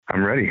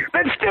I'm ready.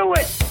 Let's do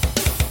it!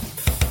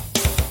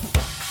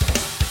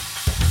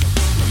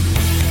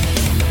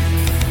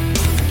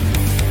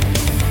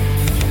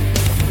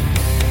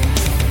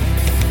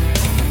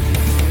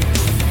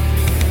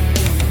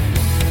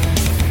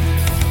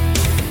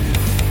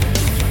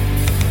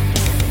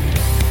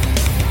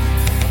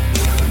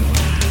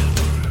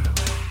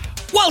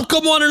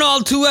 Welcome, one and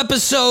all, to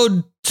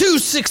episode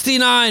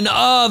 269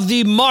 of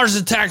the Mars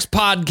Attacks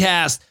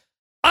podcast.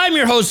 I'm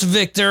your host,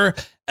 Victor,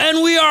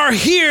 and we are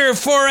here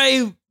for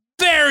a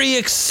very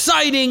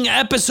exciting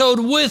episode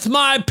with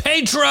my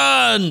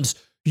patrons.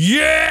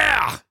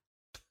 Yeah!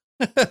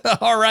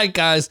 All right,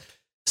 guys.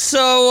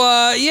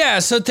 So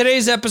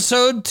today's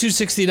episode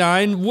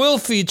 269 will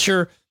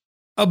feature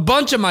a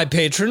bunch of my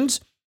patrons,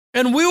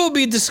 and we will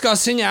be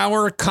discussing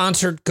our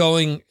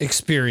concert-going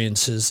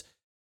experiences.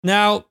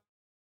 Now,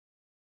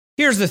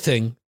 here's the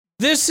thing.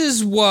 This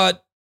is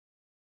what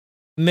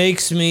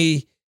makes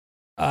me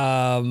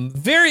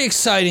very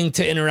exciting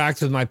to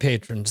interact with my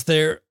patrons.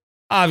 They're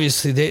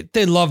obviously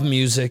they love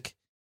music.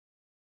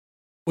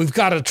 We've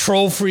got a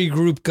troll-free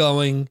group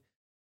going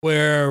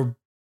where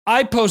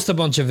I post a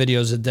bunch of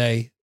videos a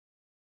day.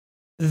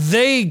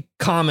 They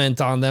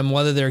comment on them,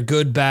 whether they're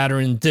good, bad,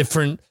 or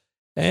indifferent.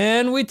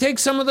 And we take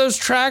some of those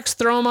tracks,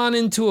 throw them on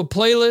into a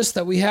playlist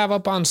that we have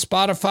up on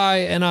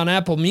Spotify and on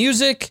Apple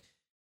Music.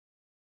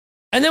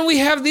 And then we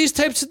have these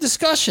types of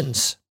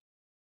discussions.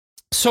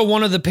 So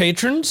one of the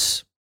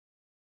patrons,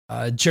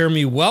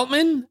 Jeremy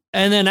Weltman,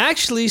 and then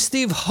actually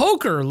Steve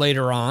Hoker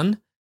later on,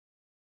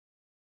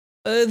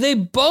 they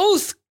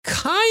both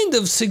kind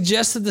of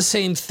suggested the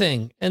same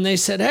thing. And they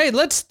said, hey,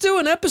 let's do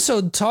an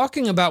episode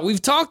talking about,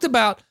 we've talked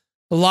about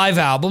live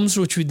albums,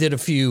 which we did a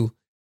few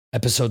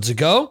episodes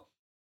ago.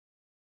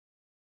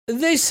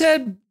 They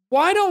said,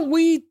 why don't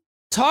we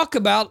talk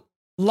about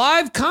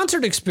live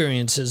concert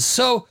experiences?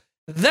 So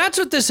that's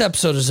what this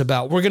episode is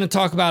about. We're going to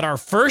talk about our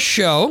first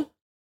show.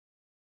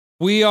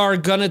 We are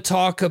going to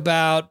talk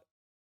about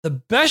the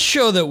best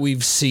show that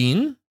we've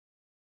seen.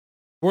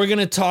 We're going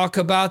to talk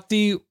about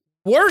the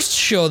worst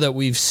show that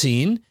we've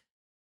seen.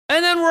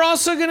 And then we're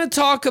also going to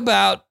talk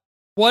about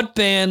what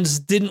bands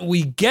didn't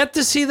we get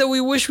to see that we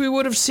wish we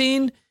would have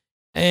seen,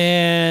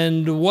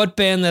 and what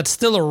band that's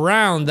still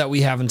around that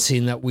we haven't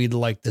seen that we'd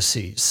like to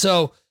see.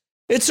 So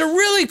it's a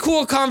really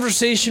cool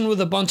conversation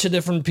with a bunch of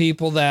different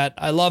people that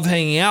I love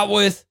hanging out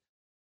with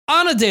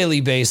on a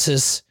daily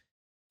basis.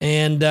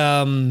 And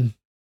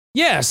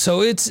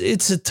so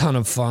it's a ton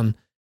of fun.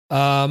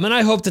 And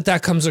I hope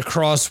that comes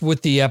across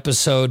with the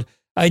episode.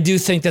 I do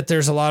think that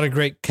there's a lot of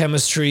great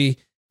chemistry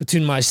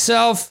between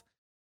myself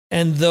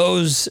and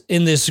those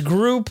in this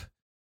group.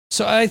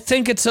 So I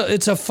think it's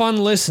a fun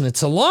listen.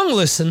 It's a long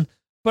listen,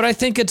 but I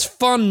think it's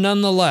fun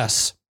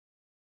nonetheless.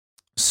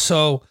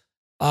 So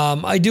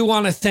I do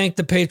want to thank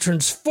the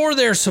patrons for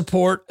their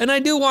support, and I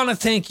do want to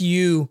thank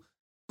you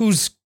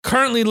who's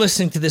currently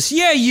listening to this.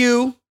 Yeah,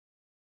 you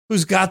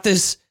who's got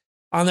this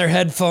on their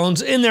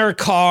headphones, in their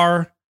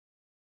car,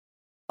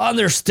 on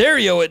their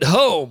stereo at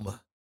home.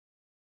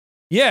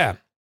 Yeah,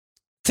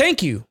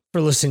 thank you for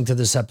listening to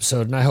this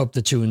episode, and I hope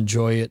that you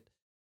enjoy it.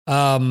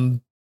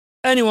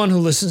 Anyone who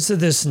listens to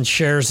this and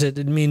shares it,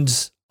 it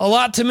means a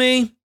lot to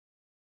me.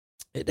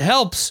 It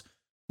helps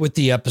with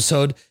the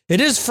episode.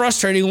 It is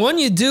frustrating when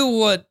you do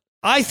what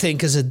I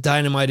think is a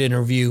dynamite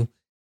interview.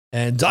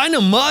 And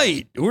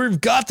dynamite,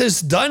 we've got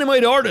this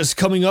dynamite artist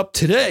coming up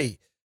today.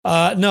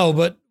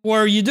 But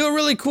where you do a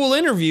really cool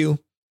interview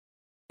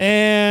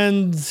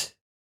and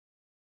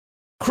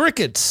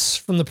crickets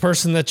from the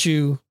person that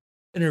you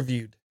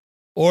interviewed.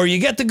 Or you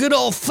get the good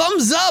old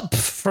thumbs up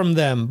from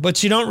them,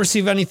 but you don't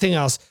receive anything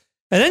else.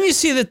 And then you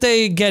see that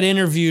they get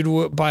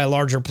interviewed by a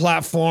larger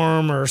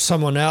platform or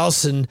someone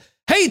else, and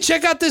hey,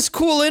 check out this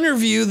cool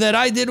interview that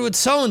I did with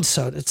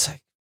so-and-so. It's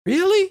like,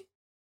 really?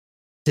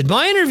 Did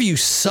my interview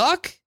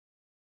suck?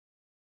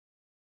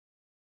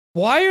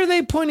 Why are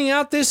they pointing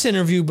out this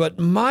interview, but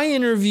my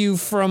interview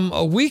from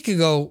a week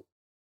ago,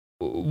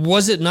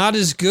 was it not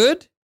as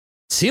good?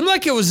 Seemed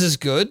like it was as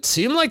good.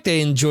 Seemed like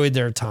they enjoyed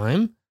their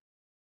time.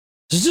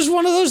 It's just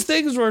one of those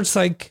things where it's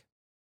like,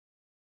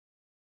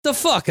 the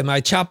fuck? Am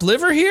I chopped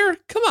liver here?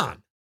 Come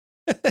on.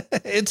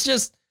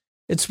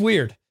 It's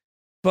weird.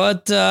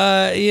 But,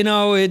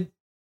 it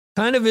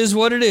kind of is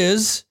what it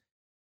is.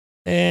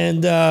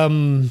 And,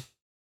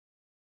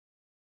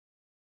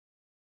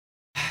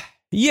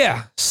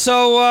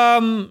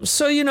 So,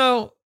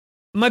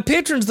 my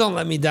patrons don't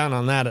let me down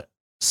on that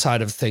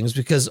side of things,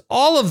 because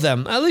all of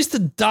them, at least the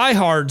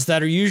diehards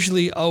that are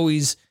usually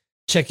always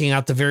checking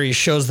out the various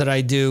shows that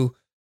I do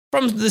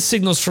from the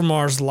Signals from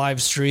Mars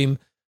live stream,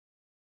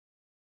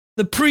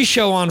 the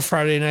pre-show on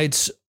Friday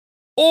nights,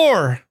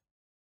 or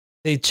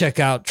they check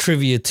out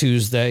Trivia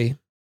Tuesday.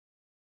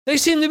 They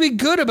seem to be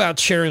good about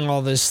sharing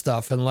all this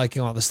stuff and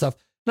liking all this stuff.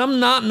 And I'm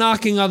not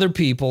knocking other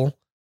people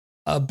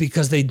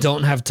because they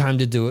don't have time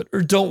to do it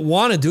or don't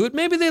want to do it.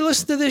 Maybe they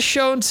listen to this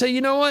show and say, you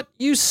know what?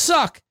 You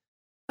suck.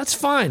 That's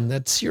fine.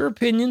 That's your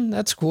opinion.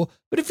 That's cool.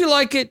 But if you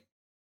like it,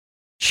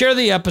 share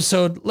the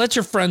episode. Let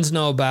your friends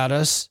know about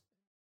us.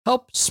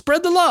 Help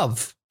spread the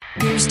love.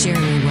 Here's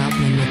Jeremy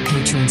Weltman with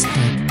Patrons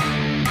Pick.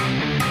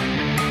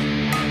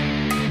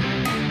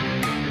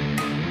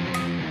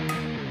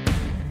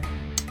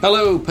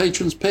 Hello,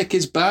 Patrons Pick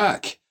is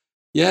back.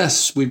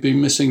 Yes, we've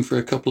been missing for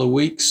a couple of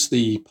weeks.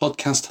 The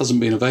podcast hasn't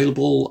been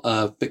available.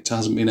 Victor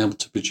hasn't been able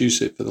to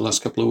produce it for the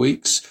last couple of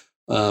weeks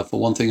for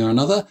one thing or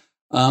another.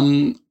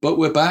 But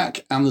we're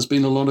back, and there's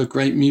been a lot of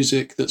great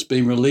music that's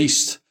been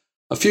released.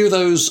 A few of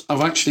those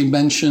I've actually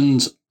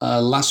mentioned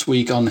last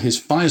week on his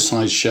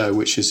Fireside show,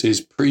 which is his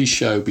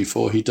pre-show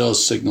before he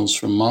does Signals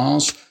from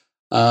Mars.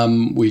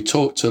 We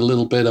talked a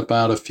little bit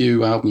about a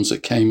few albums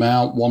that came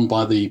out, one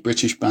by the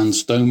British band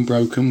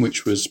Stonebroken,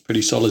 which was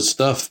pretty solid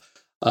stuff.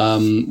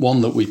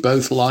 One that we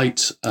both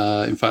liked,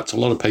 in fact, a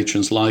lot of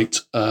patrons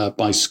liked,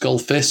 by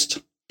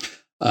Skullfist.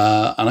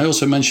 And I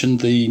also mentioned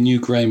the new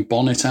Graham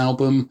Bonnet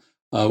album,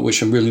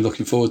 which I'm really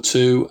looking forward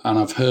to, and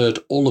I've heard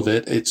all of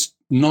it. It's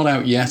not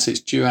out yet. It's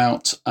due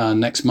out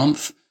next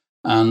month.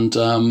 And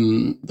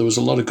there was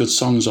a lot of good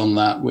songs on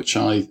that, which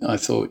I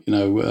thought,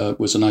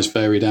 was a nice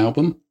varied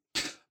album.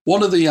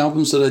 One of the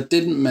albums that I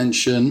didn't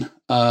mention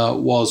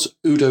was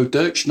Udo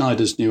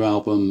Dirkschneider's new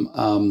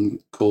album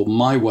called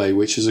My Way,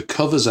 which is a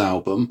covers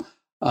album.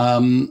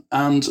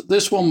 And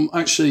this one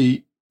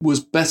actually was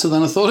better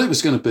than I thought it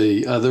was going to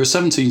be. There are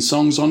 17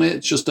 songs on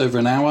it, just over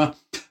an hour.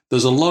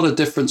 There's a lot of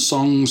different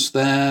songs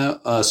there.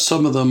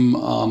 Some of them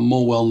are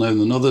more well-known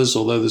than others,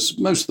 although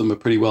most of them are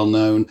pretty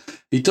well-known.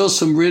 He does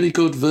some really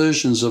good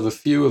versions of a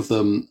few of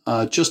them.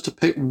 Just to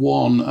pick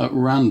one at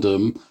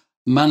random,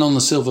 Man on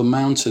the Silver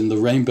Mountain, the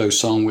Rainbow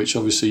song, which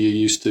obviously you're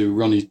used to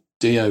Ronnie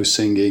Dio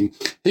singing.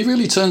 He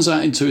really turns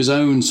that into his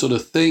own sort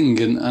of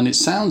thing, and it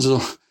sounds,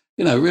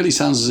 really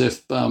sounds as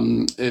if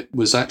it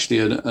was actually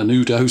an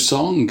Udo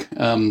song.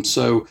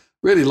 So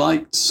really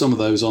liked some of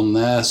those on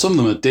there. Some of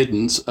them I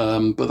didn't,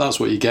 but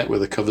that's what you get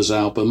with a covers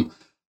album.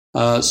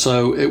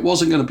 So it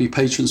wasn't going to be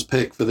Patrons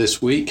Pick for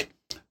this week.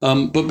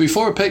 But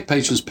before I pick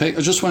Patrons Pick,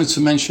 I just wanted to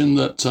mention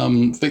that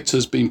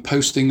Victor's been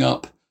posting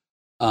up,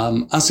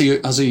 as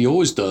he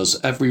always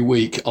does every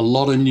week, a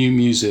lot of new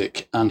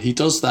music, and he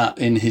does that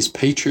in his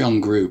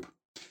Patreon group.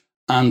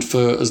 And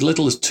for as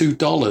little as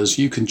 $2,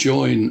 you can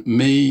join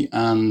me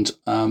and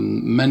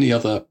many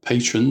other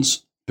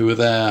patrons who are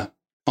there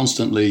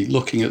constantly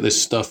looking at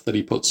this stuff that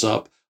he puts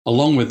up,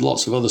 along with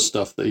lots of other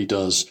stuff that he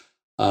does,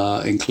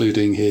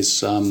 including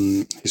his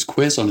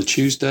quiz on a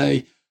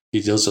Tuesday.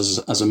 He does,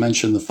 as I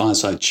mentioned, the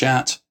Fireside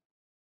Chat.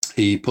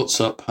 He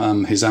puts up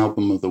his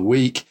album of the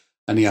week,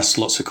 and he asks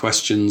lots of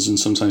questions and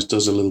sometimes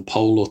does a little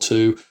poll or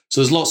two. So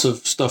there's lots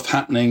of stuff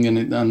happening,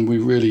 and we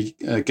really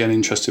get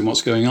interested in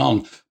what's going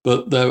on.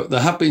 But there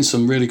have been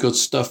some really good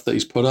stuff that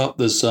he's put up.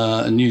 There's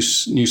a new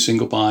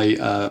single by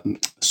a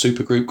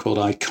supergroup called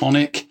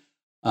Iconic,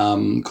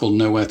 called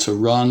Nowhere to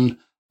Run.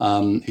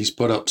 He's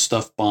put up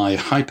stuff by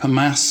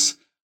Hypermass,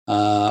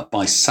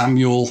 by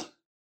Samuel.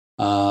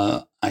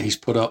 He's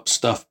put up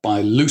stuff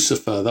by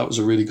Lucifer. That was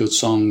a really good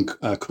song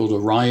called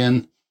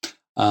Orion.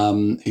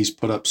 He's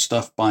put up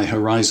stuff by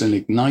Horizon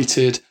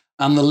Ignited,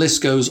 and the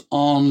list goes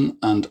on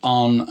and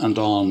on and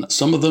on.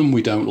 Some of them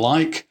we don't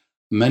like.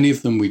 Many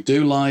of them we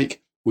do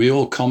like. We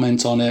all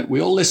comment on it. We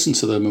all listen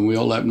to them, and we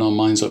all open our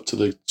minds up to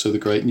the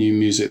great new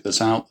music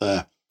that's out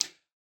there.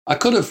 I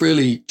could have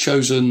really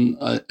chosen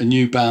a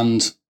new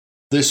band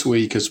this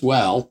week as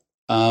well,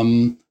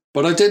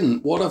 but I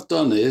didn't. What I've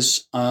done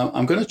is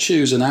I'm going to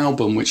choose an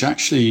album which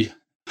actually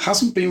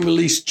hasn't been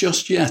released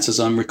just yet as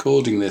I'm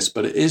recording this,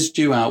 but it is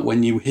due out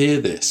when you hear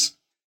this.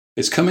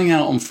 It's coming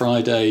out on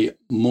Friday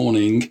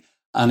morning,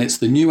 and it's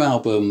the new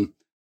album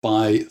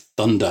by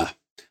Thunder.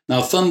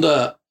 Now,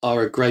 Thunder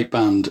are a great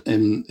band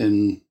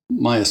in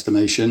my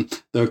estimation.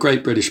 They're a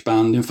great British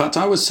band. In fact,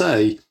 I would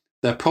say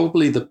they're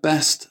probably the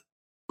best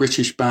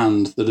British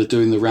band that are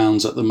doing the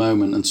rounds at the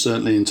moment, and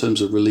certainly in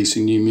terms of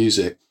releasing new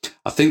music.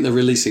 I think they're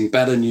releasing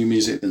better new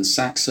music than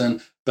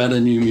Saxon, better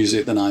new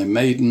music than Iron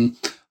Maiden,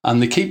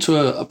 and they keep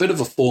to a bit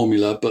of a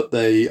formula, but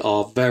they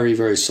are very,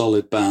 very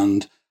solid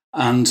band.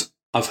 And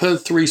I've heard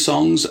 3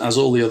 songs, as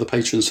all the other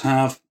patrons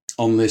have,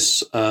 on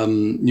this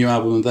new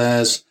album of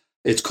theirs.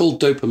 It's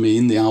called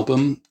Dopamine, the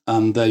album,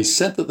 and they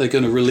said that they're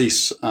going to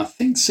release, I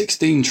think,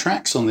 16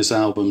 tracks on this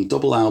album,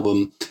 double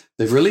album.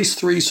 They've released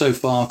 3 so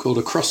far, called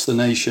Across the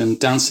Nation,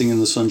 Dancing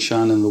in the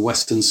Sunshine, and The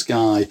Western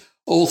Sky.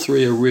 All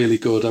 3 are really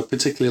good. I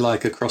particularly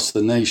like Across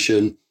the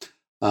Nation,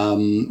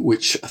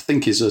 which I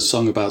think is a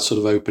song about sort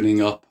of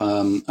opening up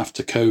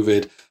after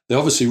COVID. They've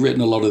obviously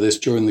written a lot of this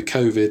during the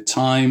COVID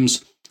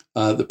times.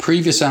 The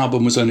previous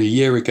album was only a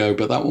year ago,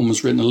 but that one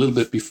was written a little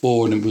bit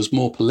before, and it was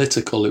more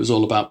political. It was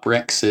all about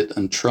Brexit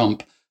and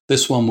Trump.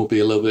 This one will be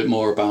a little bit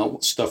more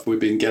about stuff we've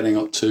been getting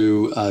up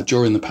to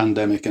during the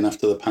pandemic and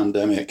after the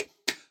pandemic.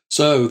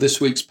 So this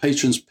week's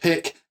Patrons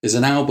Pick is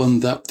an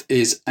album that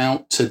is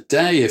out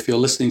today if you're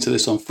listening to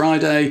this on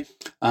Friday,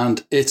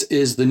 and it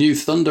is the new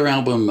Thunder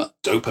album,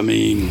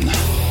 Dopamine.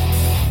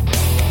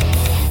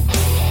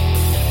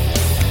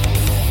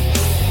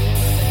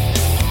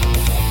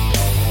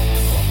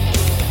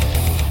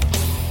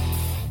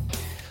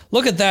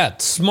 Look at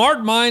that.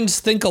 Smart minds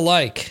think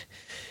alike.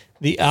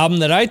 The album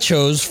that I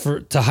chose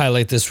to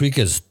highlight this week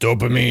is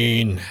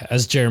Dopamine,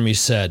 as Jeremy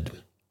said.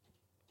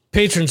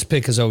 Patron's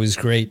pick is always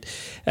great.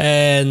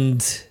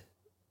 And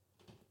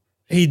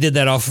he did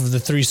that off of the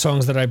 3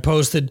 songs that I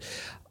posted.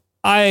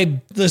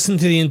 I listened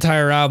to the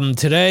entire album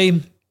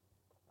today,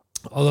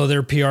 although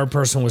their PR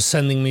person was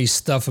sending me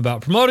stuff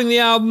about promoting the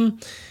album.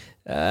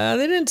 They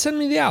didn't send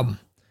me the album.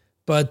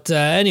 But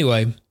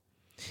anyway,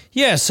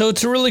 yeah, so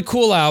it's a really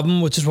cool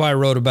album, which is why I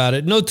wrote about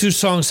it. No 2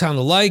 songs sound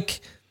alike.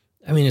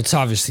 I mean, it's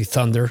obviously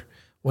Thunder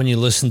when you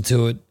listen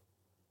to it.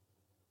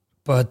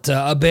 But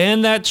a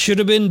band that should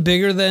have been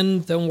bigger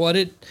than what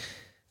it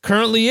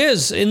currently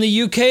is. In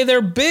the UK,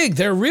 they're big.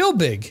 They're real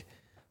big.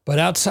 But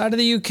outside of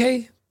the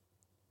UK,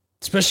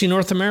 especially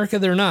North America,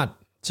 they're not.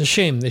 It's a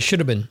shame. They should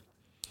have been.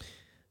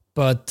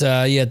 But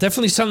yeah,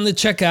 definitely something to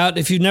check out.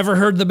 If you've never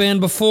heard the band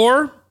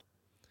before,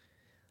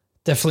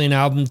 definitely an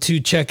album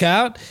to check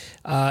out.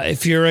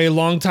 If you're a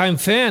longtime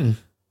fan,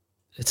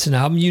 it's an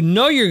album you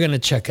know you're going to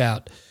check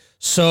out.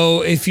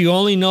 So if you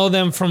only know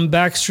them from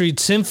Backstreet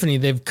Symphony,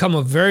 they've come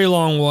a very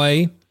long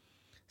way.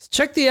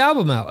 Check the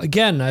album out.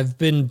 Again, I've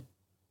been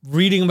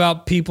reading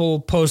about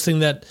people posting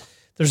that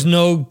there's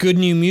no good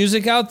new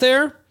music out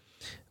there.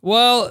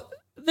 Well,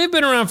 they've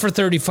been around for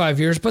 35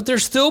 years, but they're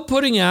still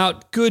putting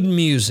out good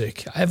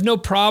music. I have no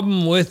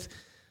problem with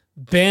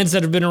bands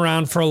that have been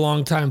around for a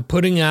long time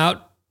putting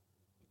out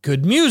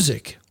good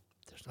music.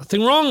 There's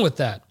nothing wrong with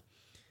that.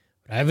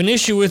 I have an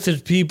issue with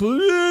it. People,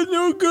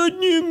 no good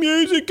new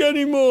music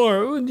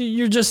anymore.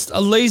 You're just a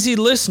lazy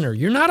listener.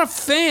 You're not a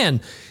fan.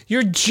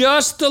 You're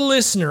just a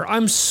listener.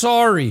 I'm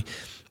sorry.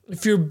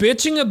 If you're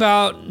bitching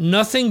about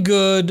nothing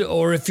good,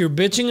 or if you're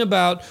bitching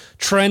about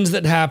trends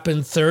that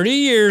happened 30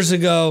 years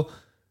ago,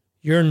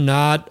 you're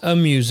not a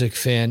music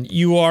fan.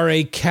 You are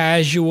a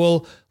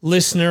casual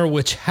listener,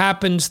 which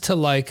happens to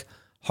like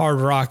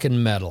hard rock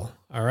and metal.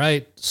 All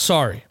right?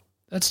 Sorry.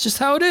 That's just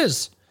how it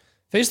is.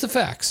 Face the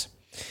facts.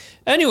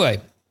 Anyway,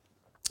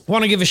 I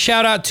want to give a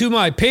shout out to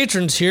my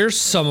patrons here,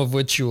 some of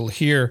which you will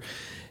hear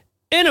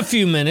in a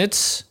few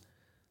minutes,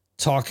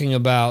 talking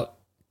about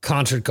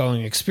concert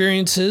going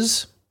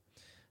experiences.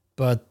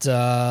 But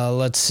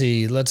let's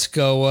see. Let's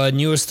go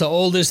newest to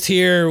oldest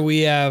here.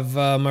 We have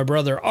my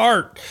brother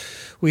Art.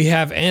 We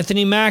have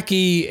Anthony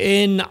Mackie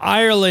in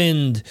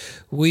Ireland.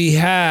 We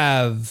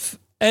have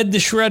Ed the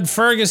Shred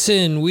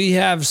Ferguson. We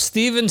have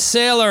Steven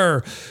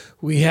Saylor.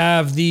 We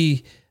have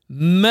the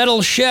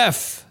metal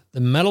chef, the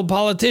metal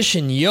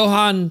politician,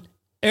 Johan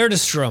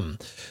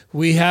Erdestrom.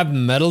 We have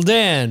Metal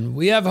Dan.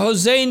 We have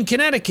Jose in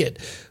Connecticut.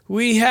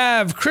 We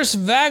have Chris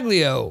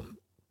Vaglio.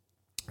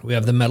 We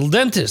have the metal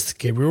dentist,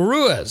 Gabriel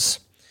Ruiz.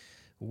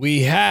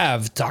 We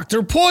have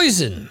Dr.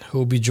 Poison, who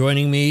will be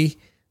joining me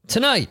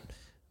tonight.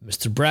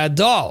 Mr. Brad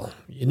Dahl.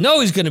 You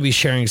know he's going to be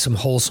sharing some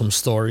wholesome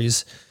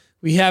stories.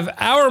 We have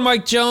our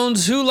Mike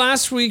Jones, who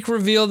last week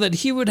revealed that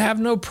he would have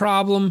no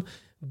problem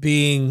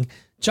being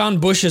John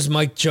Bush's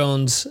Mike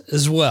Jones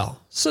as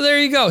well. So there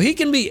you go. He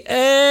can be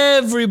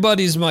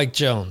everybody's Mike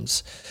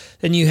Jones.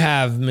 Then you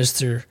have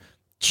Mr.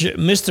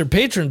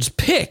 Patron's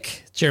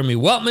Pick, Jeremy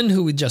Weltman,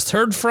 who we just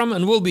heard from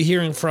and we'll be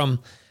hearing from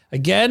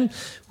again.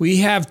 We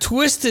have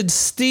Twisted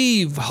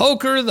Steve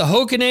Hoker, the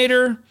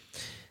Hokinator.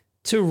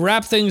 To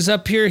wrap things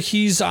up here,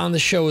 he's on the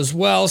show as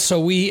well. So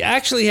we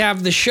actually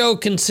have the show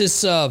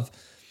consists of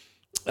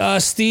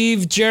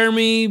Steve,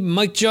 Jeremy,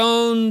 Mike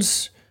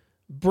Jones,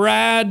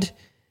 Brad,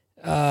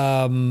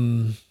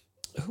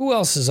 who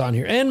else is on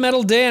here? And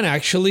Metal Dan,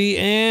 actually,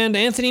 and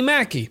Anthony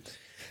Mackie.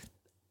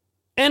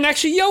 And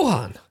actually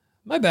Johan.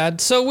 My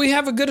bad. So we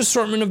have a good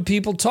assortment of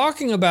people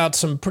talking about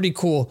some pretty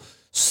cool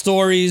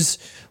stories,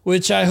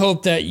 which I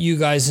hope that you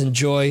guys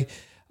enjoy.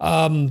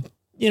 I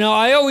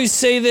always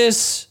say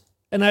this,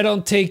 and I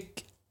don't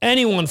take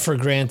anyone for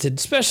granted,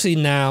 especially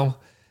now.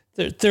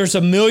 There's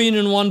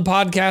 1,000,001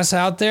 podcasts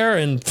out there,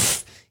 and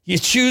you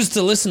choose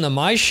to listen to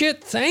my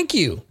shit? Thank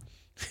you.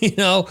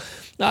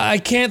 I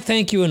can't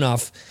thank you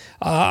enough.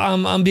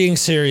 I'm being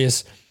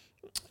serious.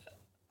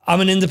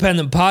 I'm an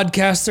independent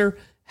podcaster,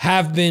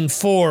 have been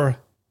for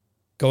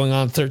going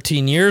on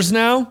 13 years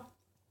now.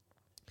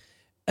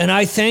 And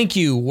I thank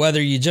you,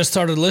 whether you just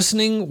started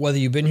listening, whether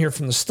you've been here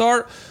from the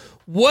start,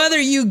 whether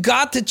you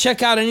got to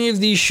check out any of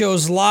these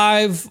shows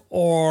live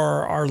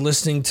or are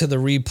listening to the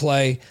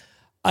replay.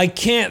 I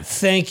can't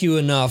thank you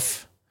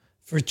enough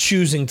for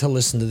choosing to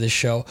listen to this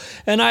show.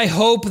 And I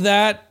hope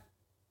that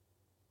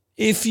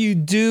if you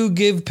do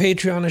give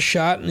Patreon a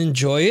shot and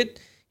enjoy it,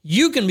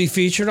 you can be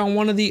featured on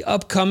one of the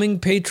upcoming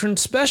patron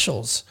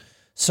specials.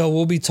 So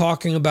we'll be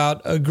talking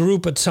about a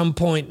group at some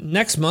point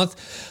next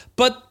month.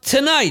 But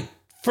tonight,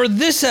 for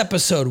this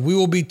episode, we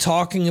will be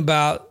talking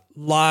about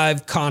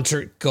live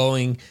concert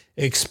going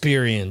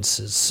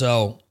experiences.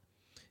 So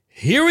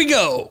here we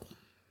go.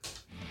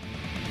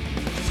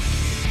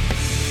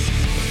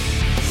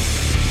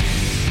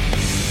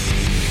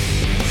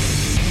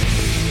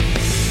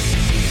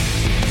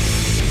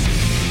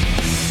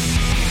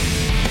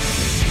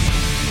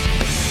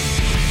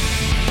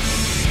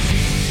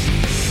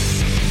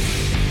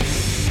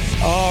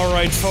 All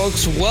right,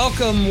 folks,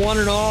 welcome one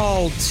and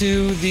all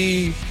to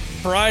the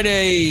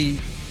Friday,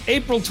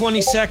 April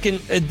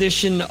 22nd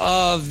edition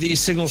of the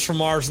Signals from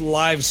Mars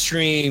live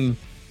stream.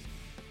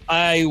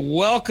 I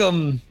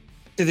welcome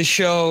to the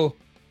show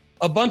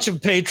a bunch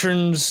of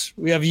patrons.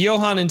 We have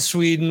Johan in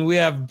Sweden. We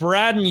have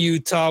Brad in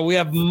Utah. We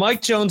have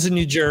Mike Jones in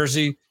New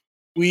Jersey.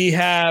 We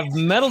have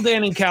Metal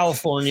Dan in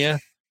California.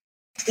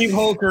 Steve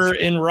Hoker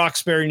in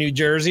Roxbury, New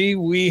Jersey.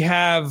 We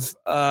have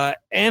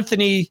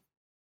Anthony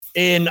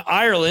in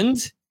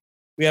Ireland.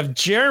 We have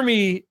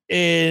Jeremy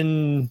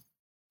in,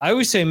 I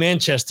always say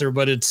Manchester,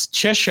 but it's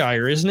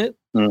Cheshire, isn't it?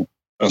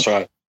 That's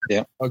right.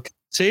 Yeah. Okay.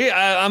 See,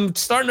 I'm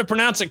starting to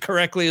pronounce it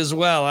correctly as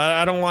well.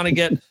 I don't want to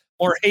get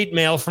more hate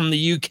mail from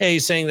the UK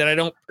saying that I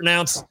don't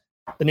pronounce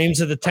the names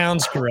of the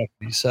towns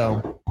correctly.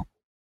 So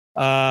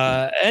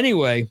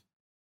anyway,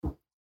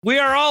 we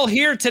are all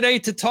here today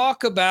to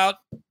talk about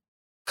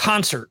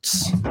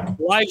concerts,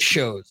 live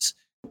shows,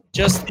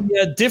 just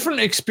the different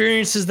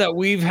experiences that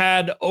we've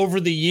had over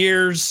the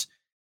years.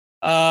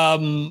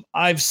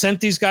 I've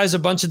sent these guys a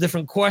bunch of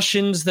different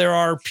questions. There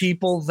are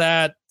people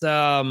that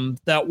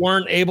that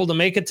weren't able to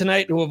make it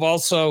tonight who have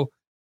also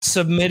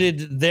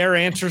submitted their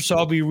answers. So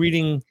I'll be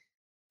reading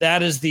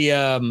that as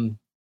the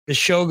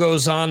show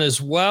goes on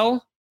as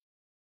well.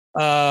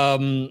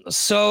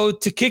 So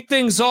to kick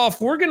things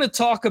off, we're going to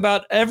talk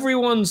about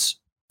everyone's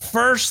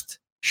first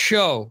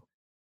show.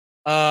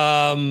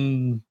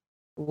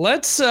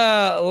 Let's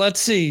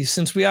see,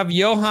 since we have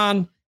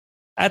Johan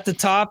at the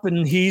top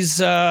and he's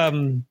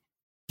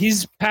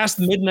past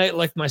midnight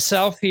like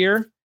myself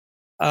here.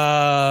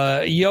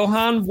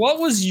 Johan, what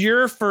was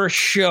your first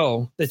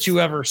show that you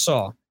ever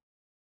saw?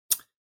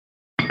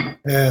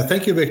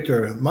 Thank you,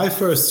 Victor. My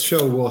first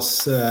show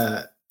was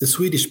the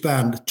Swedish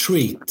band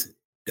Treat.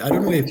 I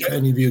don't know if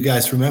any of you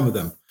guys remember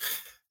them.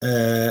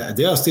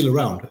 They are still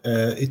around.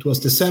 It was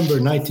December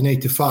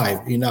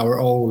 1985 in our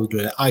old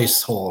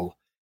ice hall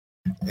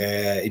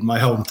in my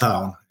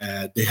hometown.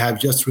 They have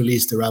just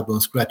released their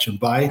album Scratch and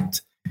Bite.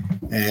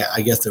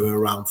 I guess there were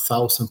around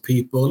 1,000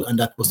 people, and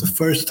that was the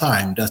first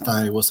time that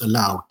I was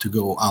allowed to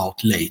go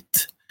out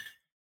late.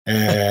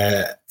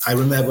 I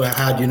remember I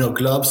had,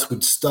 gloves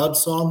with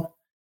studs on,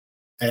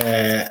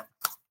 and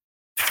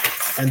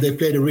they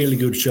played a really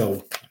good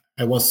show.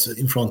 I was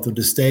in front of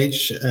the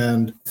stage,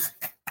 and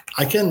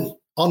I can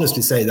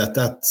honestly say that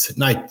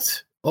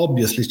night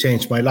obviously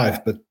changed my life,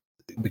 but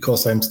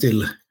because I'm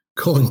still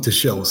going to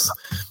shows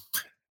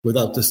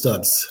without the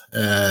studs.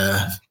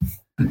 That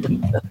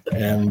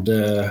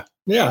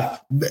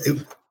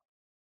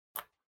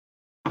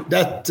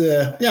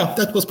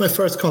was my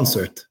first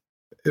concert.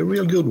 A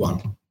real good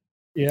one.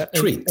 Yeah.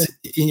 Treat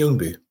in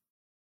Ljungby.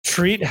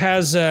 Treat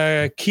has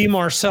Key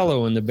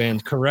Marcello in the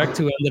band, correct?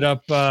 Who ended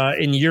up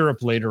in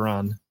Europe later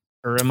on.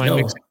 Or am I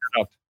mixing it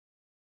up?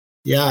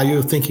 Yeah,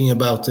 you're thinking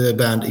about the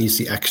band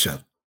Easy Action.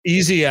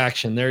 Easy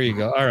Action. There you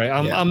go. All right.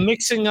 I'm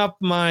mixing up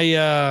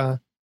my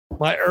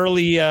my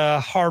early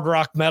hard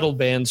rock metal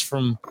bands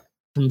from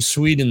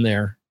Sweden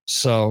there.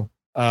 So,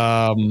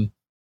 all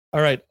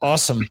right.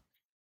 Awesome.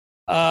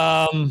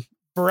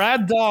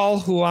 Brad Dahl,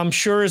 who I'm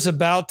sure is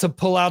about to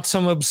pull out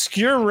some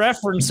obscure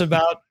reference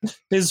about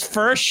his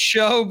first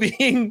show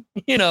being,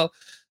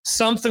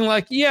 something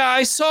like, yeah,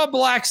 I saw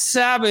Black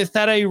Sabbath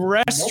at a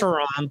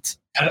restaurant.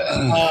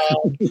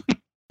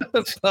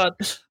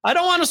 But I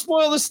don't want to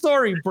spoil the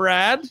story,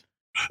 Brad.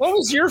 What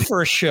was your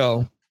first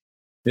show?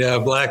 Yeah,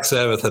 Black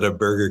Sabbath at a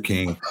Burger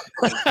King.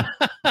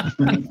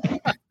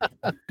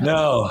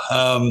 No,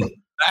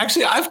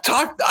 actually,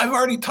 I've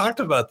already talked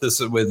about this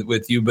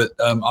with you, but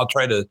I'll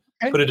try to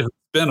put a different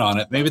spin on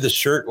it. Maybe the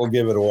shirt will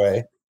give it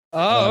away.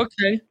 Oh,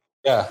 okay.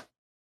 Yeah.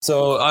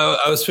 So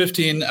I was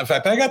 15. In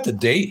fact, I got the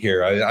date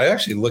here. I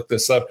actually looked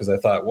this up because I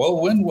thought,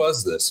 well, when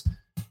was this?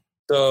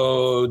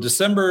 So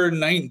December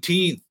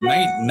 19th,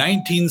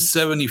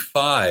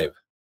 1975.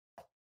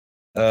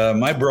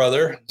 My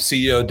brother,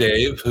 CEO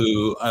Dave,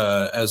 who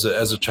as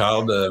a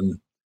child,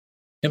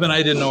 him and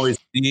I didn't always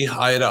see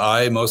eye to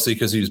eye, mostly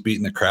because he was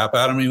beating the crap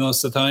out of me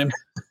most of the time.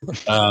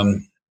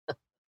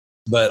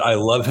 But I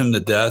love him to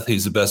death.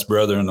 He's the best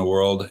brother in the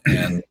world,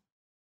 and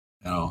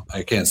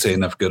I can't say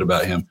enough good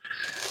about him.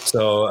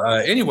 So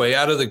anyway,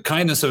 out of the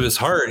kindness of his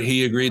heart,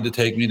 he agreed to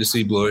take me to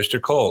see Blue Oyster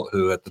Cult,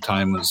 who at the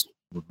time was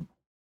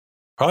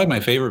probably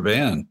my favorite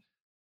band.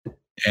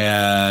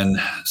 And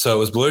so it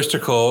was Blue Oyster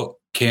Cult,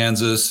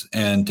 Kansas,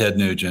 and Ted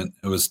Nugent.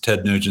 It was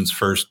Ted Nugent's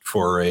first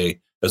foray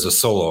as a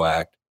solo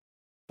act.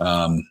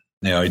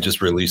 He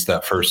just released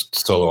that first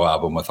solo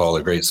album with all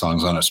the great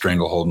songs on it,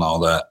 Stranglehold and all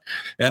that.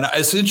 And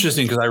it's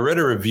interesting because I read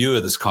a review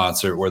of this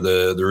concert where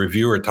the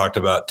reviewer talked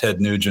about Ted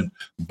Nugent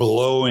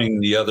blowing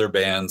the other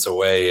bands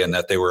away and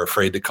that they were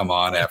afraid to come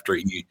on after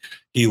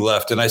he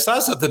left. And I saw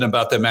something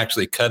about them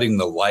actually cutting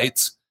the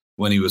lights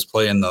when he was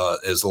playing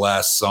his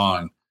last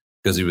song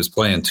because he was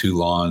playing too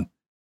long.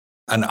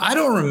 And I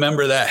don't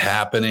remember that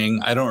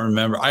happening. I don't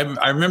remember.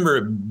 I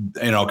remember,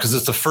 because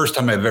it's the first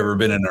time I've ever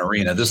been in an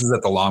arena. This is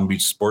at the Long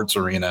Beach Sports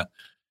Arena,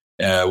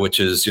 which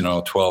is,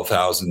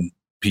 12,000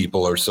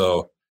 people or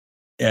so.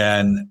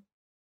 And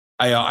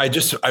I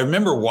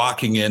remember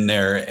walking in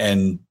there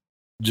and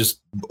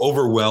just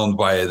overwhelmed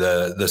by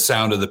the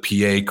sound of the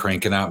PA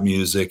cranking out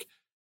music.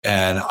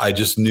 And I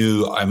just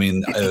knew, I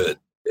mean,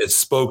 it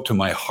spoke to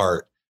my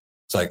heart.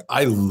 It's like,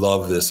 I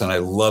love this, and I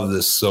love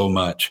this so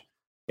much.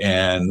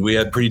 And we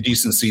had pretty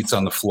decent seats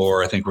on the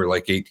floor. I think we're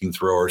like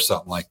 18th row or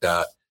something like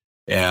that.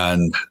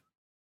 And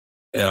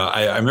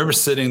I remember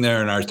sitting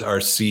there in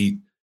our seat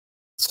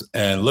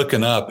and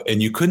looking up,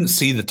 and you couldn't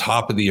see the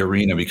top of the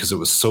arena because it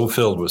was so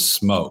filled with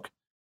smoke.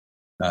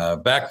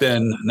 Back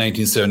then,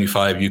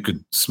 1975, you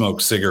could smoke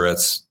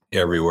cigarettes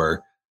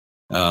everywhere.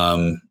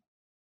 There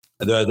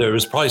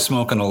was probably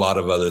smoking a lot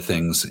of other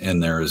things in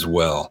there as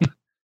well.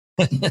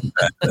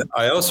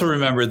 I also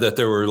remember that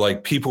there were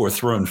like people were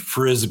throwing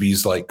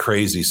frisbees like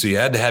crazy. So you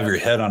had to have your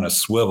head on a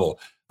swivel.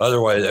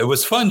 Otherwise, it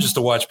was fun just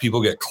to watch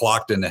people get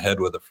clocked in the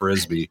head with a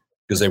frisbee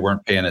because they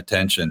weren't paying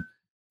attention.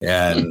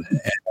 And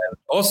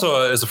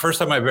also, as the first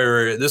time I've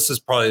ever, this is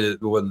probably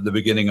the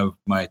beginning of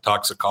my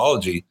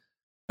toxicology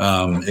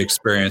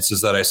experience,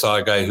 is that I saw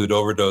a guy who'd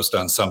overdosed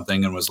on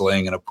something and was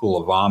laying in a pool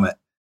of vomit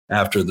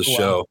after the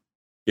show.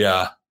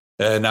 Yeah.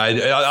 And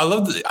I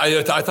loved it.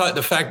 I thought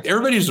the fact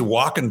everybody's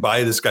walking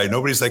by this guy.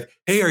 Nobody's like,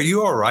 hey, are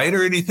you all right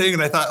or anything?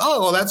 And I thought, oh,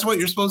 well, that's what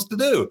you're supposed to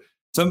do.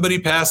 Somebody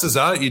passes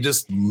out, you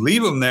just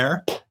leave them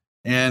there.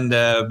 And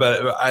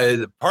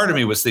but part of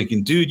me was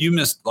thinking, dude, you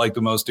missed like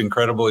the most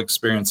incredible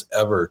experience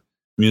ever,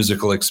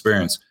 musical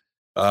experience.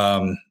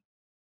 I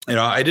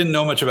didn't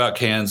know much about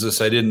Kansas.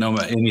 I didn't know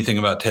anything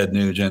about Ted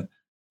Nugent.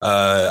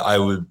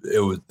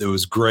 It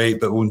was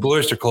great, but when Blue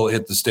Oyster Cult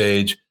hit the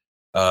stage,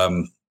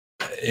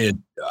 it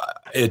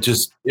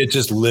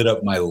just lit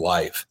up my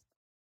life.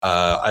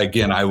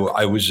 Again,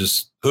 I was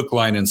just hook,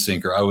 line, and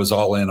sinker. I was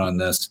all in on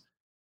this.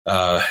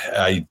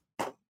 I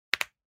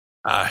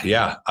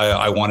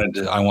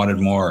wanted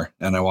more,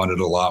 and I wanted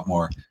a lot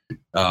more.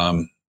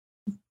 It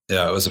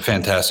was a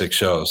fantastic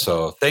show.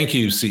 So thank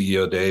you,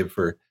 CEO Dave,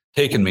 for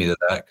taking me to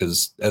that.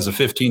 Because as a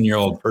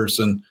 15-year-old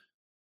person,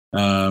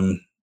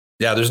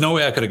 there's no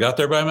way I could have got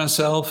there by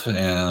myself.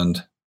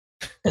 And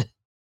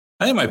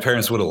I think my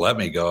parents would have let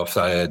me go if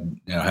I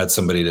had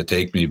somebody to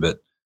take me. But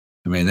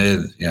I mean, they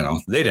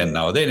didn't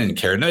know. They didn't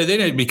care. No, they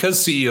didn't, because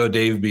CEO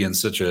Dave being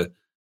such a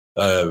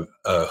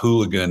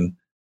hooligan,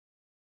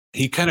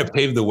 he kind of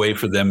paved the way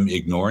for them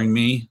ignoring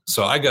me.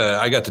 So I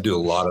got to do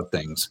a lot of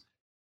things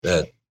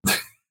that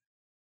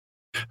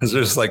it's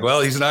just like,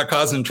 well, he's not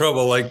causing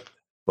trouble like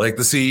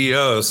the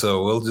CEO,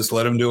 so we'll just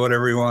let him do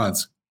whatever he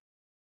wants.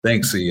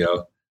 Thanks,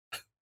 CEO.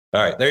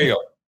 All right, there you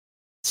go.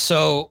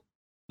 So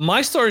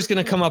my story is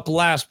going to come up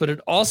last, but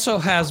it also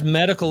has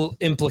medical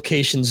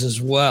implications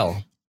as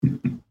well.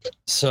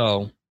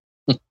 So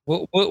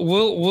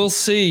we'll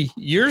see.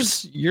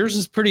 Yours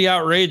is pretty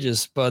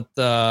outrageous, but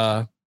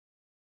I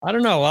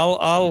don't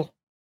know.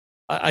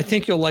 I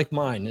think you'll like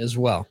mine as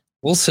well.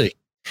 We'll see.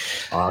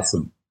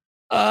 Awesome.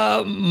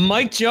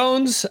 Mike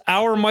Jones,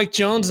 our Mike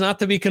Jones, not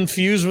to be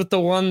confused with the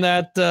one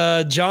that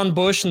John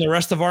Bush and the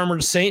rest of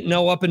Armored Saint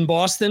know up in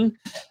Boston.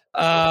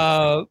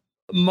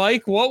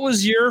 Mike, what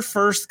was your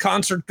first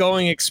concert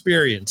going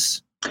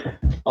experience?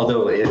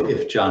 Although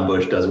if John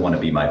Bush doesn't want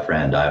to be my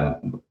friend,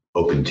 I'm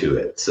open to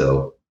it.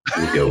 So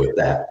we'll go with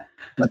that.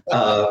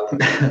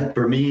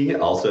 For me,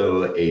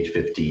 also age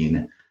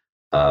 15,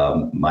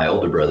 my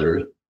older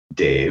brother,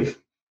 Dave,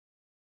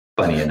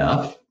 funny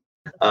enough,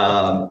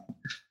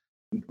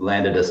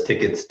 landed us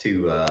tickets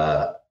to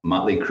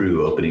Motley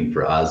Crue opening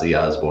for Ozzy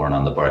Osbourne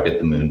on the Bark at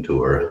the Moon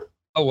tour.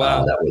 Oh,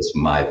 wow. That was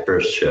my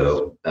first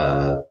show,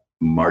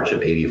 March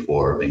of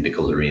 '84,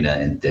 Nichols Arena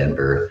in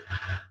Denver.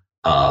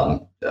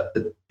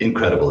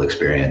 Incredible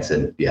experience.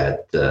 And yeah,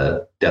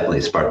 it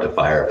definitely sparked a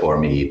fire for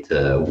me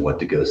to want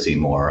to go see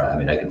more. I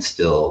mean, I can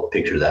still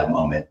picture that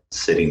moment,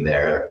 sitting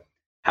there,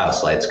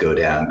 house lights go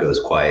down, goes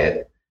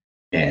quiet,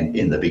 and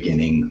in the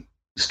beginning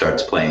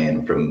starts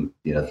playing from,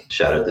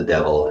 Shout at the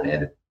Devil,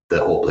 and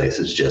the whole place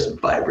is just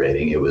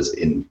vibrating. It was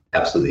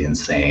absolutely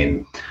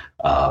insane.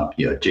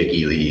 Jake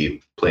Ely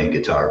playing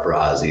guitar for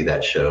Ozzy,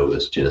 that show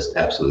was just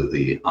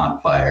absolutely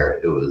on fire.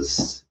 It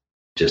was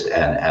just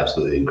an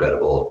absolutely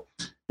incredible,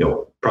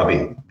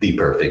 probably the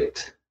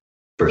perfect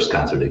first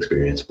concert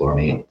experience for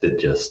me. That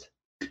just,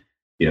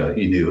 you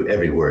knew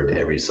every word,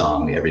 every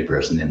song, every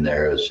person in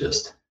there. It was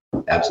just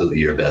absolutely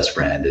your best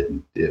friend.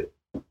 And it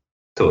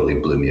totally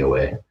blew me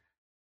away.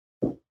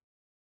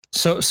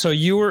 So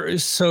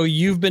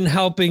you've been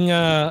helping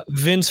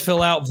Vince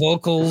fill out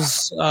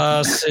vocals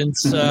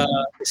since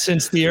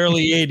the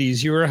early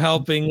 80s. You were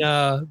helping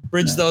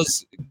bridge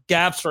those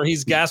gaps where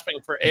he's gasping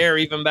for air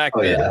even back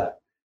then. Yeah.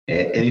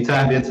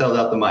 Anytime Vince held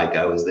out the mic,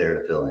 I was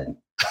there to fill in.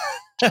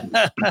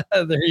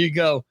 There you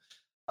go.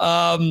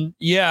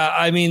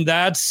 I mean,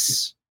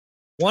 that's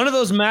one of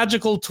those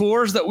magical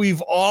tours that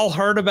we've all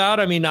heard about.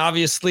 I mean,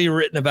 obviously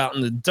written about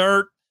in the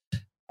dirt.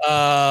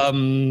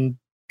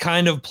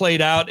 Kind of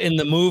played out in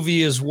the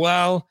movie as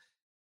well.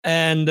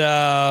 And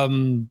I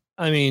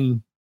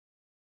mean,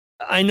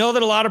 I know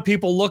that a lot of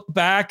people look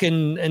back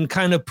and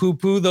kind of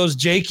poo-poo those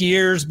Jake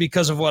years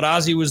because of what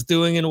Ozzy was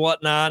doing and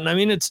whatnot. And I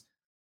mean, it's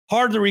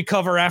hard to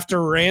recover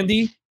after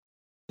Randy,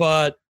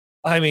 but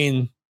I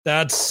mean,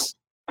 that's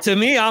to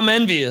me, I'm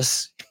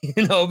envious,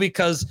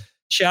 because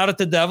Shout at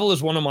the Devil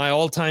is one of my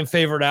all-time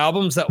favorite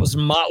albums. That was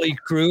Motley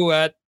Crue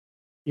at,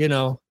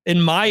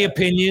 in my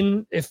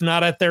opinion, if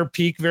not at their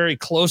peak, very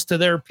close to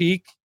their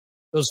peak.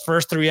 Those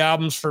first 3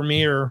 albums for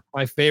me are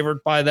my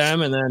favorite by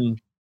them. And then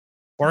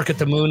Bark at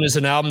the Moon is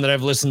an album that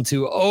I've listened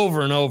to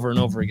over and over and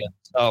over again.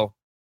 So,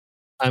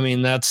 I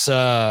mean, that's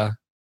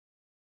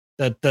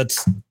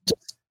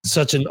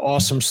such an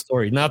awesome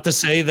story. Not to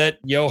say that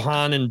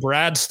Johan and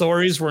Brad's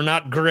stories were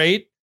not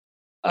great,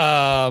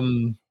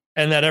 and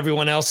that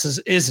everyone else's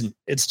isn't.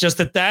 It's just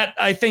that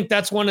I think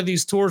that's one of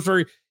these tours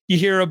where you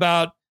hear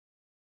about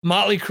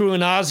Motley Crue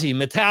and Ozzy,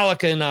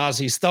 Metallica and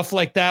Ozzy, stuff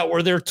like that,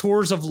 where they're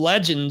tours of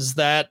legends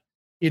that,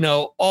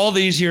 all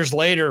these years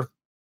later,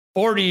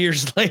 40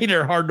 years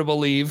later, hard to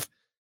believe,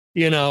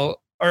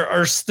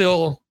 are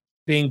still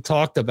being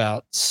talked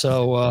about.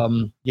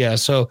 So,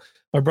 so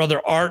my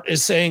brother Art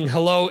is saying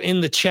hello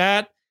in the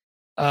chat.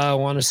 I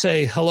want to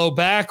say hello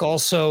back.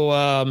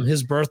 Also,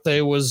 his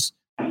birthday was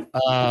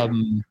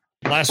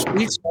last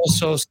week.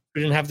 Also,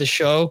 we didn't have the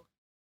show.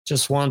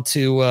 Just want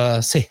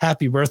to say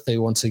happy birthday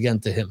once again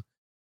to him.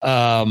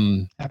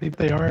 Happy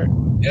birthday, Art.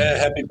 Yeah,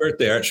 happy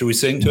birthday, Art. Should we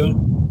sing to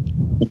him?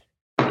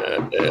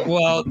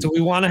 Well, do we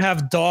want to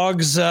have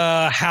dogs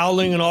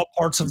howling in all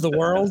parts of the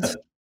world?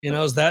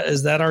 Is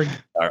that our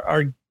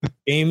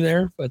game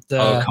there? But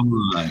come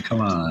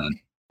on.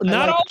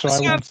 Not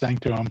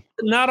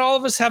all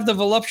of us have the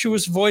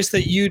voluptuous voice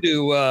that you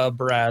do,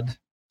 Brad.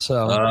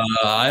 So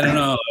I don't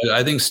know.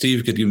 I think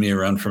Steve could give me a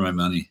run for my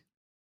money.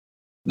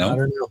 No, I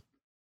don't know.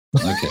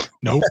 Okay.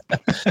 Nope.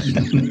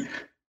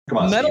 Come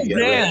on, Metal Steve, get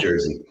a Dan. red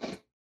jersey.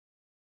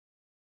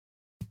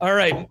 All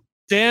right,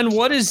 Dan,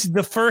 what is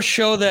the first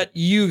show that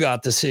you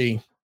got to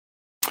see?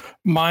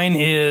 Mine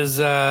is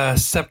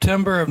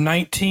September of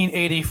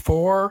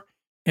 1984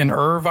 in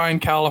Irvine,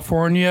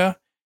 California,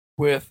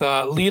 with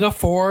Lita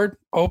Ford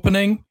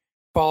opening,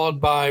 followed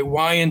by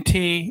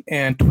Y&T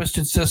and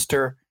Twisted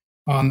Sister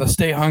on the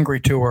Stay Hungry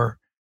tour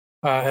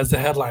as the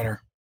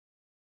headliner.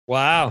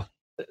 Wow,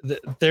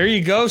 there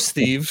you go,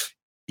 Steve.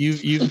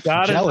 You've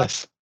got it.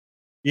 Jealous.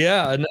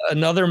 Yeah,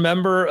 another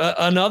member,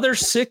 another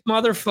sick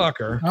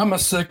motherfucker. I'm a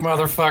sick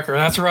motherfucker.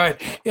 That's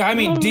right. Yeah, I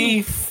mean,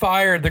 D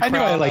fired the crowd. I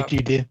knew I liked up. you,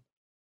 D.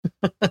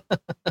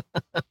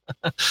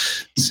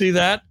 See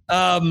that?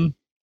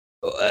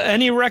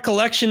 Any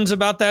recollections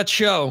about that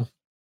show?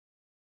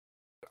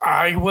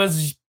 I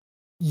was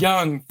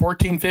young,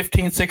 14,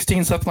 15,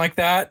 16, something like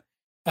that.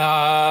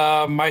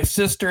 My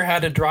sister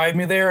had to drive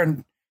me there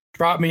and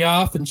drop me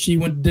off, and she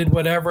did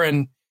whatever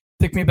and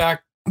picked me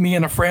back, me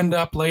and a friend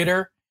up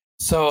later.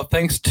 So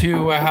thanks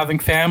to having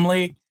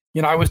family,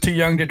 I was too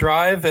young to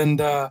drive,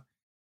 and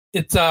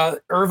it's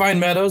Irvine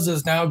Meadows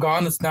is now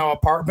gone. It's now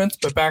apartments,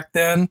 but back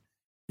then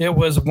it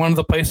was one of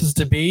the places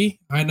to be.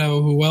 I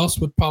know who else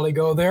would probably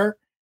go there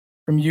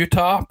from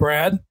Utah,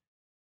 Brad.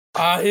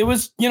 It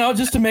was,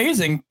 just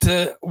amazing.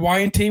 To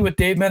Y&T with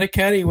Dave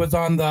Menichetti was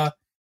on the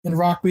In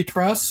Rock We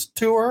Trust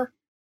tour,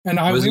 and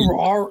we were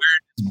all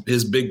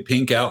his big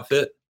pink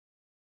outfit.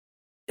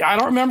 I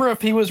don't remember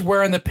if he was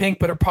wearing the pink,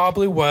 but it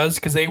probably was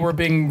because they were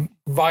being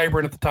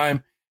vibrant at the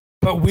time.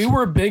 But we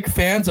were big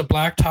fans of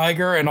Black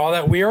Tiger and all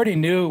that. We already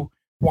knew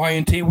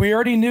Y&T. We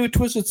already knew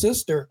Twisted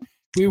Sister.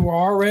 We were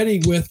already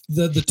with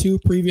the 2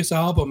 previous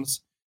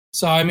albums.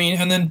 So, I mean,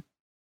 and then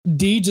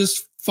D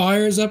just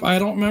fires up. I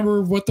don't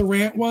remember what the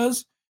rant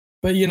was,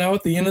 but,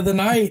 at the end of the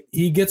night,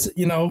 he gets,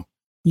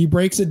 he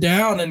breaks it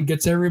down and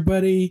gets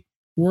everybody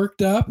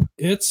worked up.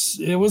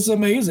 It was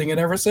amazing. And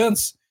ever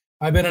since,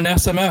 I've been an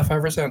SMF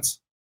ever since.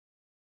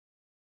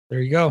 There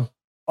you go.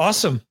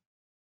 Awesome.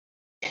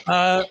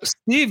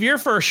 Steve, your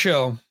first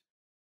show.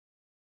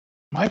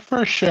 My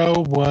first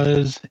show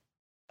was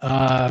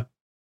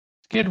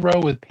Skid Row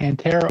with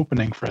Pantera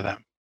opening for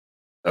them.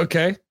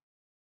 Okay.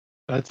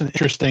 That's an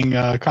interesting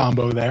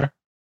combo there.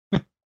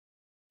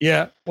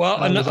 Yeah.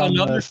 Well,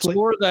 another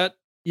tour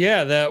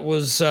that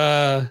was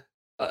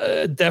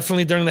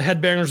definitely during the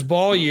Headbangers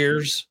Ball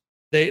years.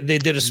 They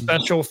did a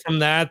special from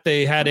that.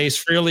 They had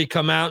Ace Frehley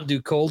come out and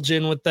do Cold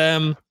Gin with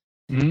them.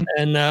 Mm-hmm.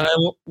 And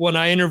when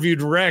I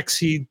interviewed Rex,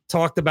 he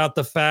talked about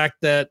the fact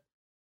that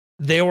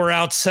they were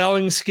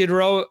outselling Skid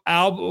Row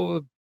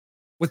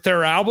with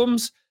their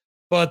albums,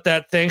 but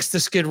that thanks to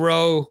Skid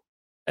Row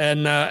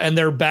and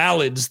their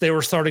ballads, they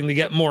were starting to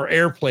get more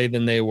airplay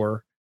than they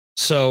were.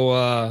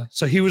 So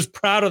he was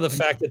proud of the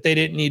fact that they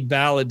didn't need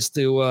ballads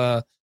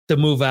to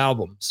move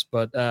albums.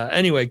 But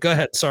anyway, go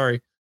ahead.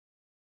 Sorry.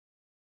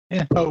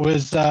 Yeah, it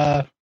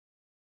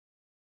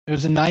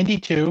was in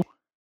 '92,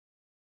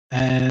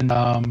 and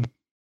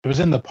it was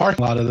in the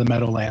parking lot of the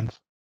Meadowlands.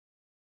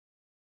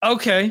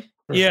 Okay,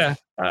 yeah,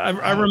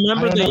 I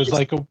remember that. It was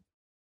like a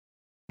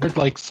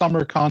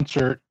summer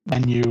concert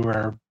venue,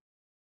 or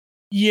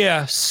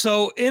yeah.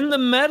 So in the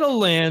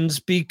Meadowlands,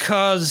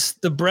 because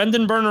the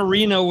Brendan Byrne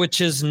Arena,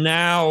 which is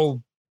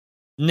now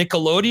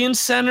Nickelodeon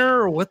Center,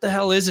 or what the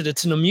hell is it?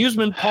 It's an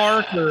amusement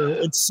park, or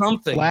it's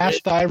something.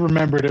 Last I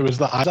remembered, it was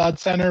the Izod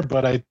Center,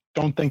 but I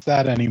don't think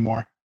that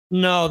anymore.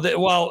 No,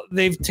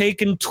 they've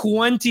taken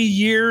 20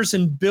 years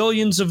and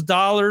billions of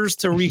dollars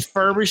to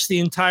refurbish the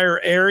entire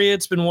area.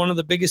 It's been one of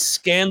the biggest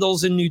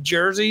scandals in New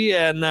Jersey,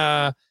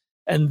 and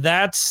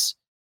that's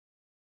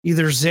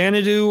either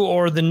Xanadu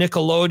or the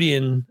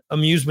Nickelodeon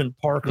amusement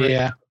park. Right?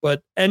 Yeah.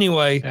 But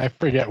anyway, I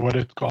forget what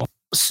it's called.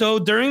 So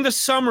during the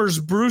summers,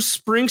 Bruce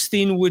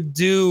Springsteen would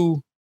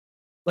do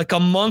like a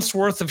month's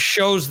worth of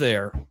shows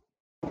there.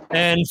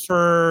 And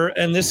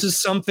this is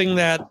something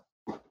that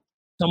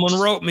someone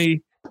wrote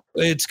me.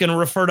 It's going to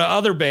refer to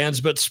other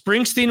bands, but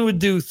Springsteen would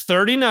do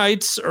 30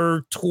 nights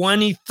or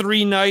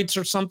 23 nights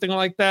or something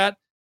like that.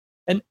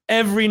 And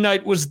every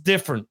night was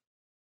different.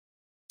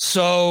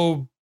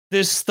 So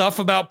this stuff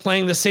about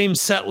playing the same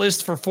set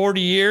list for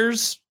 40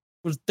 years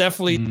was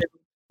definitely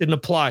didn't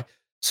apply.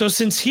 So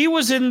since he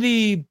was in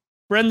the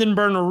Brendan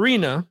Byrne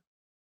Arena,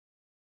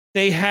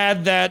 they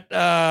had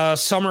that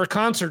summer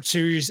concert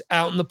series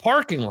out in the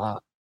parking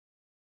lot.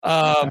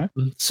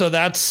 So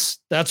that's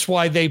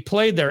why they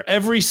played there.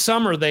 Every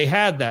summer they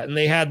had that, and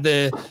they had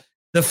the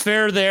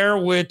fair there,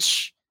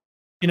 which,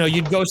 you know,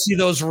 you'd go see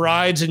those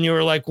rides and you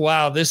were like,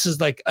 wow, this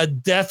is like a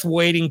death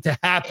waiting to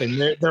happen.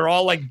 They're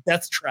all like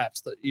death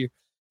traps that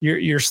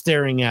you're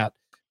staring at.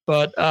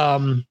 But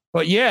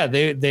yeah,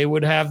 they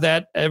would have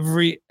that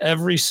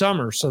every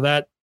summer. So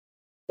that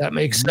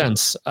makes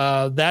sense.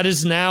 That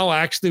is now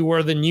actually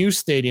where the new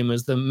stadium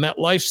is, the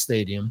MetLife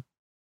Stadium.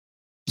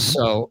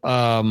 So,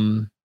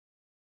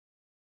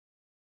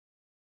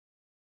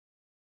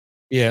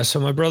 yeah, so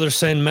my brother's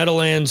saying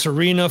Meadowlands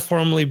Arena,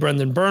 formerly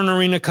Brendan Byrne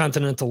Arena,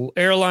 Continental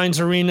Airlines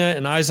Arena,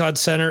 and Izod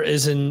Center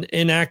is an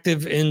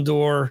inactive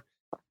indoor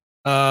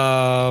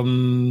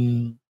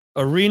arena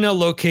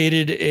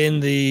located in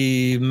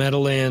the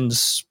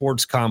Meadowlands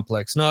Sports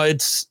Complex. No,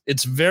 it's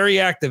very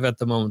active at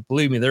the moment.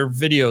 Believe me, there are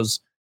videos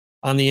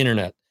on the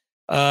internet.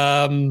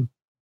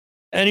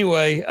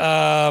 Anyway,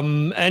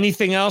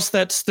 anything else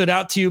that stood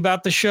out to you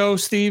about the show,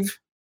 Steve?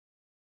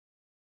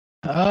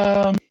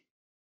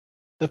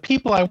 The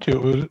people I went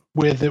to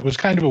with, it was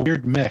kind of a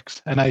weird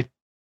mix, and I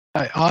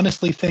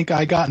honestly think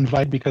I got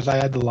invited because I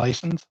had the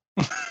license.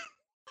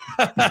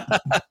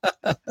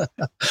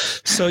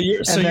 So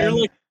you're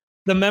like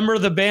the member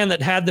of the band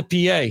that had the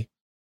PA.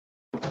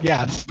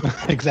 Yes,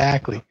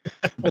 exactly.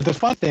 But the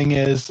fun thing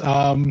is,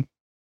 the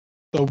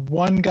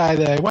one guy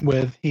that I went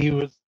with,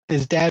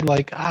 his dad,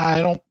 like,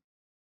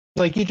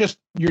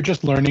 you're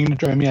just learning to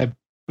drive. I mean, I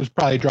was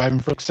probably driving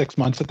for like 6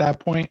 months at that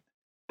point.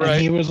 Right.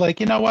 And he was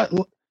like, you know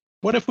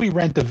what if we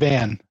rent a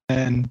van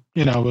and,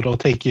 you know, it'll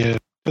take you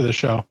to the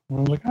show? And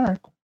I'm like, all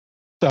right, cool.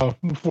 So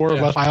four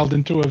of us piled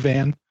into a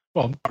van.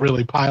 Well, not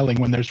really piling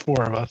when there's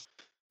four of us.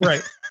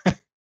 Right.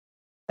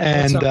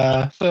 And so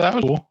that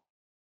was cool,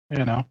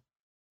 you know.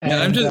 And,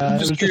 I'm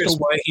just curious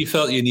why he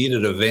felt you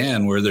needed a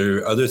van. Were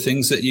there other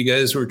things that you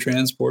guys were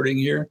transporting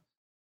here?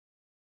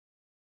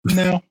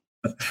 No.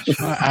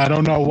 I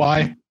don't know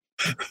why.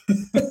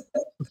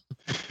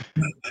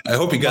 I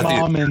hope you got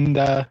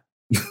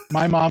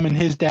my mom and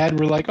his dad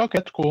were like, okay,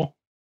 that's cool.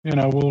 You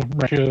know, we'll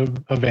rent you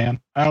a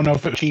van. I don't know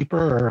if it's cheaper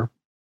or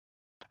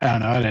I don't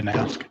know. I didn't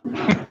ask.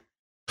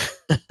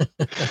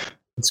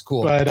 That's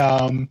cool. But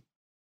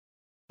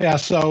yeah,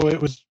 so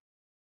it was.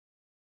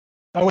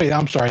 Oh wait,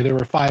 I'm sorry. There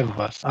were 5 of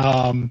us.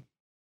 I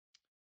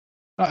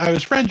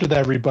was friends with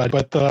everybody,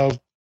 but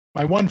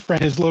my one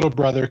friend, his little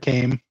brother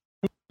came,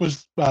 who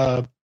was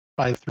by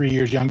 3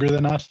 years younger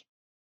than us.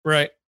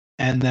 Right.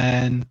 And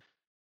then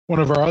one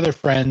of our other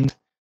friends,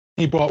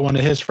 he brought one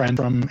of his friends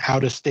from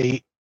out of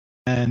state,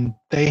 and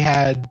they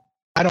had,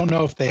 I don't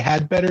know if they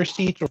had better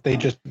seats or if they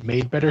just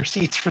made better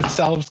seats for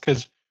themselves,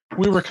 because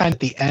we were kind of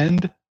at the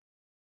end.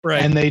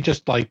 Right. And they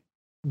just like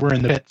were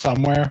in the pit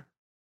somewhere.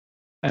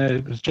 And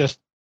it was just,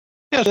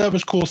 yeah, that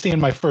was cool seeing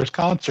my first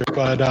concert.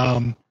 But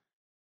I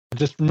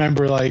just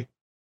remember, like,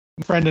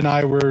 my friend and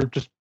I were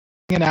just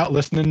hanging out,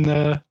 listening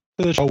to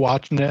the show,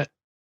 watching it,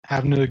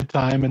 having a good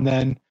time. And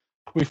then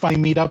we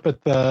finally meet up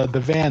at the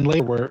van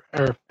later,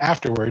 or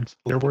afterwards.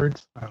 I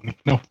don't even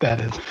know what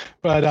that is.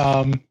 But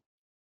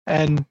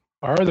and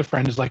our other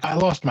friend is like, I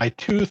lost my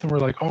tooth, and we're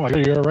like, oh my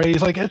God, you're all right?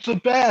 He's like, it's the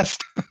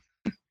best.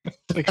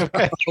 Like,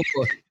 okay.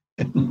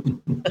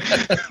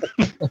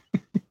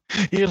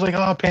 He was like,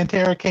 oh,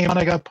 Pantera came on,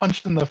 I got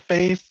punched in the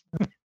face.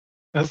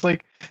 I was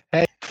like,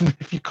 hey,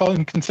 if you call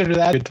and consider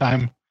that a good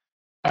time,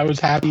 I was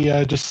happy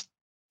just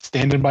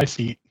standing by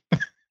seat.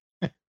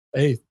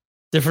 Hey,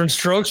 different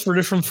strokes for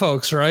different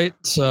folks, right?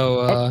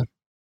 So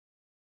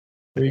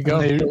there you go.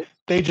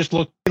 They just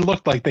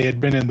looked like they had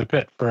been in the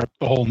pit for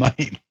the whole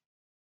night.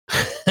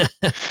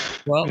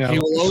 Well, you know, he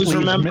will always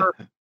remember.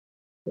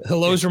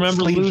 He'll always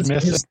remember losing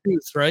his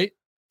tooth, right?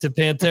 To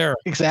Pantera.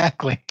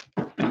 Exactly.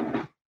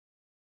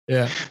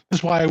 Yeah.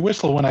 That's why I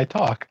whistle when I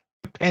talk.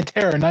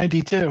 Pantera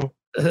 92.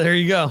 There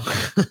you go.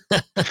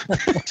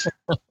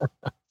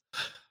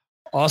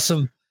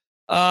 Awesome.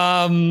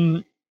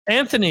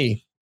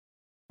 Anthony,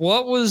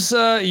 what was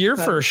your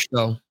first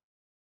show?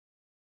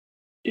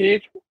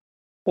 It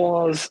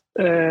was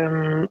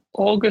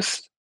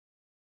August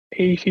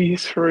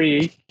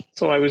 83.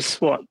 So I was,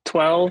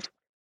 12?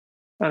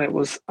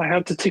 and I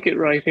have the ticket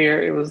right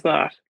here. It was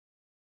that.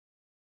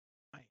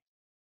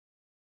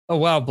 Oh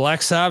wow,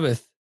 Black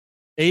Sabbath,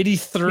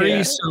 83.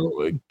 Yeah.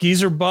 So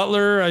Geezer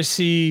Butler, I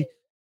see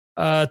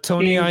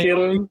Tony Ian Iommi,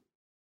 Gillan.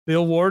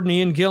 Bill Ward, and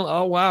Ian Gill.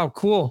 Oh wow,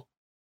 cool.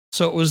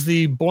 So it was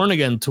the Born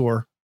Again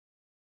tour.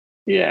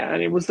 Yeah,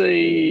 and it was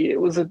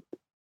a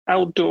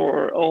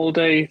outdoor all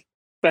day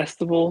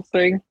festival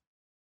thing.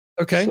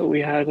 Okay. So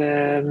we had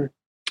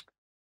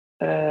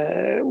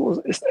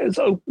it's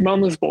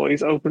Mama's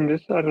Boys opened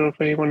it. I don't know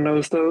if anyone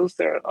knows those.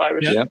 They're an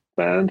Irish Yeah.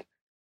 band.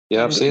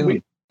 Yeah, I've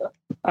seen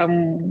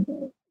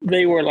them.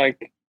 They were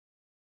like,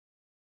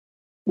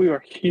 we were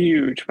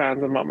huge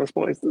fans of Mama's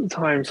Boys at the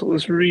time, so it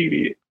was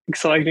really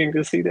exciting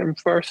to see them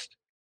first.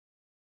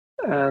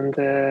 And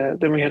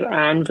then we had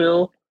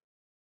Anvil,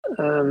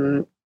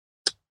 and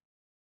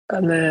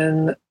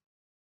then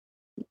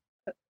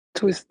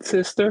Twisted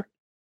Sister,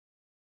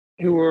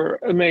 who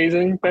were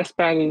amazing, best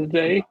band of the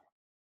day.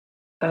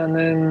 And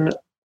then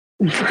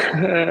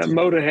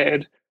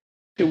Motorhead.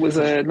 It was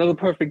another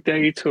Perfect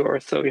Day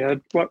tour, so we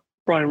had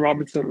Brian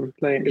Robertson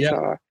playing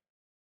guitar,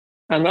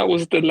 and that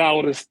was the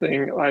loudest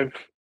thing I've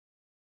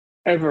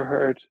ever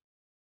heard.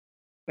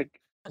 Like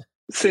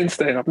since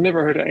then, I've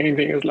never heard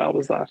anything as loud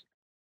as that.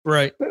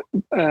 Right.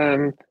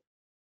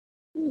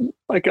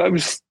 Like I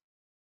was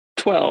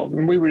 12,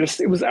 and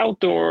it was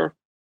outdoor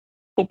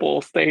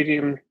football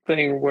stadium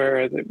thing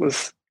where it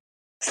was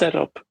set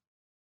up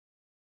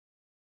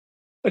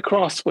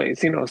across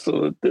ways,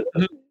 so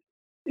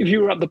if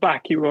you were at the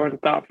back, you weren't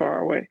that far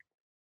away.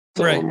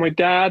 So Right. my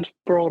dad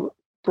brought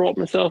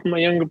myself and my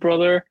younger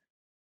brother.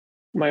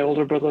 My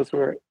older brothers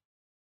were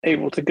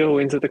able to go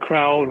into the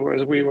crowd,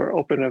 whereas we were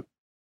up in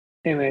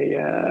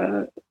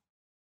a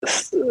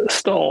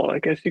stall, I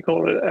guess you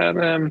call it,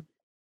 and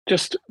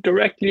just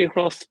directly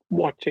across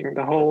watching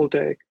the whole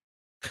day.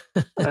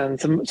 And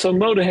so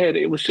Motorhead,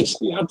 it was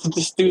just, you had to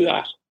just do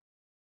that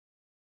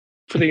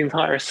for the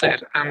entire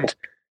set, and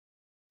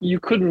you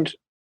couldn't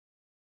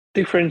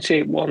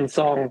differentiate one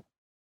song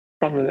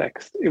from the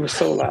next. It was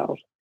so loud.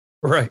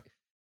 Right.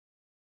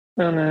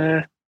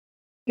 And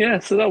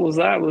so that was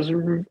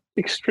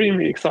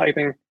extremely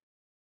exciting.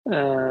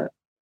 I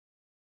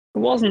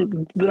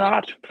wasn't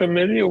that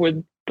familiar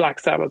with Black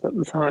Sabbath at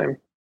the time,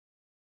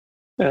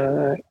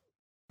 because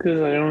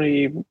I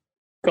only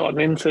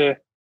gotten into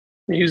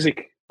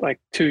music like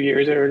 2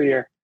 years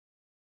earlier.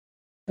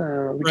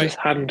 We just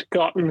hadn't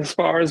gotten as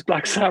far as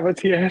Black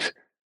Sabbath yet.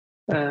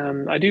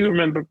 I do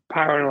remember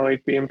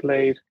Paranoid being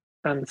played,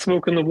 and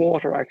Smoke in the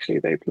Water, actually,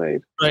 they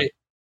played. Right.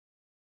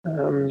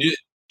 Do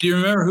you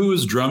remember who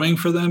was drumming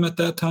for them at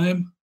that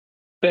time?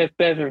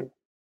 Bevan.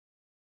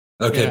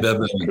 Okay, Yeah.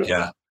 Bevan.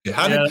 Yeah.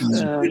 How did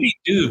you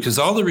do? Because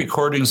all the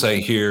recordings I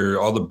hear,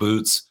 all the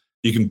boots,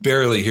 you can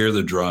barely hear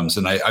the drums,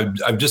 and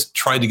I've just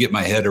tried to get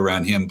my head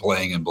around him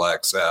playing in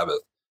Black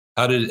Sabbath.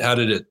 How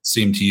did it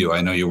seem to you?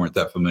 I know you weren't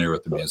that familiar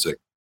with the music.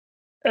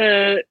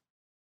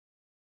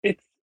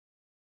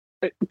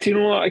 Do you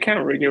know what? I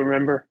can't really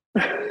remember.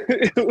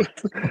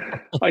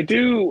 I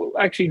do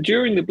actually,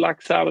 during the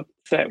Black Sabbath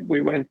set, we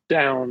went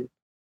down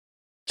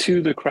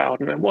to the crowd,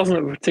 and it wasn't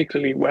a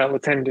particularly well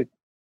attended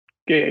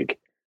gig.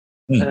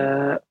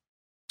 And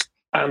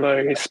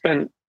I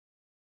spent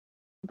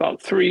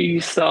about 3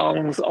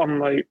 songs on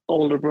my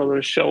older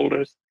brother's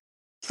shoulders.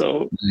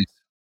 So,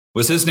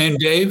 was his name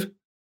Dave?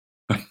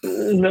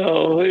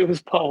 No, it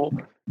was Paul.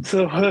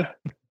 So,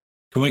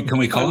 can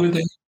we call him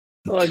Dave?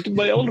 Like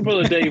my older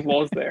brother Dave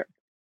was there.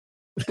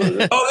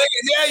 But,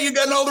 you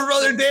got an older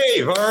brother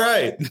Dave. All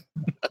right.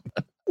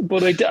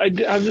 But I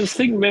have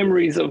distinct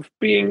memories of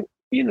being,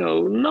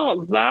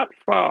 not that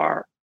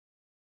far,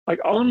 like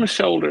on the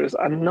shoulders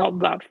and not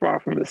that far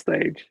from the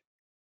stage.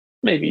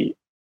 Maybe,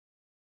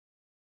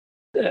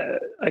 I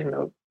don't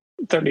know,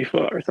 30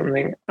 foot or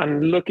something,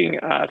 and looking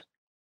at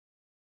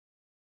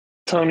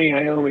Tony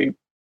Iommi,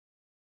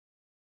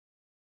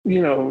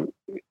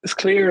 as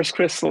clear as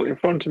crystal in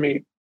front of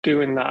me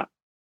doing that.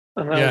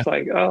 And I was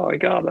like, oh my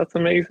God, that's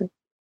amazing.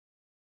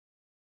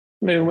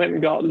 And then went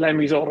and got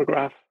Lemmy's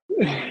autograph.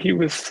 He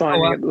was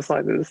signing at the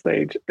side of the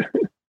stage.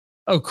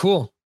 Oh,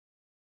 cool.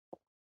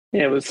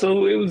 Yeah, it was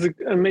an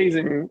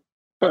amazing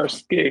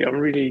first gig. I'm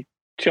really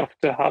chuffed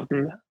to have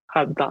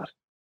had that.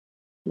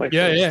 My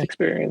first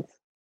experience.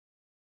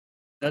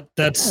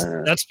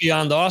 That's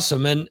beyond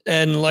awesome.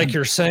 And like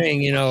you're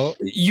saying,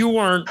 you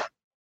weren't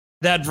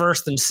that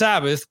versed in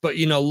Sabbath, but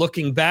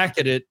looking back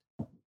at it,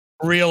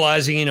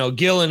 realizing,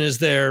 Gillan is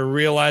there,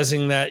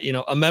 realizing that,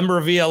 a member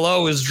of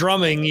ELO is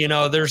drumming,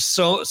 there's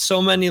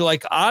so many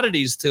like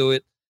oddities to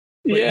it.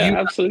 But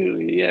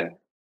absolutely. Yeah.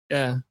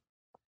 Yeah.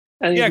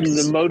 And even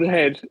the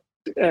Motorhead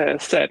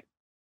set,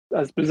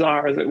 as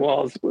bizarre as it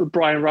was, with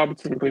Brian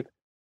Robertson with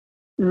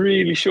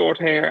really short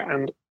hair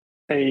and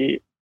I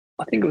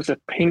think it was a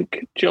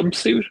pink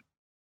jumpsuit.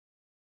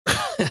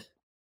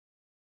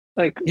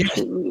 like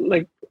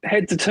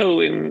head to toe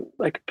in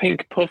like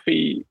pink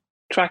puffy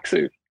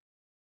tracksuit.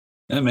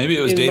 Yeah, maybe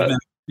it was Dave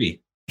Menzies.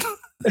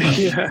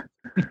 Yeah,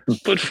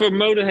 but for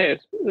Motorhead,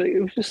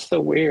 it was just so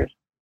weird.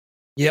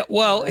 Yeah,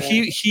 well,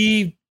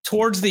 he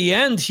towards the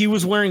end, he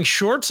was wearing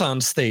shorts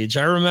on stage.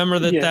 I remember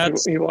that. Yeah,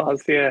 he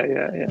was.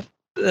 Yeah.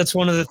 That's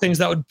one of the things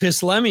that would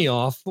piss Lemmy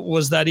off,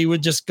 was that he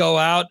would just go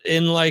out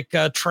in like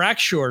track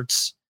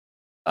shorts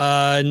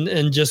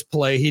and just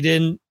play. He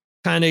didn't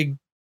kind of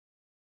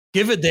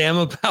give a damn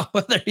about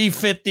whether he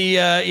fit the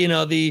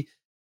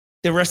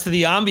rest of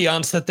the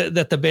ambiance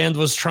that the band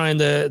was trying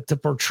to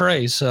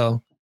portray.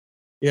 So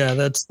yeah,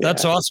 that's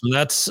awesome.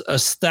 That's a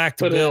stacked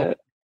bill.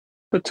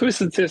 But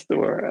Twisted Sister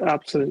were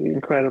absolutely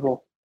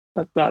incredible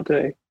that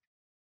day.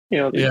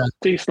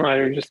 Dee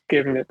Snider just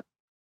giving it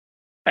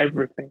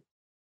everything.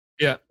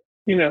 Yeah.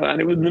 And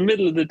it was in the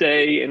middle of the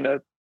day in a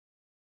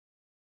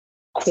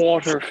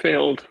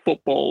quarter-filled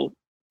football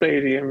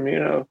stadium,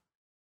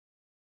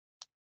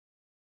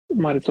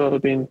 Might as well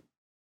have been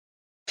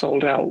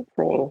sold out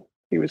for all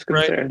he was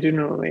concerned. Right. Do you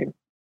know what I mean?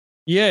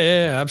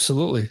 Yeah,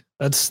 absolutely.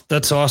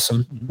 That's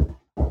awesome.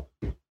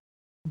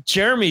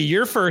 Jeremy,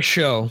 your first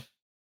show.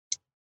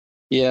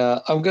 Yeah,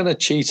 I'm going to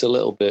cheat a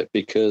little bit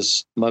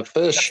because my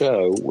first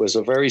show was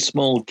a very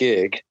small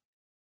gig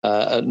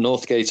at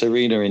Northgate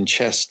Arena in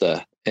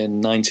Chester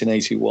in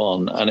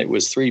 1981, and it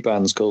was 3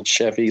 bands called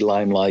Chevy,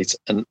 Limelight,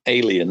 and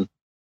Alien.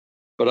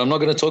 But I'm not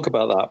going to talk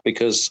about that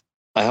because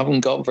I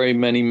haven't got very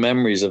many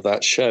memories of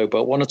that show, but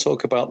I want to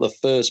talk about the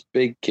first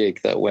big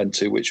gig that I went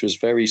to, which was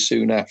very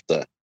soon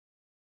after.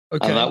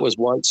 Okay. And that was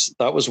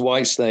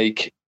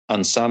Whitesnake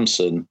and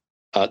Samson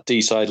at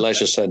Deeside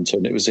Leisure Centre,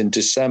 and it was in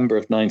December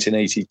of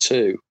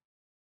 1982.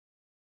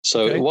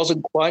 So It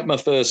wasn't quite my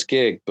first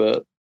gig,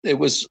 but it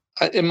was,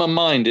 in my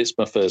mind, it's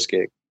my first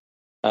gig.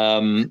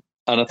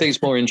 And I think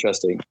it's more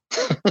interesting.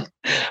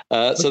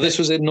 So this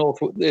was in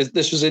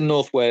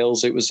North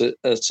Wales. It was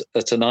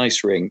at an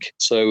ice rink.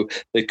 So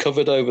they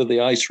covered over the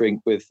ice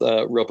rink with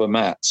rubber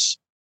mats.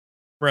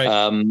 Right.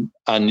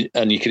 And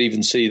you could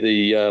even see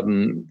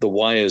the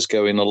wires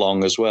going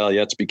along as well. You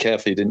had to be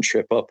careful you didn't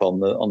trip up on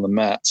the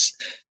mats.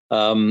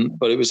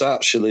 But it was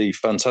actually a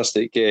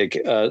fantastic gig.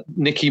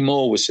 Nicky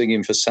Moore was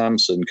singing for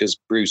Samson because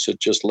Bruce had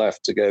just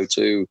left to go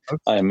to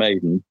Iron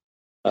Maiden.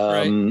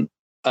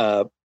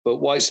 But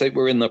Whitesnake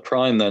were in their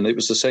prime then. It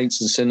was the Saints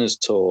and Sinners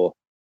tour.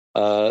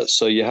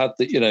 So you had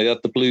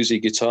the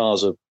bluesy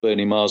guitars of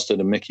Bernie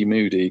Marsden and Mickey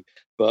Moody.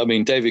 But I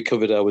mean, David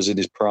Coverdale was in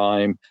his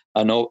prime,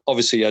 and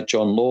obviously you had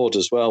John Lord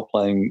as well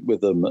playing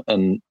with them.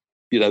 And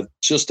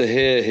just to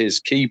hear his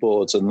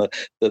keyboards and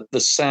the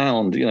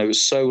sound, it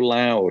was so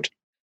loud,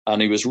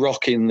 and he was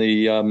rocking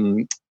the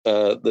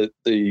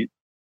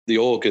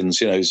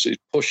organs,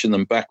 pushing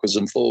them backwards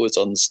and forwards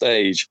on the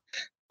stage.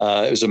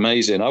 It was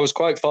amazing. I was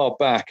quite far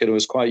back, and I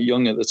was quite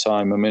young at the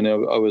time. I mean, I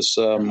was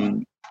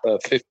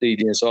 15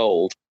 years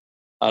old,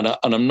 and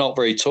I'm not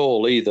very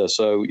tall either.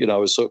 So I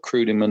was sort of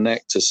crooning my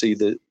neck to see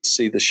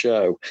the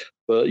show,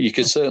 but you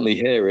could certainly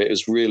hear it. It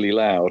was really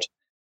loud.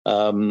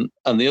 And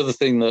the other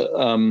thing that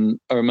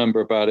I remember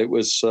about it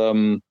was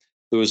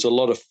there was a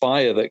lot of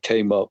fire that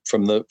came up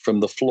from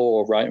the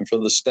floor right in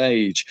front of the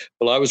stage.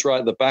 Well, I was right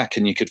at the back,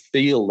 and you could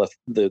feel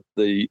the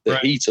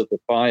heat of the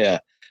fire.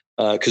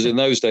 Because in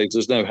those days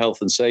there's no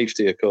health and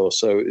safety, of course,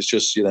 so it's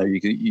just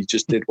you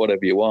just did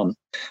whatever you want.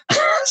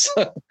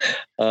 So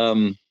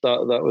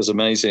that was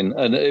amazing,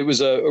 and it was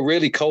a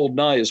really cold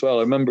night as well.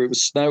 I remember it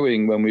was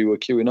snowing when we were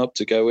queuing up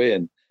to go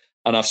in,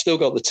 and I've still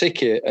got the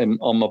ticket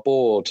on my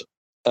board,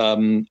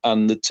 and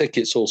the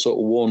ticket's all sort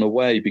of worn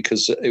away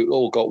because it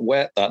all got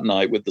wet that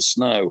night with the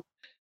snow.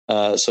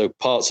 So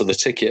parts of the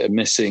ticket are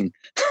missing.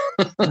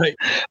 Right.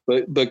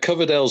 But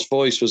Coverdale's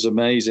voice was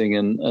amazing,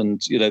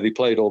 and they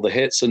played all the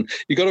hits. And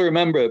you got to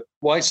remember,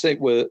 Whitesnake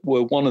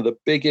were one of the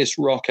biggest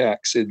rock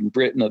acts in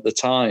Britain at the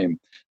time.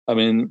 I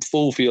mean,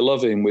 "Fool for Your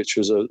Loving," which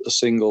was a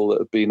single that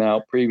had been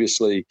out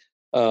previously,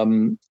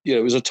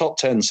 it was a top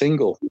 10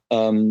 single.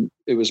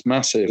 It was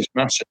massive.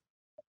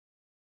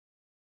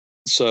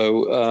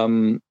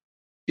 So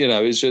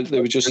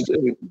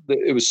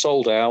it was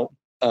sold out.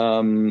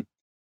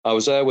 I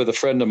was there with a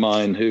friend of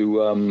mine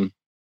who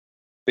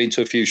been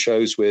to a few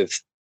shows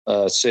with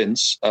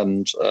since,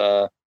 and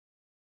I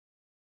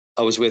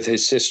was with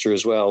his sister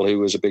as well, who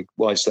was a big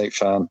Whitesnake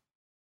fan,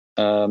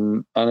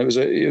 and it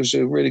was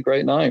a really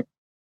great night.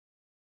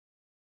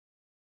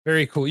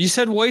 Very cool. You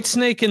said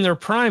Whitesnake in their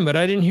prime, but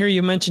I didn't hear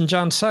you mention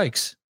John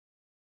Sykes.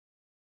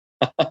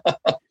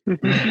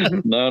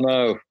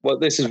 No. Well,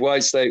 this is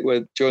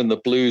Whitesnake during the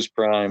blues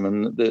prime,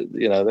 and they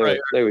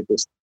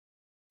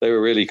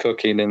were really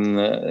cooking in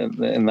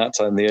that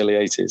time, the early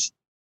 80s.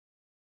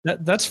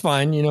 That's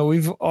fine.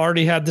 We've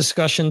already had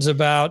discussions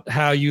about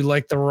how you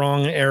like the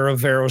wrong era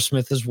of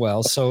Aerosmith as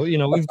well. So,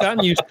 we've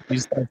gotten used to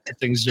these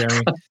things,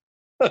 Jeremy.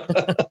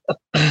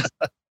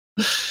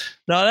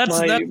 No, that's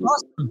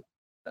awesome.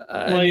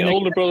 My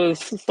older brothers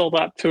saw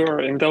that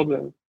tour in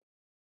Dublin,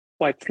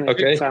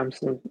 Whitesnake and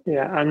Samson.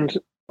 Yeah, and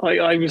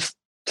I was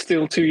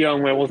still too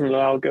young where I wasn't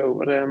allowed to go,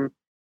 but there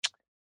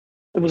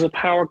was a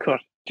power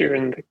cut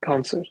during the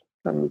concert,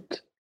 and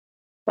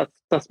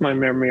that's my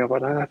memory of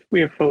it.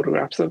 We have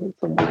photographs of it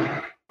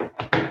somewhere.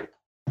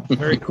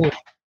 Very cool.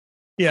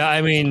 Yeah,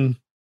 I mean,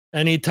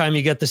 anytime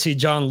you get to see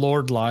John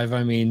Lord live,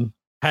 I mean,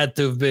 had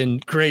to have been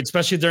great,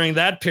 especially during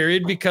that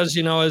period, because,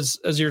 you know, as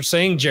you're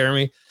saying,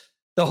 Jeremy,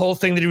 the whole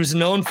thing that he was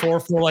known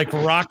for like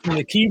rocking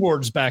the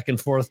keyboards back and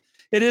forth.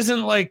 It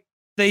isn't like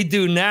they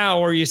do now,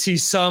 or you see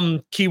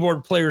some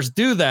keyboard players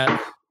do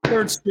that,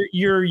 where it's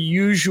your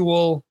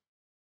usual,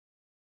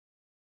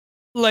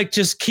 like,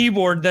 just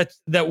keyboard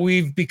that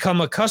we've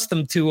become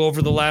accustomed to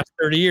over the last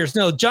 30 years.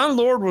 No, John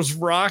Lord was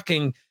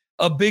rocking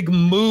a big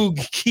Moog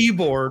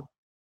keyboard,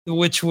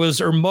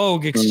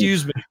 Moog,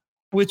 excuse me,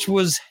 which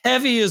was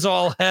heavy as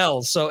all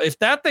hell. So if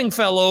that thing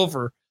fell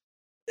over,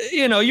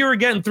 you know, you were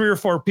getting 3 or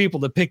 4 people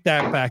to pick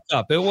that back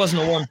up. It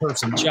wasn't a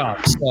one-person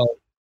job. So,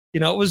 you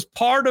know, it was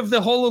part of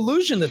the whole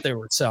illusion that they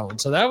were selling.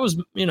 So that was,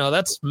 you know,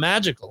 that's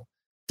magical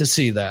to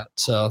see that.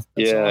 So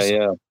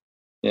awesome.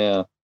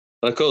 Yeah.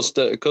 Of course,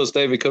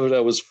 David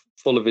Coverdale was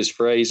full of his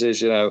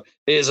phrases, you know,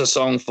 here's a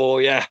song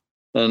for you,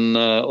 and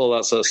all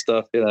that sort of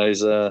stuff. You know,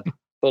 he's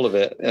full of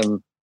it.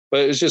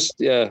 But it was just,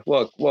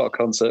 what a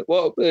concert.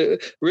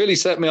 It really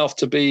set me off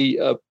to be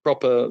a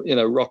proper, you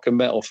know, rock and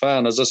metal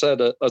fan. As I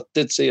said, I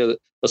did see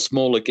a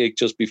smaller gig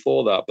just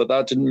before that, but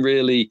that didn't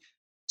really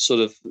sort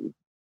of,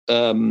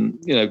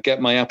 you know,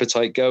 get my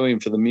appetite going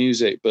for the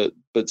music. But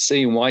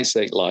seeing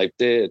Whitesnake live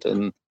did,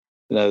 and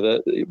you know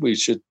that we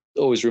should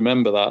always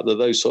remember that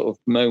those sort of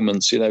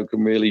moments, you know,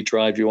 can really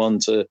drive you on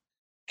to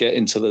get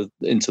into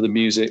the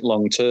music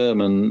long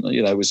term. And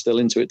you know, we're still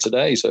into it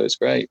today, so it's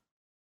great.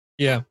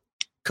 Yeah.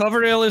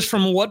 Coverdale is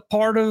from what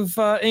part of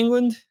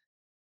England?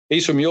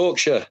 He's from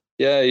Yorkshire.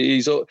 Yeah,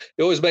 he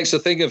always makes a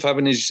thing of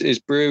having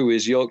his brew,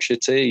 his Yorkshire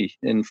tea,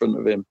 in front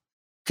of him.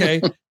 Okay,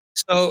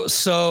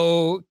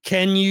 so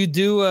can you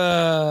do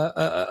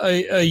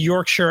a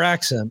Yorkshire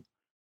accent?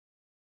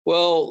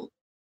 Well,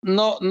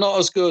 not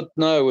as good,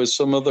 no, as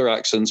some other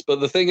accents.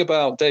 But the thing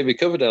about David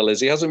Coverdale is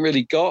he hasn't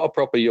really got a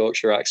proper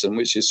Yorkshire accent,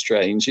 which is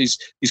strange. He's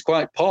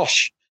quite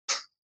posh.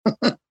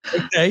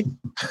 Okay.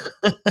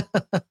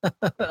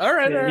 All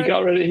right.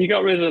 He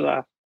got rid of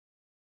that.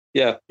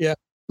 Yeah.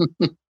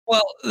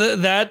 Well,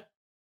 that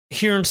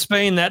here in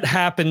Spain, that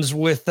happens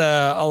with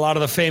a lot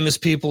of the famous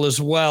people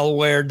as well,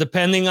 where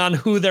depending on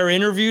who they're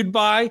interviewed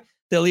by,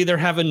 they'll either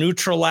have a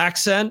neutral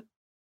accent,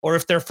 or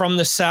if they're from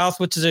the South,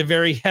 which is a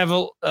very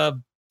heavy,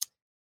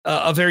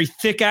 a very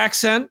thick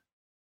accent.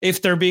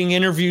 If they're being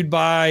interviewed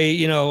by,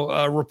 you know,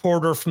 a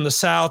reporter from the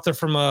South or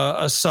from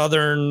a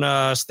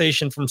Southern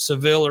station from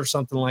Seville or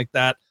something like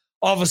that,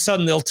 all of a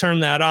sudden they'll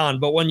turn that on.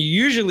 But when you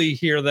usually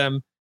hear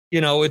them,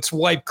 you know, it's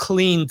wiped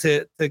clean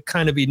to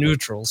kind of be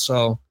neutral.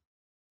 So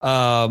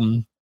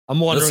I'm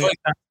wondering if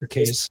that's the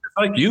case. It's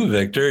like you,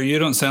 Victor. You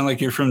don't sound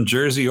like you're from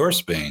Jersey or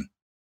Spain.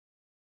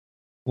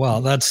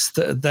 Well, there's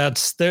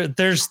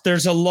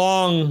a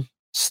long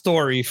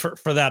story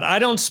for that. I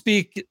don't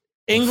speak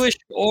English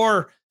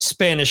or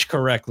Spanish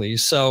correctly,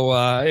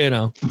 so you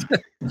know,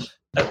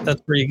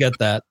 that's where you get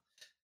that.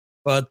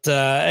 But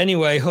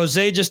anyway,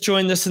 Jose just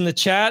joined us in the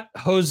chat.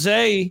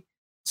 Jose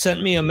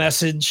sent me a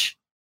message.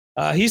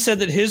 He said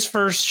that his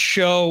first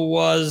show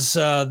was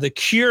The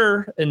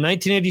Cure in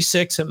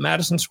 1986 at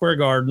Madison Square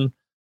Garden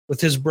with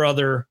his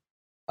brother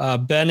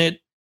Bennett.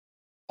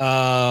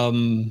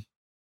 Metal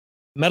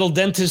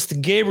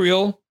dentist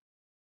Gabriel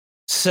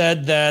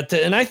said that,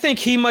 and I think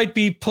he might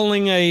be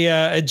pulling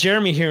a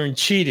Jeremy here and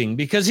cheating,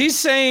 because he's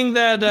saying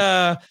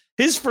that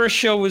his first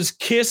show was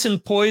Kiss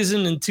and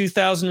Poison in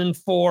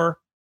 2004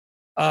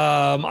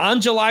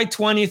 on July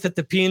 20th at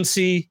the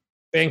PNC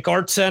Bank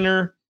Art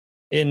Center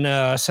in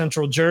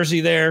Central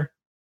Jersey there.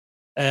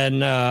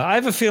 And I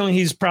have a feeling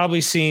he's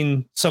probably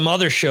seen some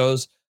other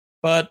shows.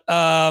 But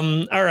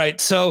all right,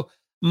 so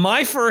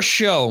my first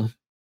show,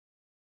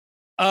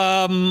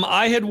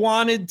 I had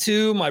wanted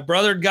to. My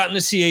brother had gotten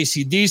to see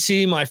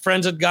AC/DC. My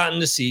friends had gotten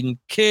to see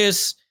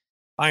Kiss,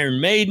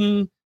 Iron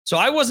Maiden. So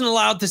I wasn't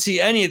allowed to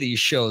see any of these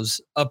shows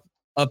up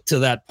to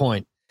that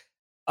point.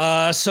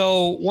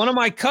 So one of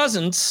my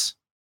cousins,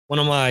 one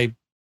of my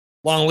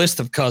long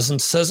list of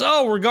cousins, says,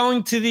 "Oh, we're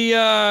going to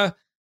the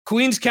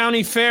Queens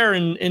County Fair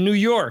in New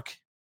York."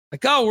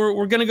 Like, "Oh,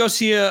 we're going to go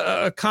see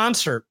a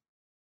concert."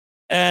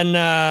 And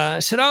I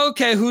said, "Oh,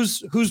 okay,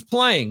 who's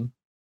playing?"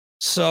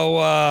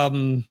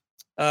 So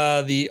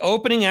the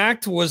opening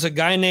act was a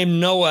guy named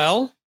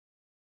Noel.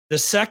 The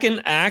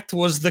second act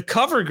was the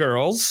Cover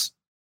Girls.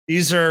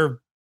 These are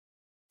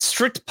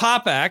strict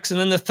pop acts. And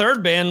then the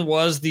third band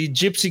was the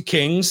Gypsy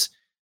Kings,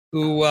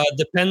 who,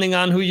 depending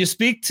on who you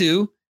speak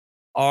to,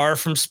 are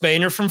from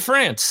Spain or from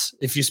France.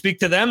 If you speak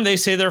to them, they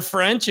say they're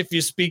French. If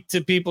you speak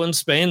to people in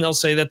Spain, they'll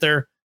say that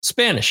they're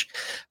Spanish.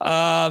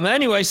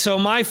 Anyway, so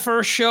my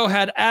first show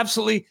had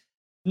absolutely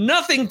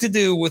nothing to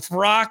do with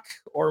rock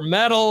or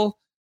metal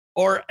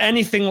or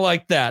anything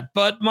like that.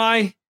 But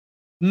my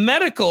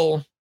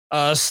medical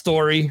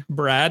story,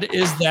 Brad,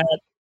 is that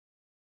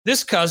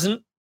this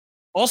cousin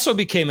also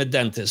became a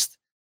dentist.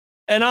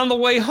 And on the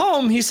way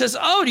home, he says,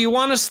 "Oh, do you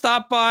want to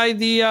stop by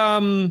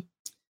the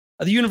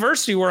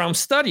university where I'm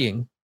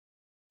studying?"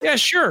 "Yeah,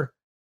 sure."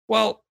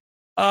 "Well,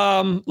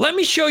 let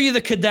me show you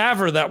the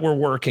cadaver that we're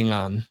working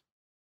on."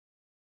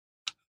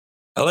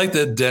 I like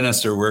that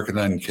dentists are working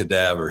on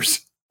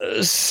cadavers.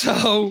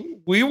 So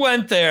we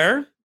went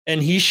there,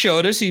 and he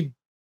showed us. He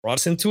brought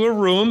us into a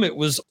room. It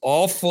was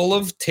all full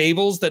of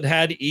tables that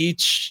had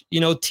each,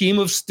 team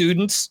of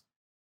students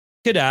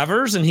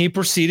cadavers, and he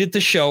proceeded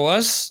to show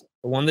us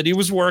the one that he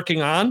was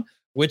working on,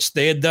 which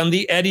they had done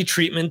the Eddie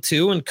treatment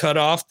to and cut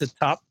off the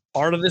top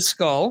part of the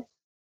skull.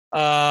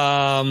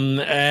 And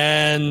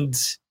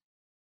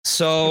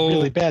so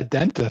really bad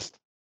dentist.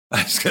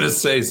 I was going to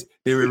say,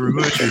 he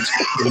removed your teeth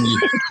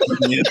from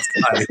the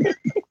inside.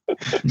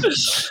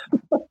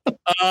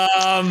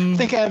 I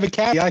think I have a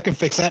cat. I can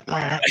fix that.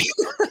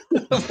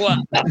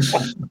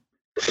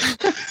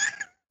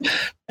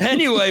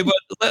 Anyway,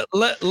 but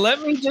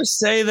let me just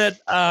say that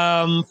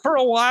for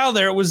a while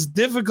there, it was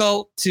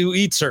difficult to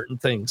eat certain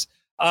things.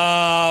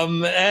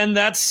 And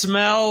that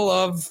smell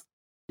of,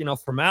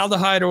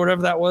 formaldehyde or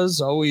whatever that was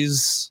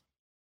always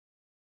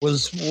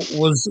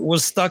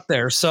was stuck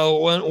there.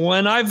 So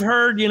when I've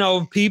heard,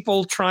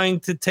 people trying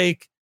to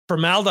take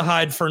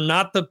formaldehyde for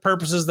not the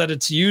purposes that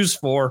it's used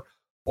for,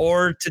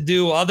 or to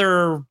do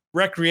other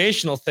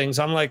recreational things,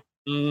 I'm like,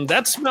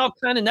 that smell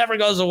kind of never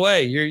goes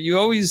away. You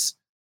always,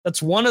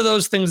 that's one of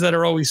those things that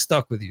are always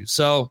stuck with you.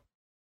 So,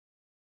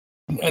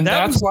 and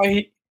that's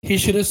why he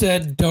should have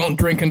said, "Don't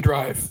drink and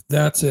drive."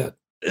 That's it.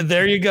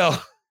 There you go.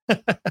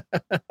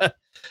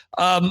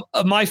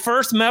 My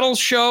first metal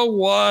show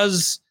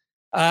was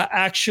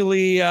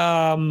actually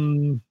a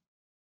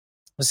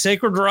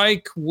Sacred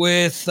Reich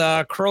with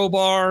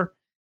Crowbar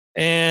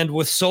and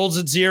with Souls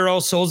at Zero.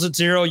 Souls at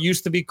Zero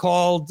used to be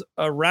called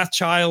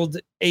Wrathchild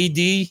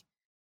AD.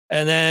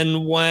 And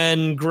then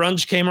when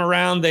grunge came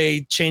around,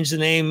 they changed the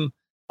name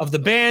of the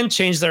band,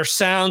 changed their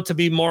sound to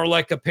be more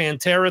like a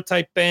Pantera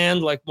type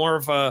band, like more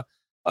of a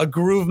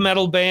groove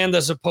metal band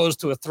as opposed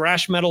to a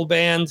thrash metal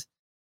band.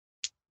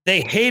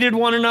 They hated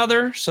one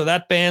another, so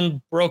that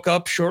band broke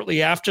up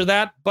shortly after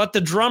that. But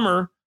the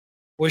drummer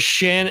was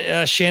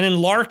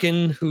Shannon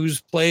Larkin,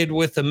 who's played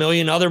with a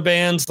million other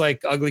bands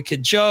like Ugly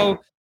Kid Joe.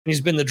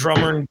 He's been the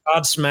drummer in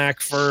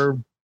Godsmack for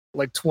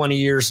like 20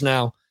 years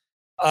now.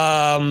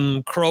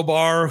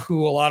 Crowbar,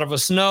 who a lot of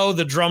us know,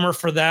 the drummer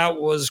for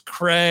that was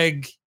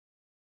Craig.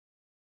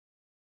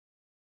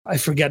 I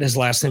forget his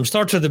last name,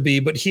 starts with a B,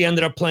 but he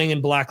ended up playing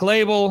in Black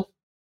Label.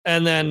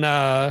 And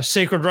then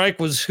Sacred Reich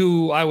was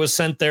who I was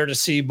sent there to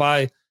see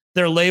by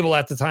their label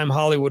at the time,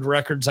 Hollywood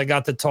Records. I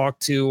got to talk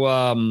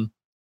to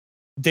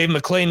Dave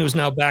McLean, who's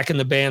now back in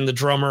the band, the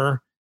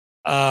drummer,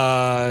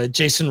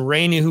 Jason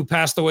Rainey, who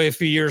passed away a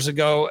few years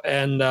ago,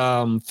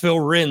 and Phil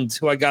Rind,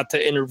 who I got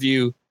to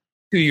interview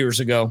 2 years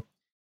ago.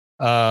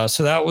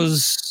 So that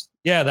was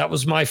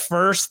my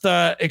first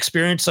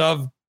experience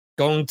of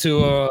going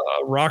to a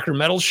rock or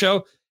metal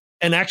show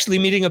and actually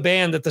meeting a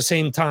band at the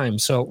same time.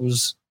 So it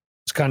was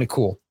kind of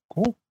cool.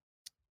 Cool.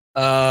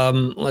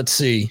 Let's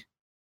see.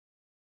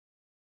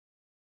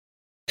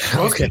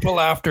 Most people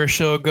after a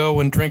show go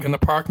and drink in the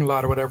parking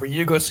lot or whatever.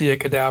 You go see a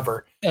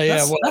cadaver.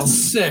 That's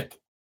sick.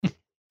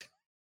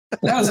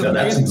 That's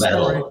amazing.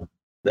 Metal.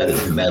 That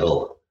is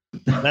metal.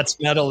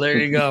 That's metal. There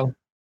you go.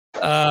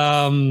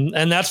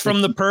 And that's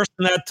from the person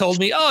that told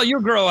me, "Oh, you'll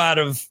grow out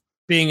of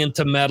being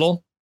into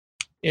metal."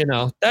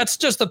 That's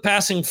just a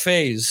passing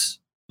phase.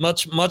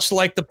 Much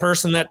like the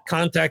person that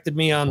contacted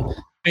me on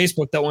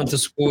Facebook that went to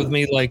school with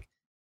me like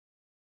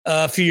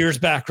a few years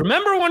back.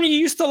 Remember when you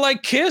used to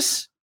like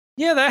Kiss?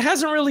 Yeah, that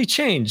hasn't really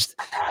changed.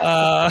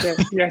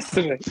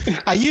 Yesterday.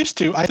 I used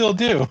to. I still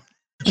do.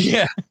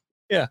 Yeah.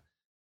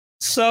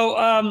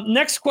 So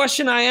next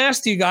question I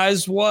asked you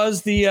guys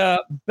was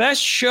the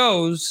best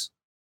shows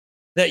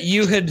that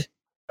you had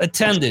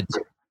attended.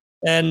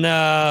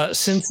 And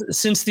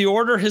since the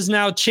order has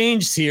now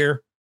changed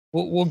here,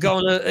 we'll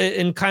go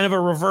in kind of a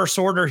reverse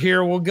order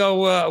here. We'll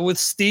go with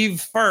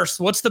Steve first.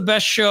 What's the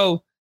best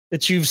show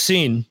that you've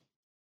seen?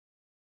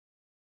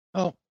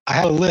 Oh, I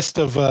have a list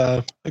of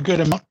a good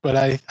amount, but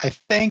I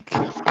think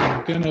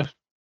I'm going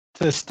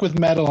to stick with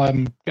metal.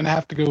 I'm going to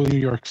have to go with New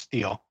York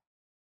Steel.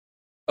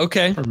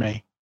 Okay. For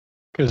me.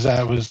 Because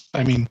I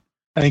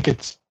think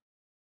it's,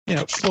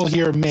 people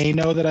here may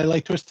know that I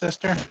like Twisted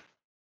Sister.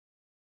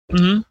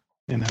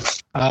 Mm-hmm.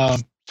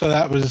 So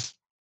that was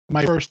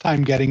my first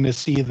time getting to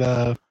see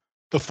the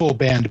full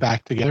band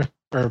back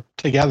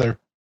together.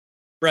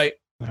 Right.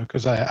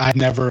 Because I'd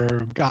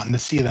never gotten to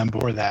see them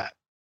before that.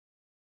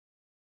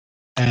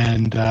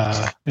 And,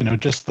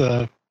 just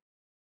the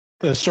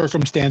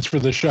circumstance for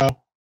the show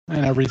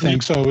and everything.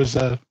 Mm-hmm. So it was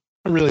a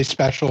really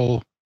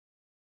special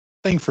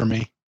thing for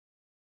me.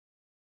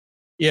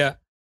 Yeah.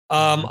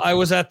 I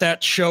was at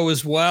that show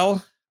as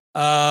well.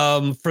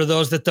 For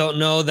those that don't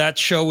know, that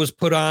show was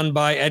put on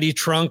by Eddie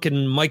Trunk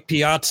and Mike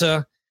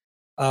Piazza,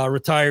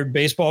 retired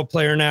baseball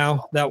player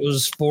now. That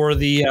was for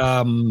the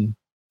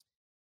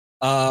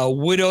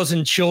widows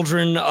and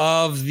children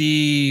of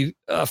the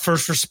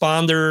first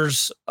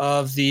responders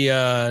of the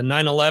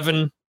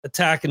 9/11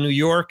 attack in New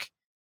York.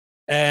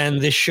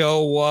 And this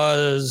show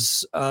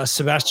was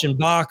Sebastian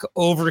Bach,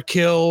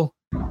 Overkill,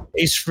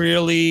 Ace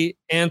Frehley,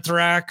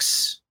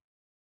 Anthrax,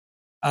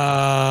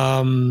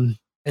 and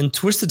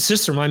Twisted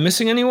Sister. Am I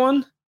missing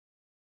anyone?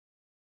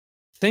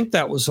 I think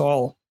that was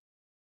all.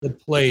 that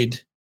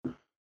played.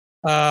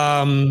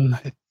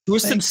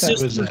 Twisted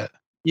Sister.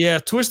 Yeah,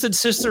 Twisted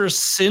Sister has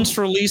since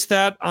released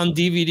that on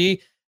DVD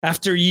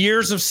after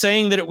years of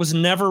saying that it was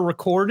never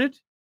recorded.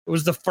 It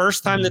was the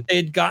first time that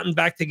they'd gotten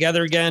back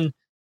together again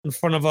in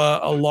front of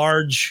a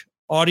large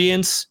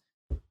audience.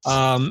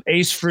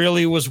 Ace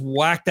Frehley was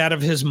whacked out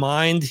of his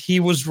mind. He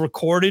was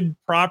recorded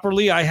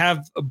properly. I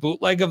have a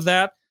bootleg of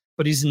that,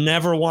 but he's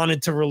never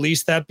wanted to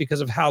release that because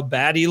of how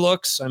bad he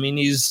looks. I mean,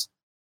 he's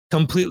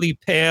completely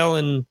pale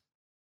and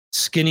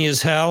skinny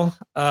as hell.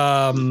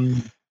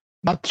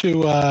 Not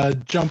to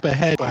jump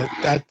ahead, but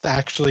that's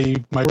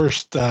actually my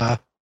worst, the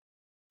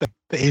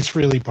Ace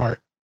Frehley part.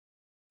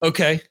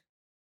 Okay.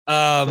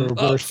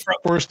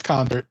 Worst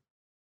concert.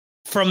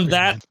 From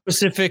that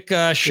specific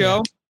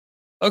show?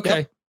 Yeah. Okay.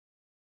 Yep.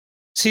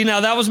 See, now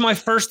that was my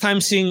first time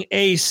seeing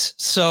Ace.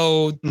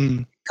 So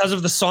because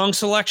of the song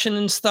selection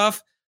and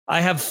stuff,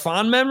 I have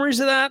fond memories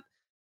of that.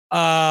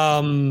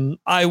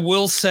 I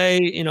will say,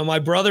 you know, my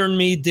brother and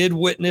me did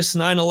witness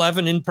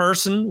 9/11 in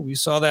person. We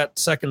saw that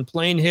second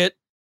plane hit.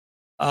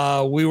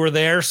 We were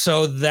there.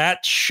 So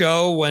that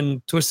show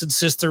when Twisted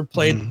Sister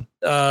played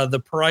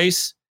The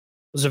Price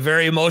was a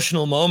very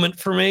emotional moment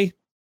for me.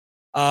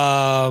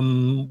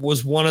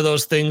 Was one of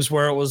those things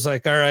where it was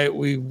like, all right,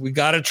 we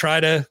got to try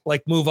to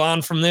like move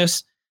on from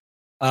this.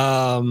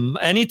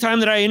 Anytime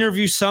that I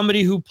interview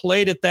somebody who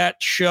played at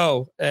that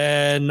show,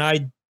 and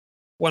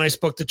when I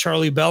spoke to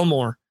Charlie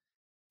Belmore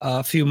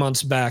a few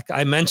months back,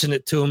 I mentioned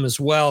it to him as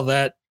well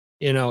that,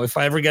 you know, if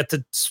I ever get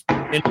to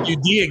interview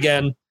D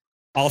again,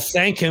 I'll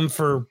thank him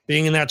for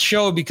being in that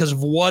show because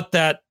of what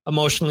that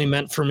emotionally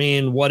meant for me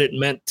and what it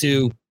meant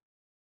to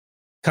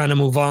kind of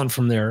move on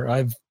from there.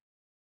 I've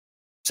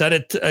said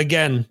it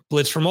again,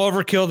 Blitz from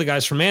Overkill, the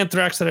guys from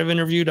Anthrax that I've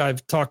interviewed,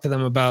 I've talked to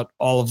them about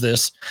all of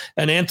this.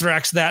 And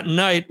Anthrax that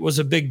night was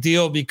a big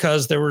deal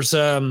because there was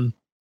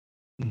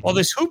all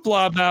this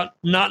hoopla about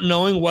not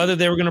knowing whether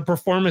they were going to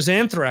perform as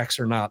Anthrax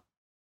or not.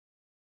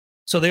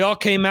 So they all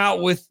came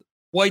out with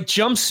white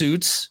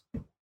jumpsuits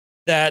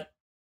that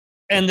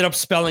ended up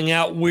spelling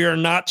out, "We're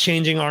not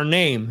changing our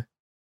name."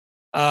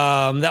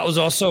 That was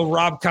also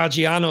Rob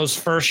Caggiano's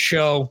first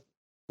show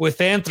with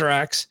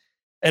Anthrax.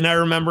 And I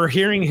remember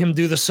hearing him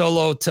do the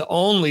solo to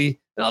Only.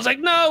 And I was like,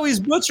 no, he's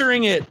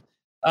butchering it.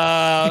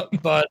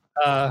 But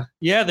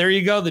yeah, there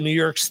you go. The New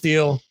York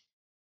Steel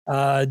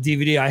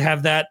DVD. I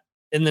have that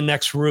in the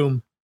next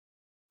room.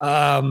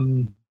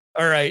 All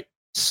right.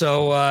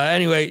 So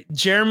anyway,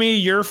 Jeremy,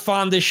 your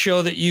fondest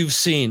show that you've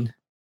seen?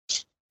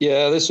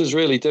 Yeah, this was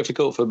really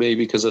difficult for me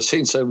because I've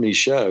seen so many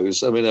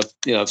shows. I mean,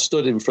 I've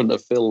stood in front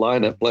of Phil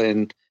Lynott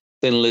playing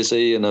Thin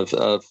Lizzy, and I've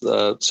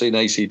seen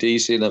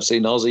AC/DC, and I've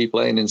seen Ozzy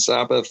playing in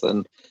Sabbath,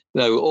 and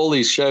you know, all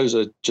these shows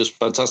are just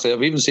fantastic.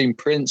 I've even seen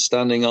Prince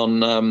standing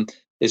on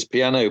his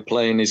piano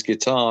playing his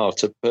guitar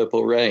to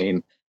Purple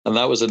Rain, and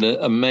that was an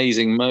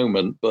amazing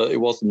moment. But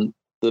it wasn't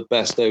the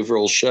best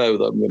overall show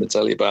that I'm going to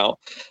tell you about.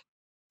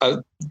 I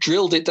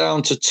drilled it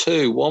down to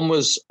two. One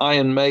was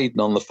Iron Maiden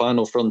on the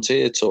Final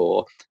Frontier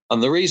tour.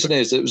 And the reason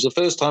is it was the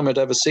first time I'd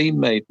ever seen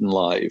Maiden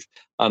live.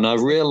 And I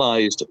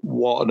realized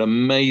what an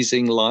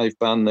amazing live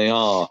band they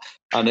are.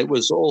 And it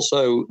was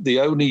also the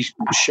only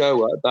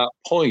show at that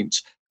point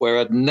where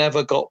I'd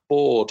never got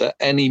bored at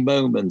any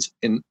moment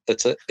in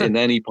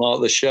any part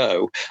of the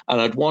show.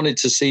 And I'd wanted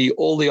to see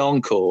all the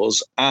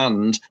encores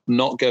and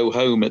not go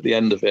home at the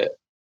end of it.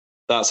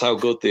 That's how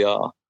good they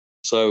are.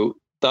 So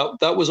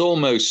that was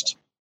almost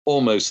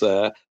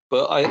there.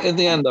 But in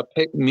the end, I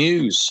picked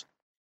Muse.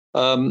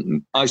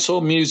 I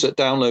saw Muse at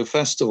Download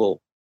Festival,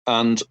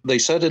 and they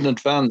said in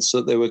advance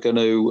that they were going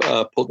to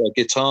put their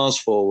guitars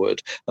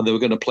forward and they were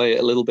going to play it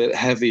a little bit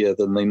heavier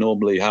than they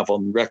normally have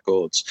on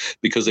records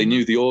because they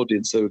knew the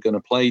audience they were going to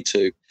play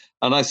to.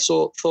 And I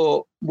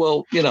thought,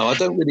 well, you know, I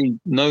don't really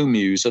know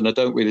Muse and I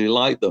don't really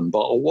like them, but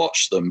I'll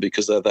watch them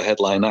because they're the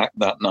headline act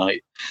that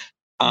night.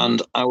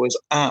 And I was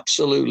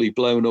absolutely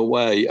blown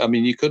away. I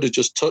mean, you could have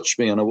just touched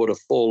me and I would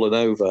have fallen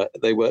over.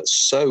 They were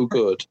so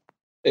good.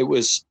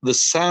 The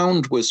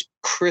sound was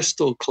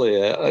crystal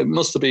clear. It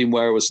must have been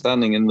where I was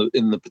standing in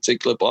the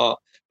particular part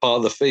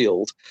of the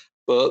field,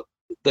 but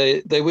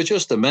they were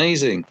just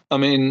amazing. I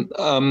mean,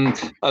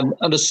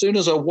 and as soon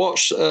as I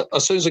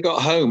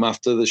got home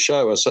after the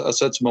show, I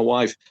said to my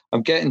wife,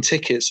 I'm getting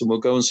tickets and we'll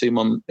go and see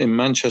them in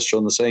Manchester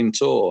on the same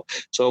tour.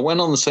 So I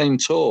went on the same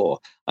tour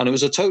and it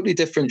was a totally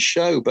different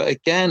show. But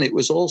again, it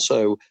was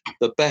also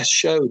the best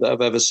show that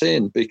I've ever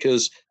seen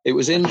because it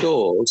was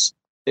indoors.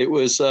 It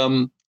was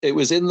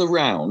in the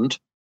round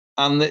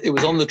and it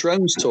was on the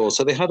drones tour.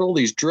 So they had all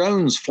these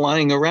drones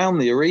flying around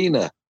the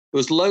arena. There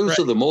was loads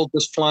of them all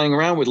just flying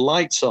around with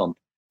lights on.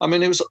 I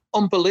mean, it was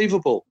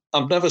unbelievable.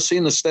 I've never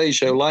seen a stage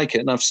show like it.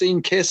 And I've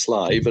seen Kiss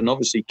live, and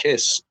obviously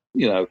Kiss,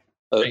 you know,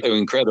 are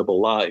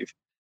incredible live.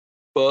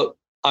 But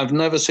I've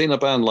never seen a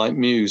band like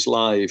Muse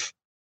live.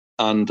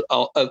 And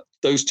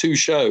those two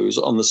shows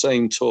on the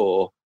same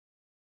tour,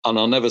 and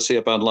I'll never see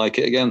a band like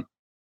it again.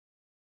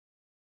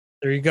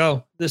 There you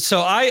go.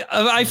 So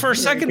I for a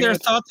second there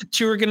thought that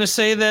you were going to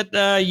say that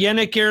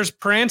Yannick Ayer's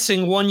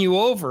Prancing won you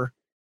over.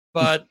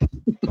 but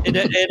it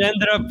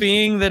ended up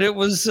being that it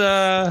was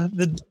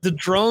the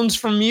drones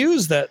from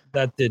Muse that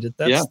did it.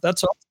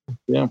 That's awesome.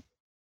 Yeah.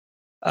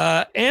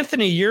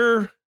 Anthony,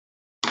 your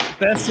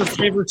best or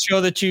favorite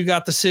show that you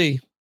got to see?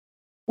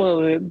 Well,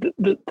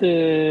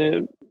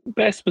 the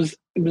best was,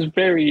 it was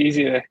very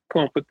easy to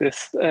come up with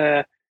this.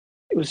 It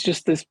was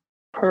just this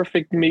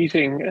perfect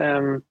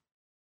meeting.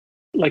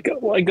 Like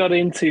I got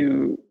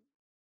into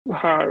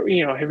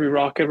heavy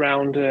rock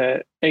around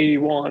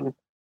 81,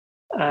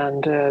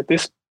 and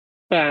this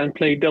band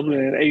played Dublin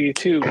in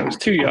 82. I was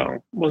too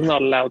young, was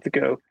not allowed to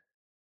go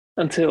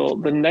until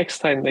the next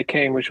time they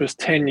came, which was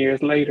 10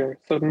 years later.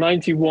 So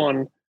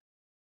 91,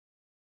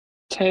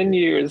 10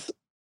 years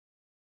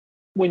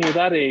when you're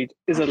that age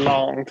is a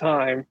long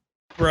time.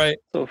 Right.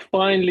 So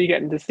finally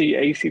getting to see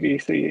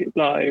AC/DC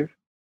live,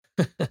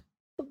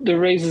 the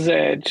Razor's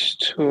Edge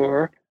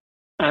tour,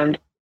 and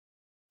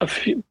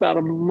about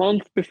a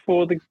month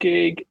before the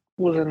gig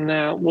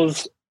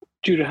was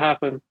due to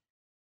happen,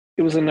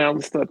 it was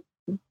announced that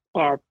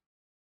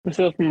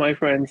myself and my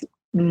friends'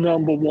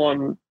 number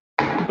one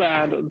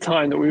band at the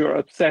time that we were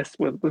obsessed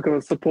with was going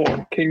to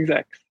support King's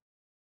X.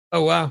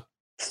 Oh wow!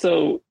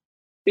 So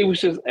it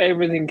was just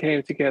everything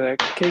came together.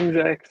 King's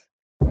X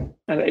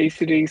and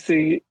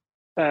AC/DC,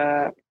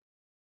 and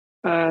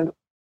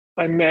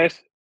I met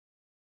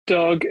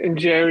Doug and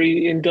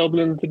Jerry in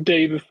Dublin the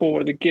day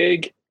before the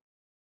gig,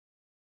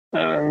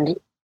 and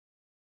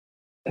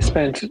I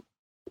spent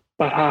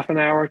about half an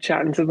hour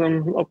chatting to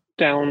them up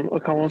down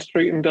O'Connell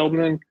Street in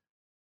Dublin.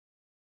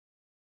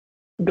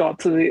 Got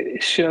to the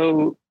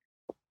show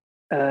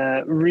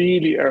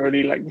really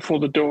early, like before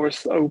the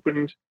doors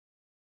opened.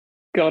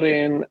 Got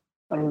in,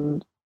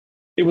 and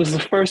it was the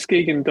first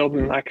gig in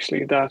Dublin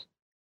actually that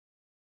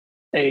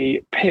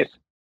a pit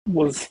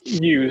was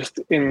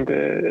used in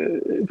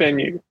the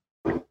venue.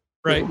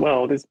 Right.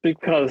 Well, it's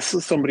because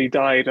somebody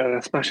died at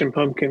a Smashing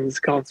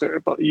Pumpkins concert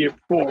about a year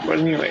before. But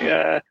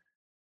anyway,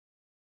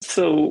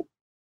 so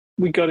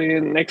we got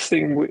in. Next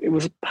thing, it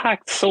was a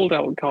packed,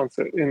 sold-out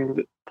concert in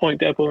the Point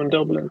Depot in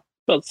Dublin.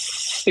 About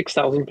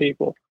 6,000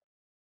 people.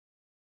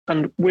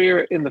 And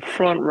we're in the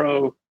front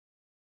row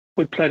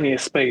with plenty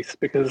of space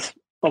because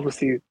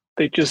obviously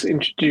they just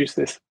introduced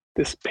this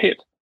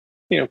pit,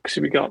 because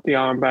we got the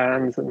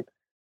armbands, and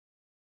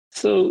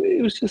so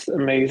it was just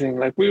amazing.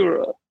 Like we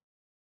were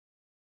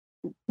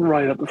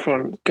right up the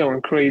front,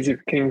 going crazy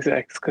for King's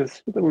X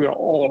because we were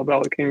all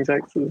about King's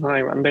X at the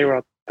time, and they were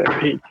at their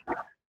peak.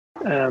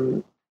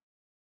 And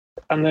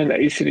then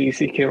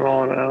AC/DC came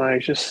on, and I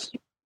just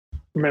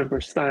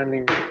remember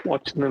standing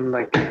watching them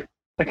like,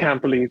 I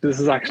can't believe this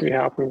is actually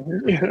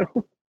happening.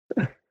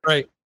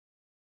 Right.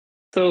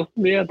 So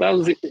yeah, that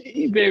was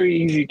a very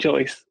easy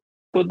choice.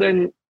 But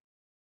then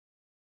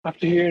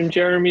after hearing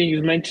Jeremy, he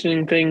was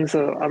mentioning things,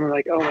 I'm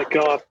like, oh my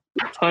god!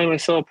 The time I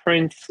saw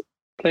Prince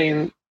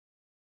playing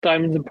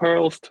Diamonds and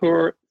Pearls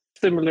tour,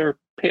 similar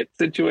pit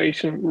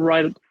situation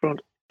right at the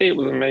front. It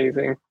was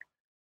amazing.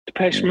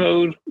 Depeche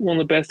Mode, one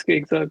of the best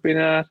gigs I've been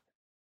at.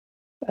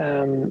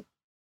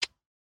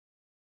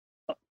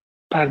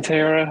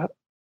 Pantera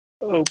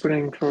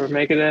opening for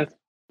Megadeth,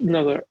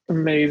 another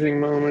amazing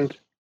moment.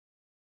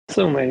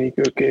 So many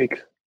good gigs.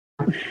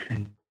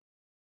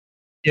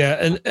 Yeah,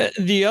 and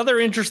the other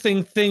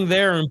interesting thing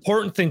there,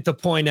 important thing to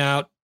point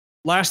out,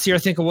 last year I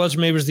think it was,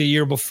 maybe it was the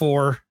year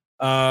before,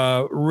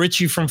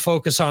 Richie from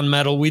Focus on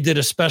Metal, we did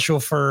a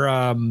special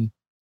for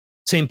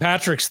St.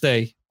 Patrick's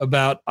Day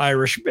about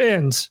Irish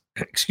bands.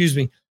 Excuse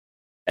me.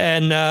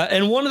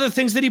 And one of the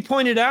things that he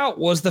pointed out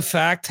was the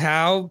fact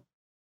how,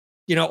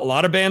 a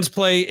lot of bands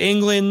play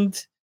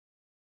England,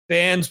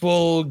 bands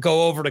will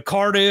go over to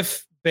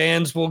Cardiff,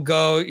 bands will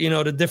go,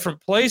 to different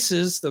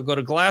places. They'll go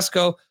to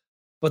Glasgow,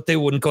 but they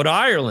wouldn't go to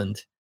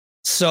Ireland.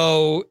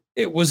 So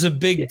it was a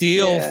big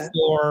deal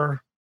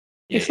for...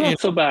 It's not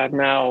so bad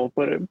now,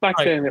 but back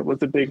then it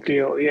was a big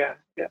deal.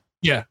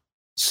 Yeah.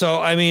 So,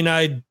 I mean,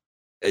 I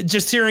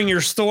just hearing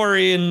your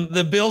story and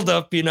the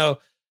buildup,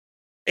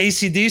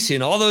 AC/DC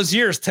in all those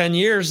years, 10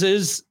 years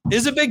is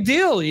a big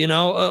deal.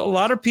 A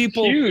lot of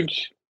people...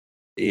 Huge.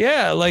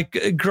 Yeah,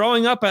 like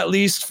growing up, at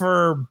least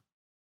for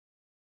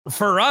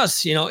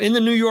us, in the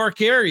New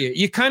York area,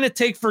 you kind of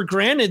take for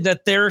granted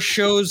that there are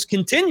shows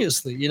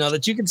continuously,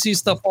 that you can see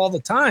stuff all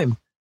the time.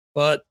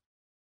 But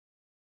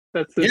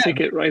that's the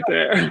ticket right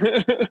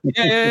there.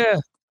 Yeah.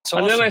 So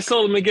and then I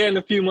saw them again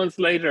a few months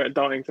later at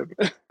Donington.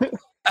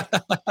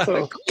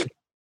 So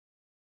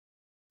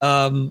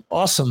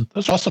awesome.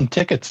 Those are awesome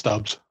ticket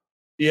stubs.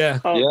 Yeah.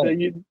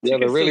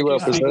 They're really well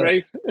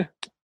preserved.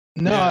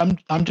 No,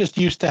 I'm just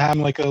used to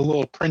having like a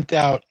little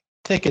printout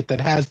ticket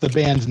that has the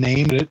band's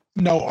name,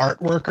 no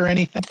artwork or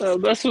anything.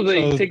 That's what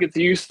the tickets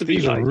used to be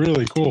these like. Are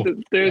really cool.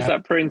 There's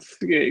that Prince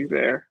gig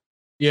there.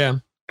 Yeah.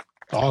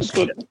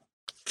 Awesome.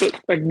 But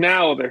like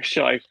now they're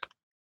shite.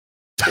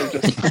 They're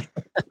just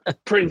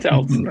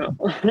printouts now.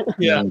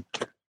 Yeah.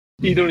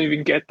 You don't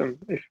even get them.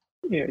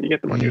 You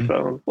get them on your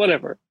phone.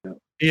 Whatever.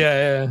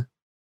 Yeah.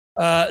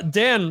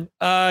 Dan,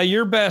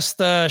 your best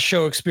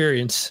show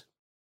experience.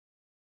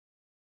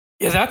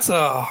 Yeah, that's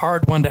a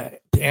hard one to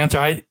to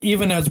answer.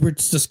 Even as we're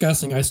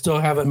discussing, I still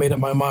haven't made up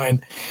my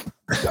mind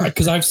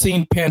because I've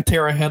seen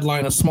Pantera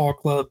headline a small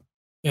club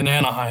in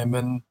Anaheim,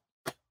 and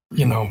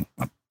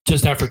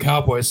just after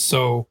Cowboys.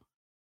 So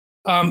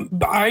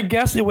I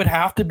guess it would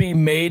have to be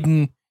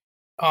Maiden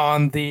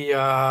on the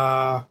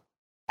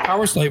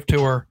Power Slave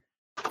tour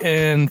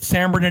in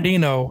San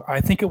Bernardino.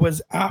 I think it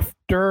was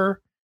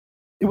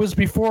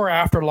before or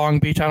after Long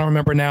Beach. I don't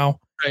remember now.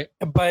 Right.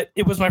 But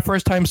it was my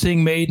first time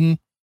seeing Maiden,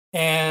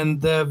 and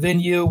the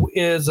venue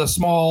is a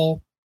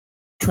small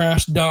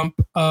trash dump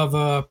of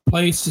a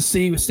place to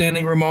see,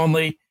 standing room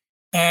only.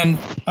 And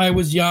I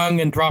was young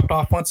and dropped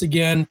off once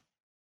again.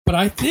 But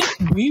I think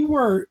we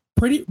were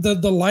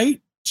the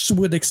lights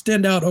would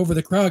extend out over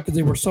the crowd because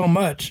they were so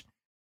much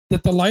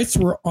that the lights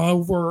were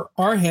over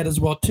our head as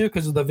well, too,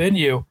 because of the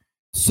venue.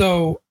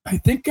 So I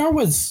think I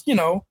was,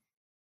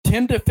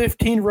 10 to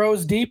 15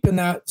 rows deep in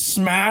that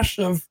smash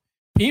of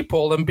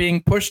people and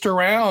being pushed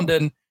around.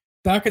 And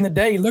back in the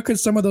day, look at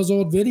some of those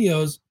old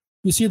videos,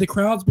 you see the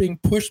crowds being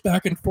pushed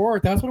back and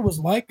forth. That's what it was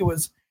like. It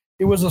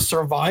was a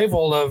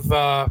survival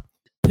of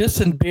piss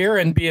and beer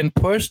and being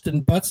pushed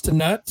and butts to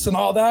nuts and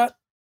all that.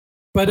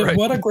 But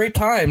what a great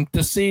time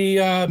to see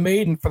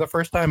Maiden for the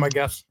first time, I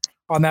guess,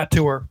 on that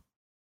tour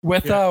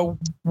with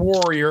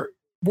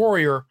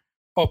Warrior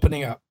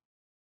opening up.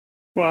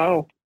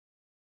 Wow.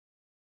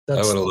 I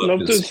would have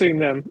Love to see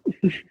them.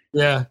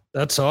 Yeah,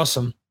 that's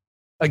awesome.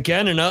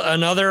 Again,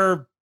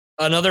 another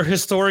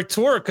historic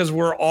tour because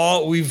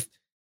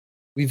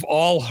we've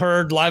all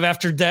heard Live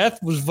After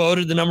Death was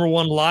voted the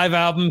 #1 live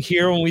album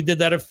here when we did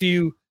that a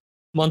few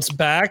months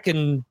back,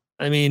 and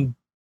I mean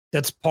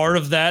that's part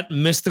of that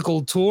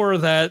mystical tour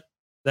that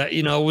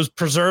was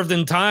preserved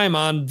in time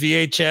on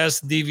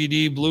VHS,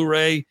 DVD,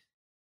 Blu-ray,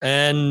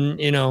 and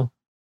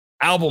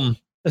album.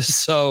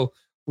 So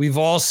we've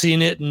all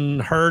seen it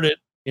and heard it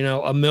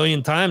a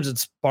million times.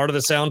 It's part of the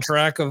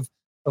soundtrack of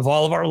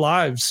all of our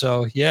lives.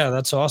 So yeah,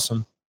 that's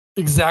awesome.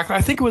 Exactly.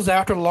 I think it was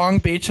after Long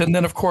Beach. And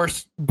then of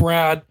course,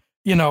 Brad,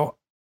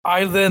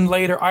 I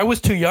was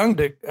too young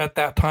at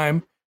that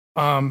time.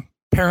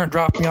 Parent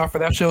dropped me off for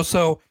that show.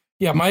 So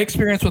yeah, my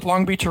experience with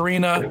Long Beach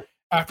Arena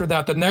after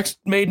that, the next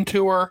Maiden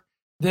tour,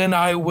 then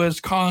I was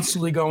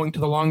constantly going to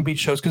the Long Beach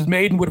shows because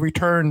Maiden would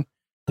return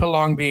to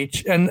Long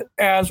Beach, and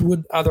as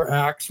would other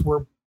acts,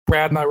 where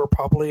Brad and I were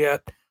probably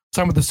at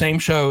some of the same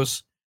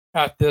shows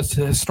at this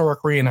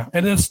historic arena,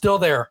 and it's still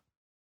there.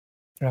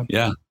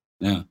 Yeah.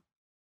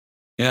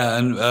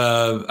 And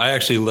I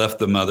actually left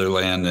the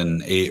motherland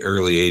in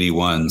early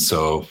 '81,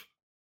 so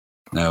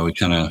now we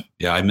kind of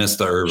I missed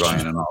the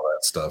Irvine and all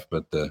that stuff.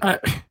 But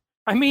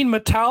I mean,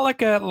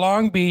 Metallica at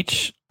Long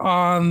Beach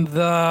on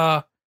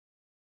the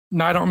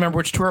I don't remember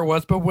which tour it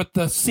was, but with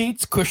the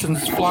seats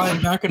cushions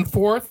flying back and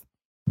forth,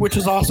 which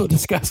is also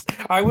discussed.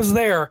 I was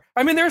there.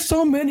 I mean, there's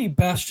so many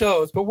best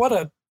shows, but what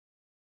a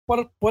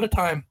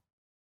time.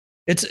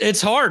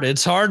 It's hard.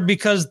 It's hard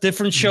because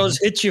different shows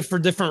hit you for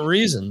different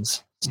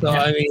reasons. So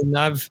I mean,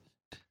 I've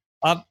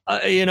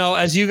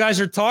as you guys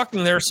are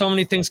talking, there are so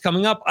many things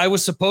coming up. I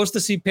was supposed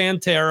to see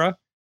Pantera.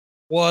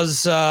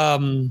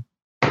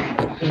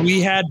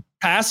 We had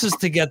passes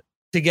to get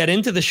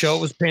into the show.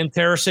 It was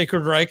Pantera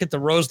Sacred Reich at the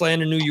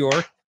Roseland in New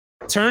York.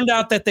 Turned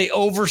out that they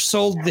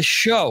oversold the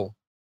show.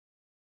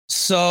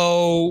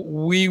 So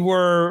we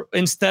were,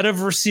 instead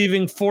of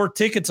receiving 4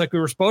 tickets like we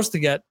were supposed to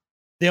get,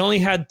 they only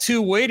had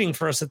 2 waiting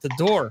for us at the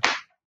door.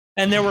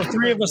 And there were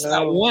 3 of us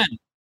that went.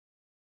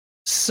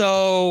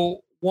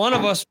 So one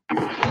of us,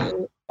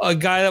 a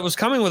guy that was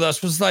coming with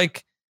us, was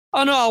like,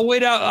 "Oh no,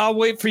 I'll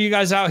wait for you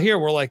guys out here."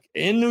 We're like,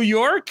 "In New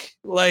York?"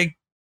 Like,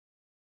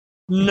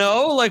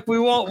 no, like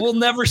we'll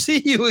never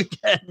see you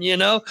again,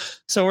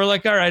 So we're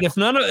like, all right,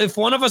 if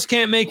one of us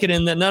can't make it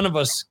in, then none of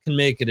us can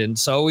make it in.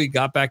 So we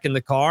got back in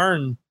the car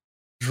and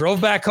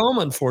drove back home,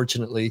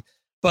 unfortunately.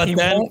 But he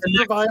then won't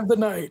survive the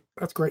night.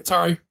 That's great.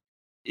 Sorry.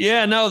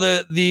 Yeah, no,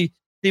 the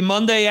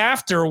Monday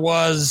after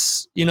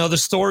was, the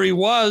story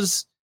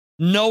was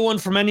no one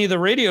from any of the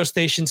radio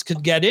stations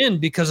could get in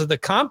because of the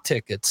comp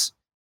tickets.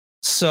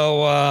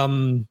 So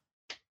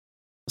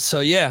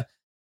yeah.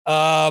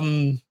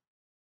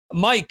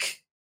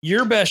 Mike,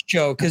 your best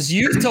show, because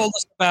you've told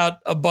us about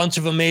a bunch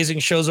of amazing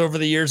shows over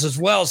the years as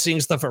well,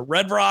 seeing stuff at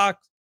Red Rock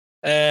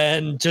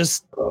and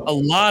just a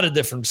lot of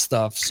different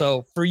stuff.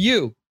 So for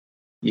you.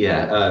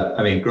 Yeah.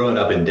 I mean, growing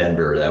up in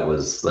Denver, that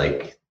was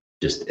like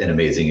just an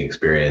amazing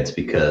experience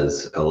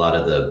because a lot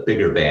of the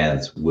bigger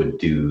bands would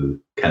do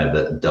kind of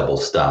a double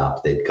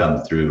stop. They'd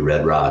come through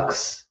Red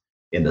Rocks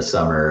in the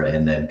summer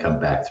and then come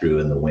back through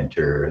in the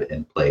winter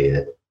and play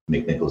at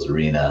McNichols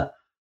Arena.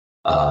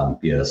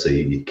 So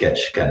you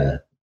catch kind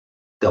of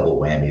double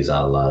whammies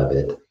on a lot of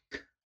it.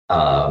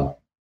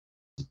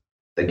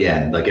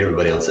 Again, like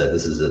everybody else said,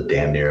 this is a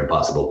damn near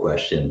impossible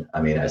question.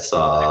 I mean, I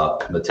saw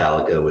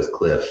Metallica with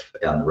Cliff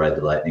on the Ride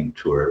the Lightning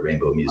tour at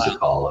Rainbow Music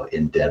Hall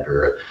in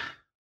Denver.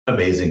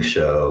 Amazing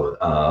show.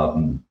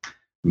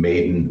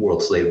 Maiden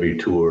World Slavery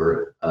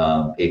Tour,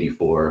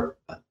 84.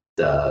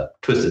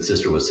 Twisted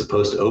Sister was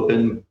supposed to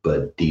open,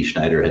 but Dee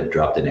Schneider had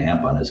dropped an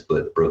amp on his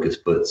foot, broke his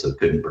foot, so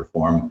couldn't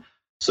perform.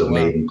 So Wow.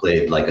 Maiden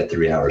played like a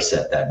 3-hour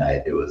set that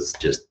night. It was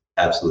just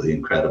absolutely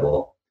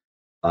incredible.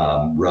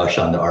 Rush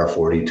on the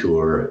R40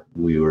 tour.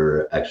 We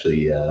were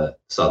actually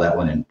saw that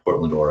one in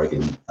Portland,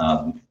 Oregon.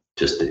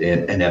 Just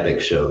an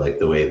epic show, like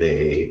the way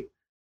they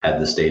had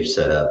the stage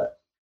set up.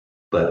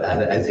 But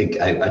I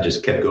think I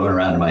just kept going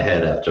around in my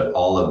head after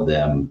all of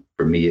them.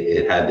 For me,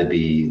 it had to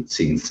be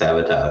seeing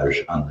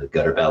Savatage on the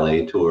Gutter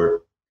Ballet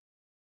tour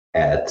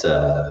at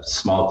a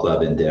small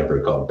club in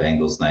Denver called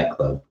Bangles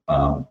Nightclub.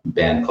 A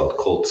band called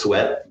Cold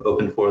Sweat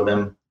opened for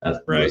them.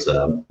 That was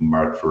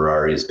Mark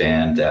Ferrari's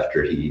band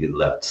after he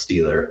left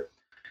Steeler.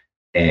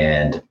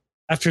 And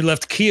After he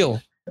left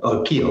Keel.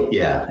 Oh, Keel,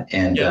 yeah.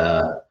 And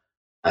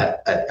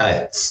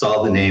I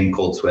saw the name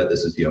Cold Sweat.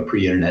 This is,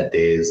 pre-internet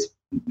days.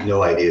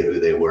 No idea who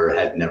they were.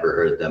 Had never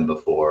heard them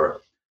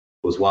before.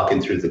 Was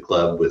walking through the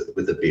club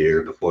with a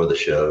beer before the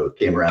show.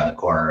 Came around the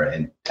corner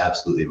and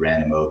absolutely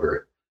ran him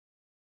over,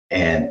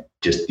 and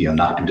just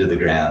knocked him to the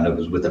ground. I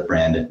was with a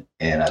friend,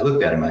 and I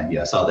looked at him.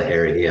 I saw the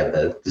hair. He had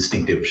the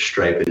distinctive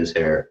stripe in his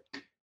hair,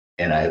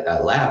 and I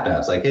laughed. And I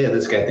was like, "Hey,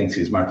 this guy thinks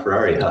he's Mark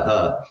Ferrari,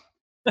 haha!"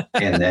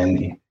 And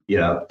then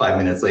 5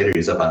 minutes later,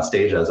 he's up on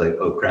stage. I was like,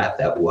 "Oh crap,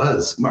 that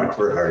was Mark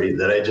Ferrari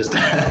that I just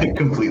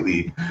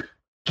completely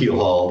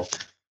keel-hauled."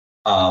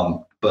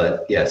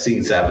 But yeah,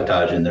 seeing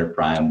Savatage in their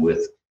prime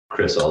with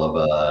Chris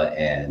Oliva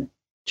and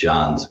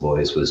John's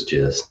voice was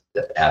just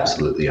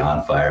absolutely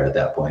on fire at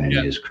that point in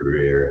his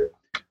career.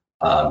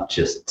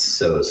 Just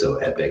so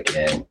epic,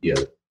 and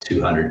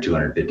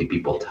 250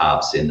 people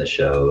tops in the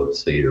show,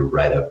 so you're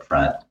right up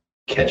front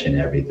catching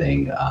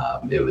everything.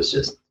 It was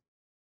just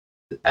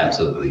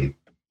absolutely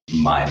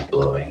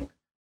mind-blowing.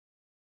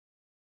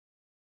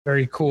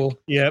 Very cool.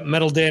 Yeah,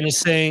 Metal Dan is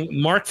saying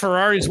Mark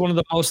Ferrari is one of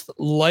the most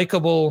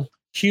likable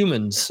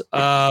humans.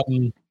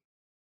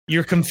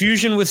 Your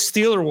confusion with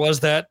Steeler was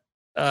that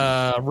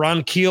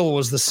Ron Keel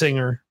was the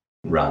singer.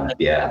 Ron,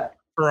 yeah.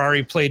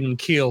 Ferrari played in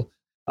Keel.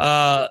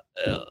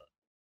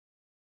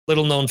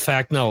 Little known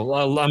fact,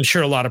 no, I'm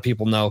sure a lot of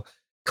people know.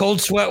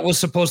 Cold Sweat was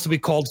supposed to be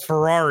called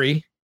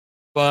Ferrari,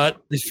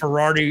 but the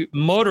Ferrari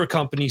Motor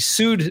Company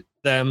sued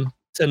them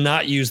to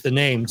not use the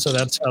name. So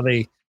that's how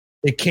they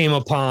came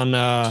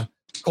upon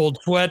Cold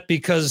Sweat,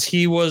 because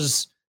he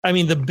was,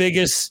 the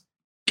biggest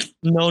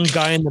known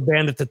guy in the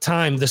band at the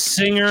time. The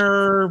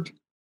singer's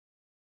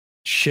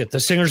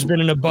been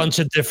in a bunch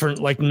of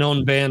different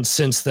known bands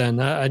since then.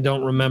 I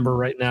don't remember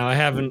right now. I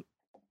haven't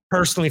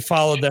personally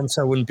followed them,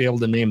 so I wouldn't be able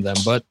to name them,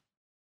 but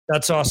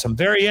that's awesome.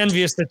 Very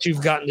envious that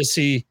you've gotten to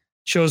see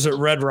shows at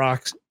Red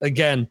Rocks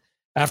again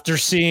after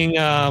seeing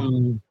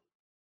the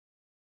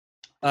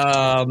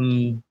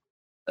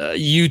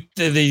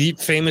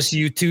famous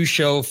U2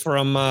 show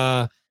from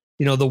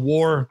the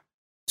War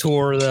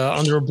tour, the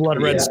Under a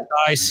Blood Red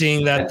Sky.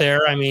 Seeing that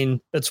there,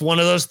 that's one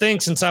of those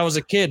things since I was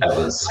a kid.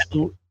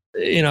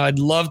 I'd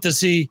love to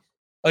see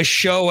a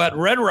show at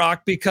Red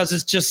Rock because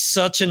it's just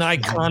such an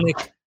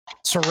iconic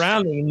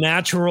surrounding,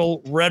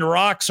 natural red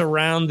rocks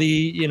around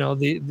the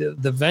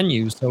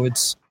venue. So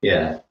it's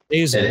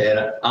amazing.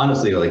 And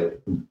honestly,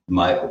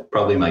 my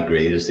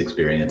greatest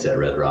experience at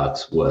Red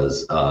Rocks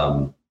was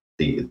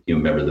you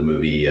remember the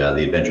movie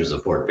The Adventures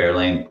of Fort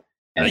Fairlane?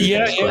 And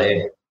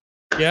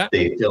Yeah.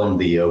 They filmed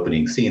the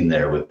opening scene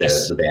there with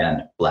the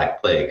band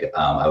Black Plague.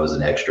 I was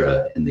an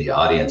extra in the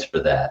audience for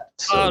that.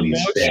 So we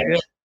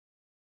spent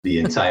the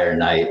entire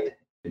night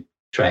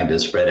trying to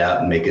spread out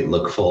and make it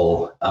look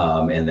full.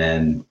 And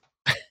then,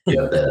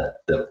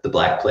 the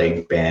Black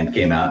Plague band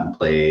came out and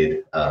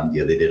played.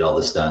 They did all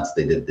the stunts.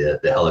 They did the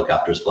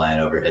helicopters flying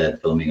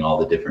overhead, filming all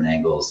the different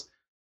angles.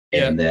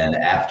 And then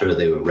after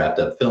they wrapped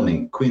up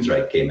filming,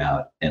 Queensryche came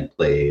out and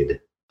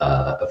played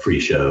a free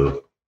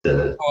show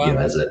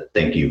as a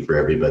thank you for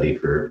everybody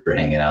for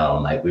hanging out all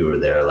night. We were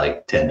there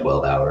 10,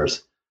 12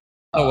 hours.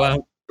 Oh,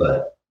 wow.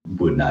 But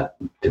would not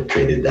have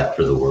traded that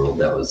for the world.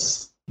 That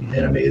was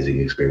an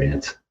amazing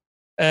experience.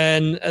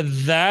 And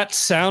that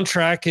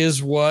soundtrack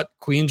is what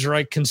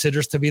Queensryche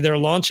considers to be their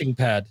launching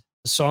pad.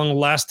 The song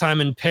Last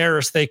Time in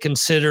Paris, they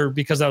consider,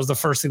 because that was the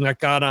first thing that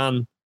got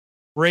on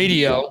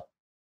radio,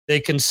 they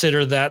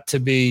consider that to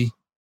be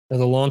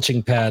the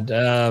launching pad.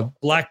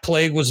 Black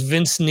Plague was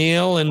Vince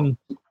Neil, and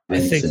I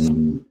think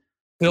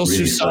Phil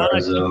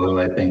Susano,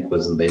 I think,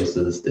 was the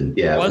bassist. And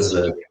it was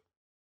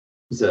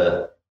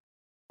a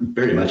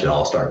very much an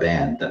all-star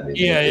band.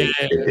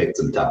 They picked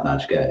some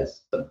top-notch guys.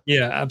 So.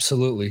 Yeah,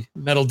 absolutely.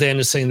 Metal Dan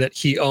is saying that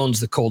he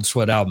owns the Cold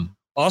Sweat album.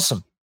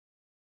 Awesome.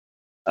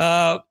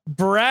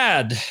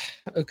 Brad,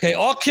 okay,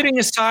 all kidding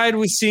aside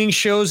with seeing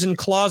shows in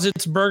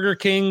closets, Burger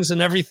Kings,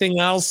 and everything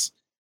else,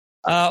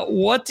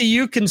 what do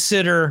you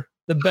consider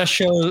the best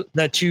show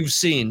that you've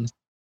seen?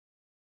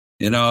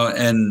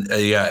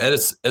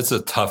 It's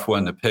a tough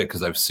one to pick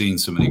because I've seen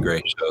so many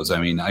great shows.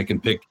 I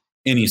can pick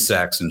any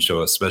Saxon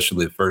show,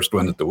 especially the first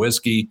one at the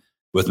Whiskey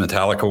with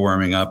Metallica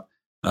warming up.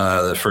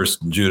 The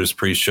first Judas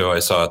Priest show I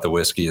saw at the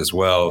Whiskey as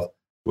well,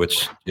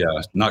 which,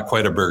 not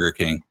quite a Burger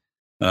King.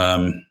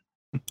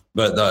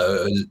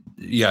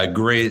 But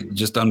great,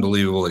 just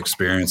unbelievable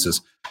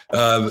experiences.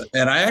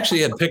 And I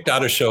actually had picked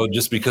out a show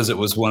just because it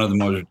was one of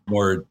the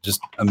more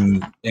just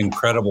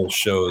incredible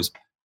shows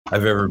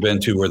I've ever been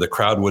to, where the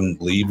crowd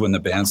wouldn't leave when the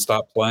band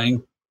stopped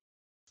playing.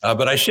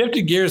 But I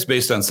shifted gears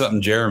based on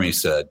something Jeremy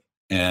said,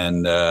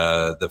 and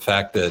the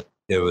fact that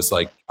it was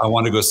like, I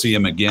want to go see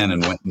him again,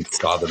 and went and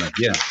saw them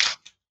again.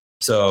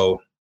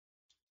 So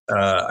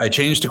I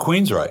changed to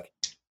Queensryche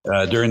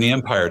during the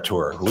Empire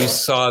tour. We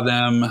saw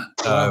them.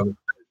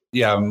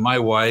 My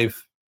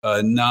wife,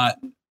 not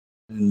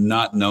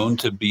known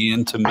to be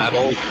into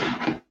metal.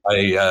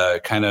 I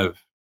kind of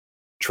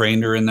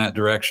trained her in that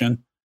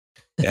direction,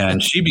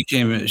 and she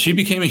became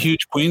a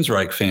huge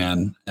Queensryche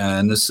fan.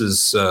 And this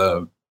is,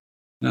 well,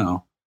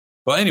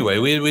 anyway,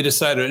 we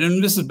decided,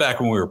 and this is back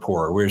when we were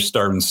poor. We were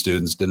starving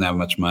students, didn't have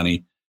much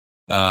money.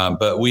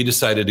 But we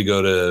decided to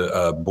go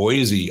to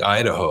Boise,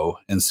 Idaho,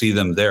 and see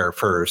them there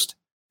first,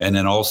 and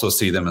then also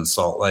see them in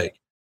Salt Lake.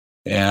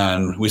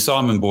 And we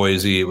saw them in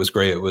Boise. It was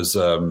great. It was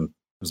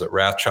it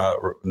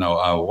Wrathchild? No,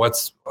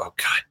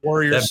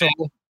 Warrior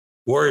Soul.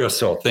 Warrior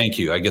Soul. Thank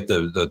you. I get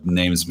the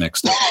names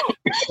mixed up.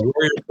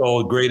 Warrior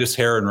Soul, greatest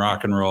hair in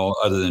rock and roll,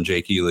 other than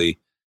Jake Ely.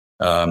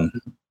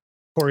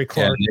 Corey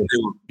Clark.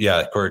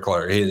 Corey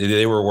Clark.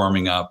 They were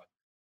warming up,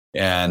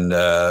 and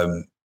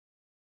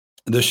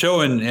the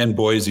show in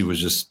Boise was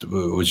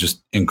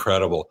just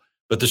incredible.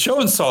 But the show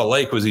in Salt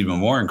Lake was even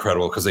more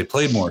incredible because they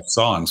played more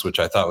songs, which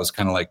I thought was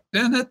kind of like,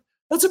 man,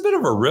 that's a bit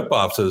of a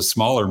ripoff to the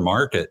smaller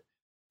market,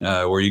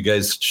 where you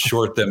guys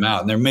short them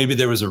out. And maybe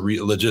there was a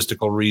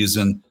logistical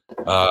reason,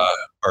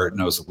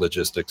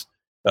 logistics,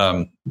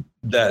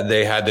 that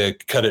they had to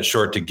cut it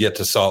short to get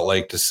to Salt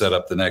Lake to set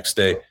up the next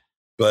day.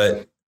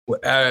 But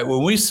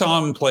when we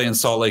saw them play in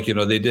Salt Lake,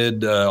 they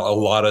did a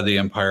lot of the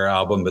Empire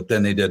album, but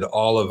then they did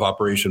all of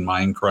Operation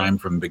Mindcrime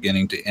from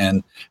beginning to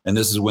end. And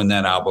this is when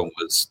that album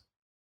was,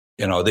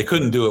 they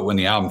couldn't do it when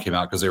the album came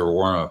out because they were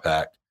warm-up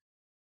act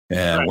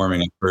and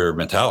warming up for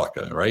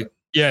Metallica, right?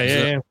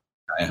 Yeah.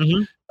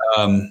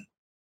 Mm-hmm.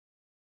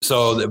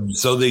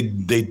 So they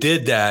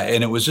did that,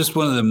 and it was just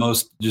one of the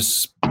most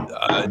just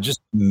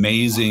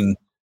amazing,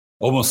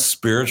 almost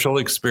spiritual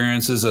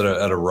experiences at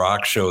a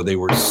rock show. They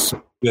were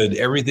so good.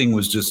 Everything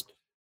was just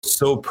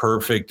so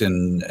perfect,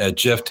 and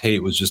Jeff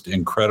Tate was just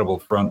incredible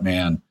front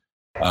man.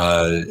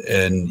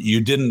 And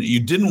you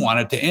didn't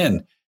want it to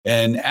end.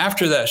 And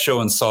after that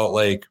show in Salt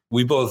Lake,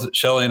 we both,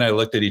 Shelly and I,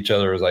 looked at each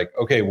other. Was like,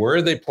 okay, where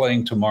are they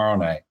playing tomorrow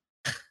night?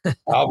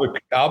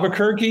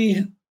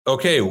 Albuquerque.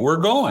 Okay, we're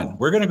going.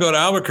 We're going to go to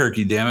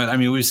Albuquerque. Damn it! I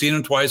mean, we've seen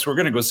them twice. We're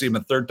going to go see them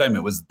a third time.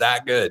 It was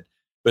that good.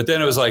 But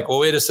then it was like, well,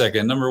 wait a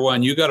second. Number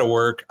one, you got to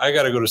work. I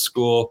got to go to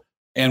school,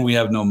 and we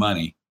have no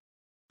money.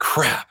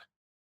 Crap.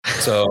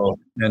 So,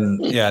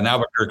 and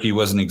Albuquerque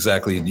wasn't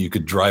exactly, you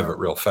could drive it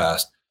real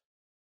fast.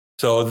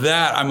 So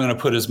that I'm going to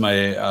put as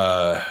my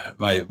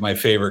my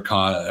favorite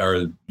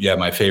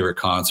my favorite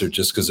concert,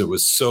 just because it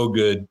was so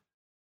good.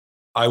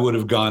 I would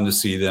have gone to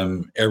see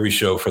them every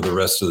show for the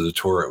rest of the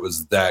tour. It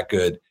was that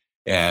good,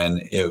 and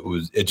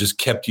it just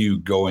kept you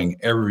going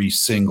every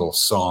single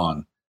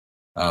song.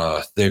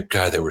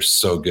 They were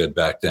so good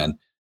back then.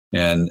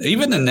 And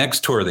even the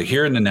next tour, the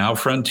Here and the Now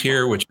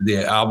Frontier, which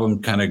the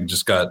album kind of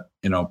just got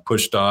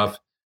pushed off.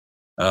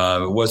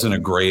 It wasn't a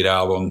great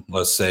album,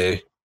 let's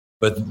say.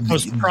 But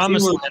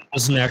Promised Land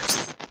was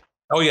next.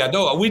 Oh yeah,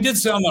 no, we did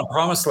sell them on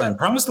Promised Land.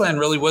 Promised Land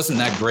really wasn't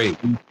that great.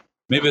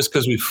 Maybe it's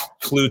because we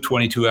flew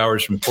 22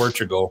 hours from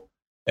Portugal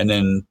and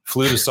then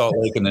flew to Salt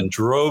Lake and then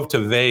drove to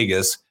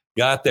Vegas,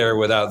 got there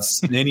without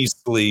any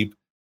sleep,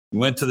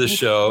 went to the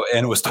show,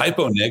 and it was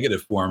Typo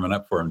Negative warming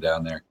up for him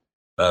down there.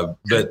 But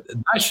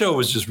that show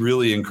was just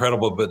really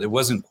incredible, but it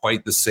wasn't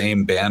quite the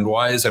same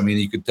band-wise. I mean,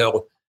 you could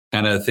tell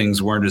kind of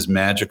things weren't as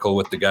magical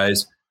with the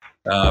guys.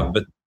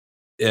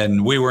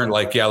 And we weren't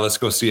like, yeah, let's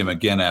go see them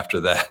again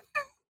after that.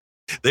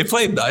 They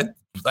played, I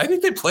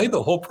think they played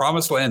the whole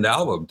Promised Land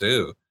album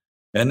too.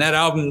 And that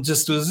album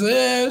just was,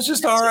 it was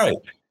just all right.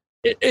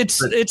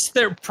 It's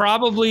they're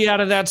probably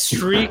out of that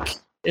streak.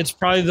 It's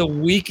probably the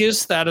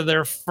weakest out of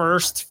their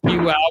first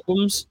few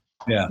albums.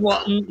 Yeah.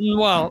 Well,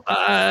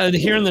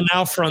 Here in the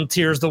Now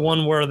Frontier is the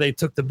one where they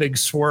took the big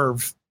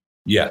swerve.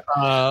 Yeah.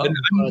 I'm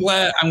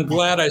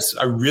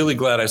really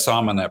glad I saw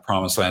him on that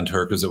Promised Land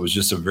tour, because it was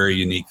just a very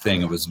unique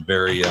thing. It was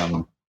very,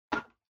 I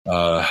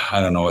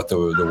don't know what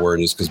the word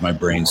is, because my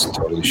brain's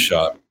totally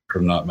shot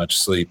from not much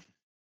sleep.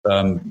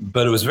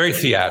 But it was very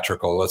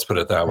theatrical. Let's put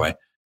it that way.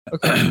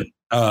 Okay.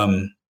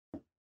 But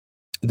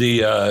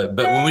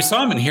when we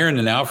saw him in Here in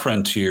the Now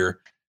Frontier,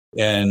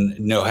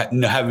 and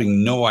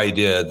having no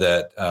idea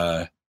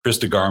that Chris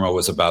DeGarmo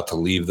was about to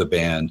leave the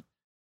band,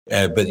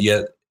 but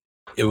yet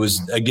it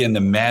was, again, the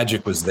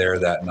magic was there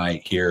that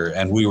night here,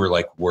 and we were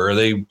like, where are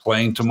they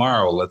playing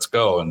tomorrow? Let's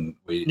go. And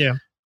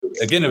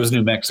again, it was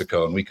New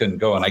Mexico, and we couldn't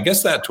go. And I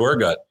guess that tour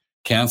got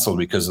canceled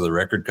because of the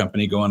record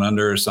company going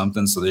under or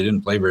something, so they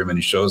didn't play very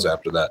many shows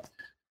after that.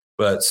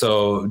 But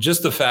so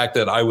just the fact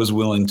that I was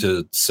willing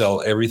to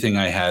sell everything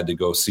I had to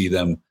go see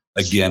them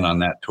again on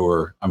that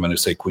tour, I'm going to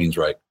say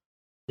Queensryche.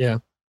 Yeah.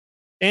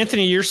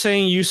 Anthony, you're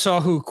saying you saw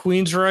who,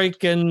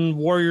 Queensryche and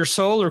Warrior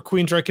Soul, or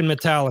Queensryche and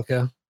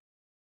Metallica?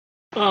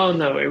 Oh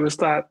no, it was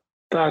that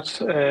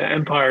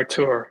Empire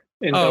tour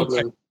in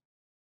Dublin.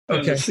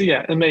 Okay.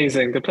 Yeah,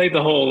 amazing. They played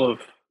the whole of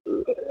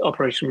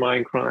Operation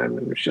Mindcrime, and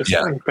it was just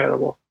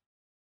incredible.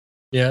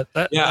 Yeah,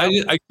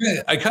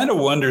 I kind of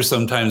wonder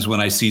sometimes when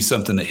I see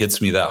something that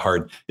hits me that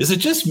hard. Is it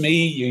just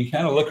me? You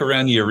kind of look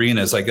around the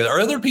arena. It's like, are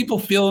other people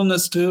feeling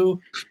this too,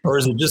 or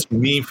is it just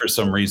me for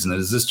some reason?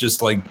 Is this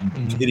just like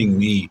hitting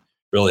me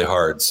really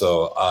hard?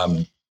 So,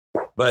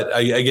 but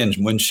again,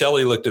 when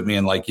Shelley looked at me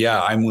and like,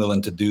 yeah, I'm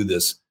willing to do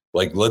this.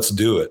 Like, let's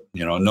do it.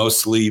 You know, no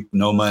sleep,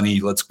 no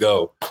money. Let's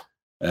go.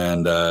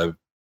 And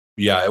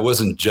yeah, it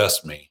wasn't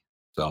just me.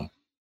 So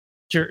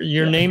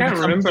your name. I can't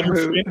remember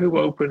who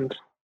opened.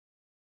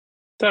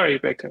 Sorry,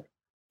 Victor.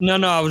 No,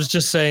 I was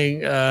just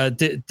saying.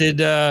 Did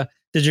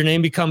your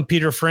name become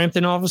Peter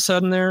Frampton all of a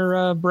sudden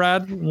there,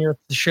 Brad, when you're at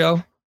the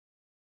show?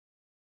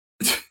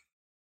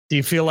 Do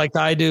you feel like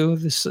I do?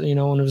 This,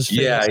 one of his.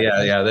 Yeah.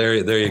 There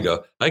you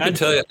go. I can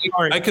tell you.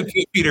 I could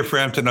put Peter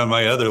Frampton on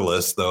my other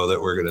list though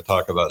that we're going to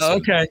talk about.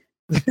 Okay.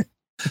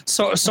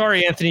 So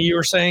sorry, Anthony. You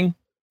were saying?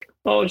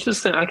 Oh, it's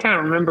just I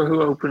can't remember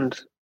who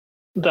opened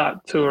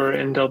that tour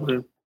in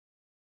Dublin.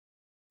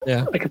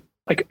 Yeah,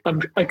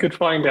 I could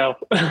find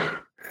out.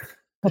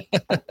 I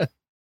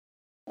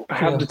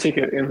have the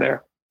ticket in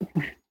there.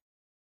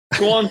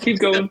 Go on, keep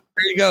going.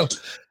 There you go.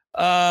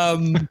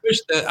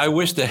 I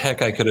wish the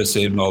heck I could have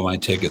saved all my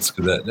tickets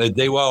because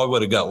I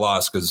would have got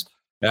lost because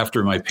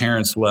after my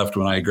parents left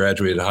when I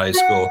graduated high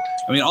school,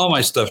 I mean, all my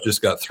stuff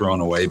just got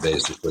thrown away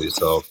basically.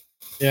 So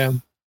yeah,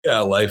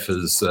 life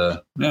is I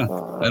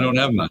don't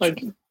have much.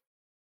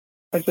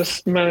 I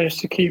just managed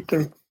to keep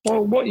them.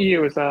 Well, what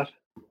year was that?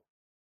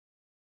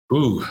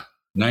 Ooh.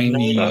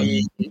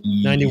 91,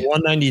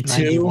 92.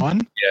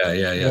 91?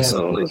 Yeah.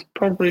 So it was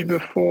probably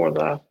before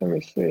that. Let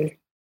me see.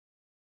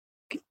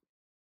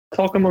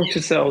 Talk amongst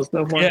yourselves.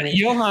 No more. Yeah,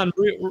 Johan,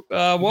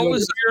 what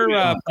was your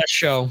best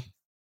show?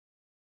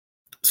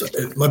 So,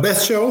 my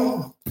best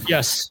show?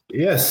 Yes,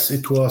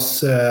 it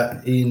was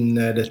in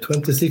the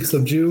 26th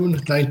of June,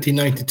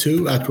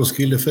 1992 at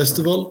Roskilde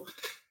Festival.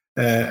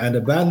 And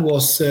the band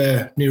was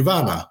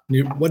Nirvana.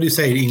 What do you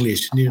say in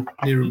English?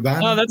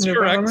 Nirvana? Oh, that's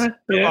correct.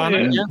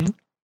 Nirvana. Yeah.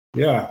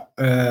 Yeah,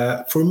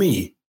 for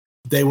me,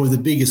 they were the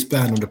biggest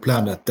band on the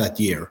planet that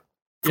year.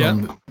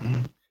 And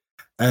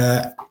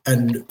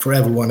for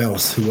everyone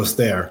else who was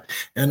there.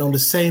 And on the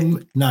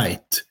same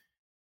night,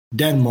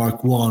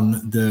 Denmark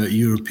won the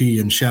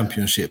European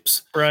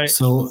Championships. Right.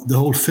 So the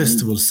whole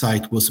festival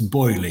site was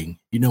boiling.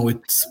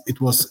 It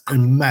was a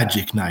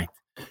magic night.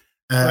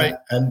 Right.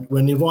 And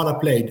when Nirvana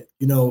played,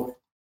 when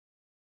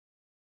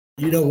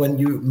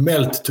you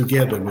melt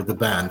together with the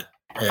band,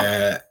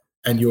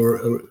 and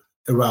you're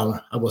around,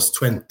 I was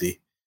 20,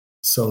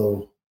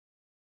 so,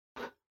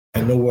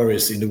 and no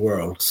worries in the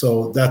world.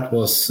 So that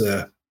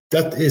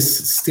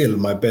is still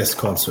my best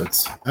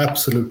concerts.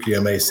 Absolutely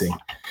amazing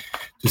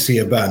to see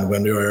a band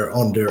when they're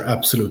on their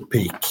absolute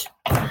peak.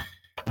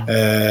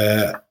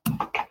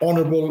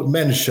 Honorable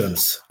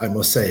mentions, I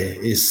must say,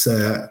 is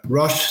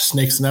Rush,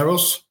 Snakes and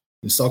Arrows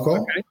in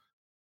Stockholm.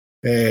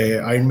 Okay.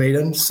 Iron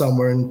Maiden,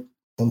 somewhere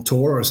on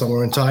tour or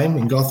somewhere in time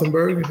in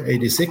Gothenburg,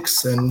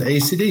 86, and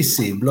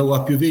AC/DC, Blow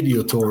Up Your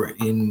Video tour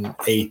in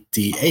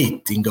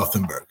 88 in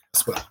Gothenburg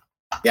as well.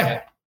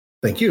 Yeah,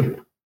 thank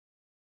you.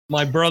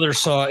 My brother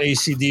saw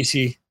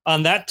AC/DC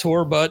on that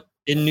tour, but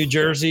in New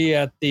Jersey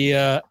at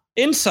the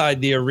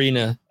inside the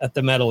arena at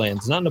the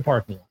Meadowlands, not in the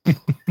parking lot.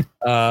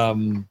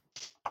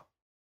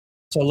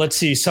 So let's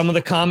see some of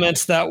the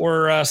comments that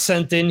were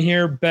sent in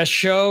here. Best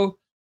show.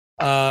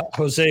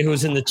 Jose,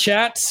 who's in the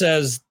chat,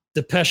 says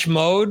Depeche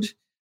Mode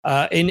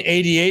in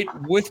 '88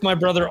 with my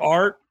brother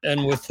Art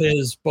and with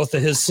both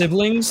of his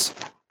siblings.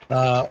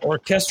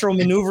 Orchestral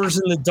Maneuvers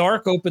in the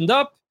Dark opened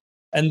up,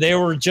 and they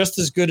were just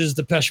as good as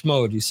Depeche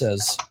Mode, he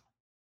says.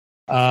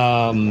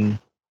 And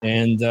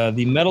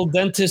the Metal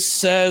Dentist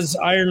says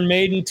Iron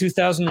Maiden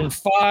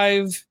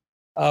 2005.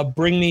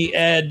 Bring Me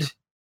Ed,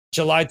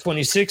 July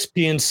 26,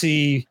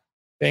 PNC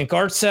Bank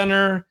Art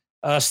Center.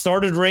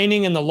 Started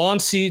raining in the lawn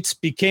seats,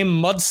 became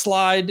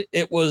mudslide.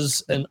 It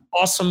was an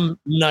awesome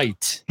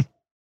night.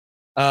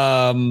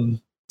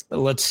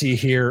 Let's see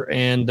here.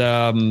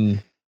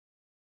 And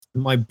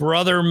my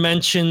brother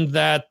mentioned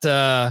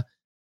that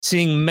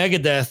seeing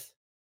Megadeth.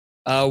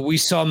 We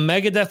saw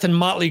Megadeth and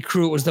Motley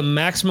Crue. It was the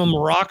Maximum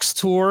Rocks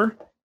tour,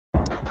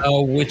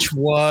 which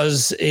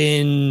was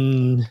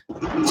in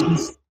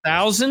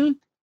 2000.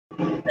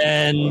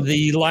 And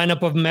the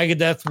lineup of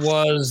Megadeth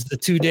was the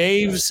two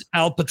Daves,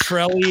 Al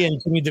Pitrelli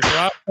and Timmy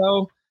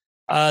DeGrasso.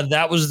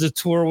 That was the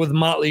tour with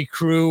Motley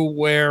Crue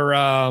where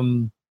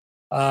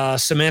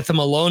Samantha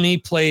Maloney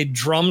played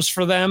drums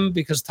for them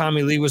because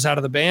Tommy Lee was out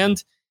of the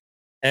band.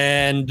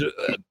 And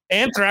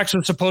Anthrax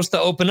was supposed to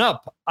open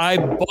up. I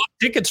bought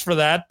tickets for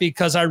that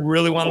because I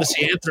really wanted to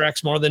see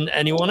Anthrax more than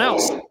anyone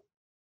else.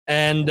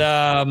 And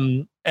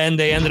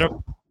they ended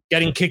up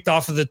getting kicked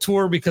off of the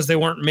tour because they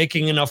weren't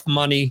making enough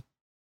money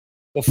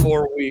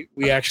before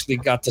we actually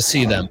got to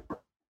see them.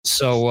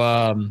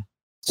 So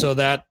so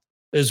that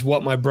is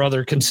what my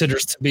brother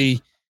considers to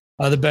be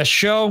the best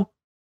show.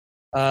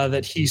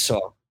 that he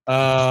saw.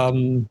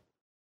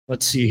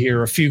 Let's see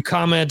here. A few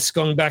comments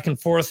going back and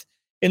forth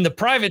in the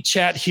private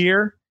chat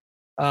here.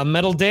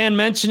 Metal Dan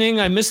mentioning,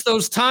 I miss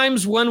those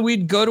times when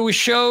we'd go to a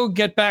show,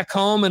 get back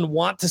home, and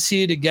want to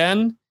see it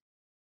again.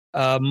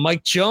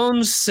 Mike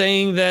Jones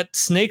saying that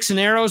Snakes and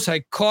Arrows,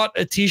 I caught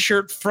a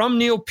t-shirt from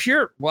Neil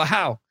Peart.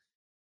 Wow.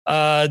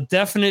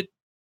 Definite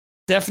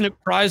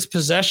prized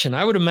possession,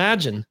 I would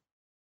imagine.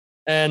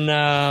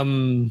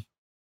 And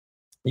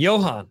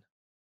Johan,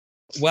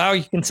 wow,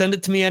 you can send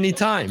it to me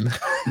anytime.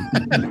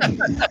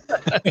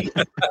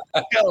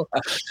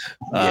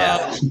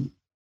 Yeah.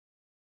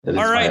 That is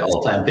all right. my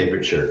all-time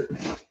favorite shirt.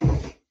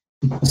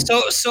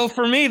 So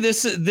for me,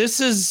 this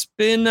has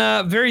been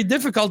very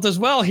difficult as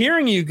well,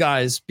 hearing you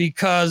guys,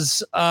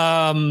 because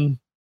I've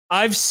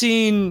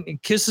seen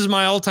Kiss is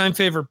my all-time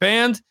favorite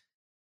band,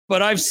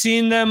 but I've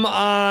seen them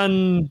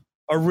on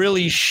a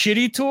really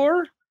shitty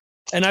tour,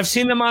 and I've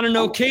seen them on an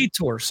okay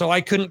tour, so I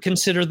couldn't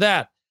consider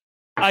that.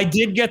 I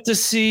did get to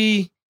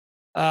see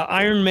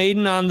Iron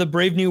Maiden on the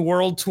Brave New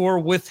World tour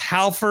with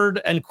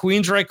Halford and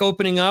Queensryche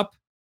opening up,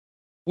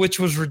 which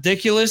was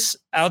ridiculous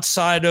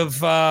outside of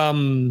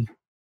who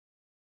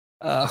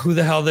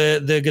the hell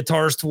the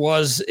guitarist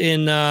was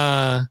in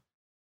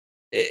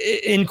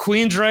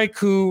Queensryche,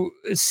 who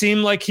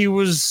seemed like he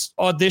was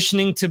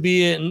auditioning to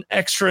be an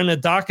extra in a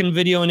Dokken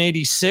video in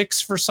 '86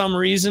 for some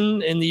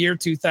reason in the year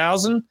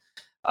 2000.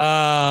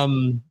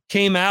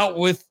 Came out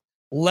with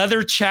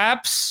leather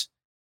chaps,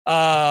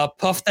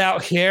 puffed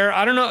out hair.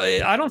 I don't know.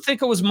 I don't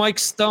think it was Mike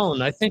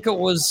Stone. I think it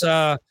was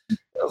whoever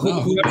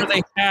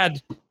they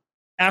had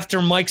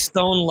after Mike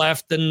Stone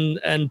left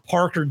and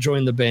Parker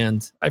joined the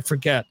band. I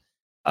forget.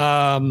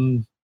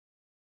 But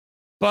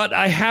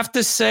I have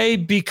to say,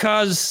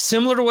 because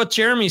similar to what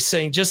Jeremy's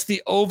saying, just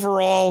the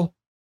overall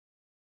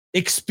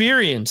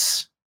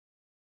experience.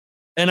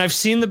 And I've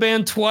seen the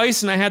band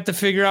twice, and I had to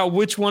figure out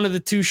which one of the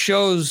two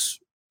shows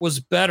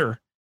was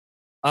better.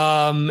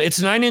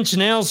 It's 9 Inch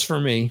Nails for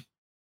me.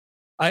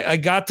 I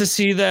got to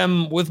see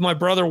them with my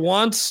brother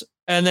once,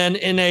 and then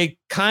in a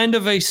kind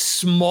of a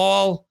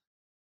small,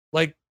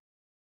 like,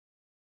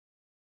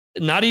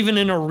 not even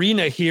an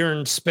arena here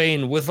in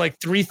Spain, with like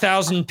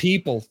 3,000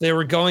 people. They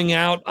were going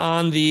out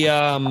on the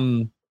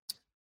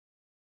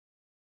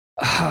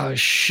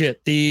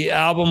the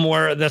album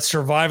where that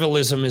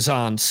Survivalism is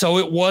on. So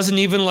it wasn't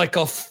even like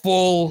a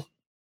full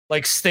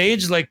like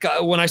stage. Like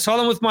when I saw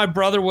them with my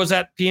brother was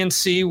at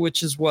PNC,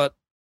 which is what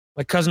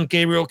my cousin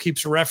Gabriel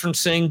keeps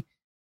referencing.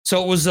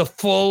 So it was a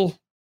full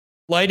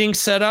lighting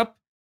setup.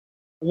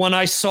 When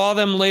I saw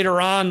them later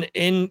on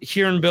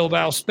here in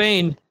Bilbao,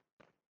 Spain,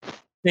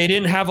 they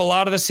didn't have a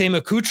lot of the same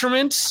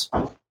accoutrements,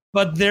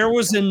 but there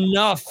was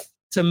enough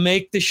to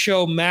make the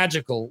show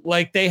magical.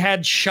 Like they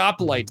had shop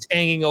lights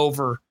hanging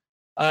over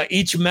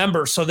each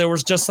member. So there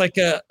was just like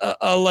a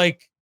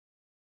like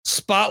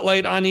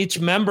spotlight on each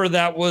member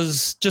that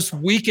was just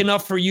weak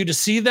enough for you to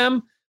see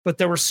them, but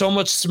there was so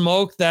much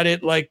smoke that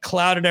it like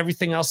clouded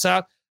everything else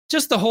out.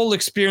 Just the whole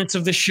experience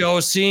of the show,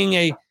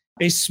 seeing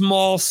a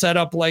small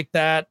setup like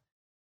that,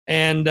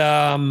 and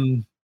a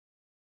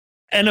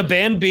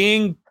band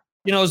being,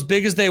 you know, as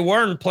big as they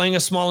were and playing a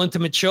small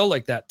intimate show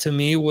like that, to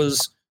me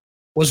was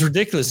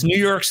ridiculous. New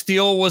York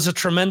Steel was a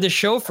tremendous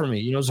show for me.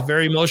 You know, it was a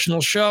very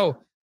emotional show.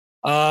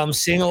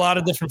 Seeing a lot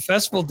of different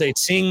festival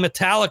dates, seeing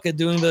Metallica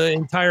doing the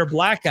entire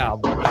Black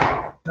album,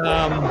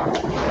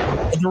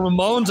 the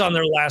Ramones on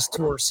their last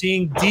tour,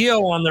 seeing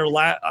Dio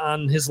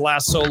on his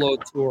last solo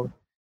tour.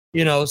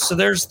 You know, so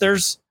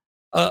there's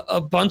a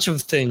bunch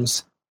of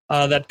things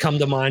that come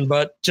to mind,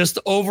 but just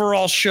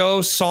overall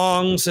show,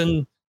 songs,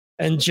 and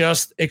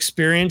just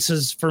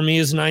experiences for me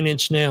is 9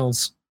 Inch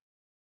Nails.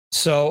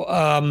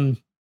 So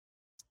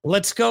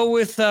let's go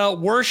with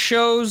worst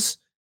shows.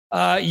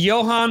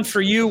 Johan,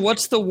 for you,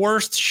 what's the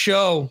worst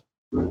show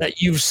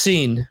that you've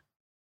seen?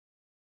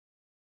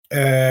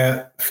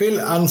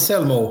 Phil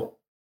Anselmo,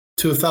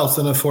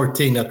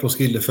 2014 at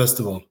Roskilde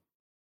Festival.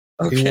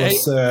 Okay. He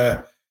was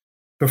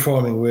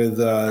performing with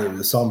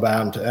some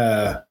band,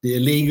 the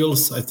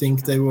Illegals, I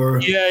think they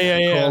were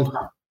called.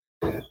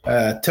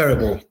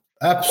 Terrible,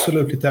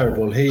 absolutely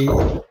terrible. He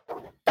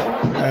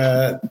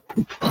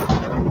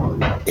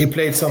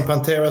played some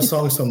Pantera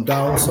songs, some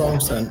Down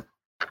songs, and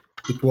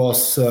it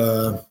was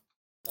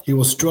he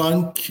was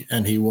drunk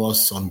and he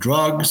was on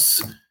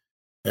drugs.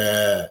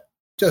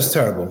 Just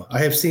terrible. I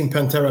have seen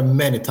Pantera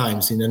many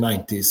times in the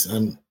 90s,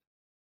 and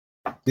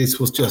this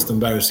was just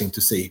embarrassing to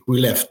see.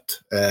 We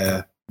left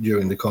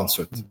during the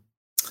concert.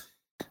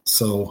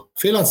 So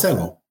Phil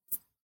Anselmo.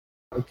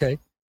 Okay.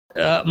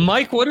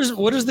 Mike, what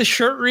does the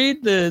shirt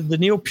read? The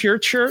Neil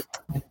Peart shirt?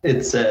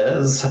 It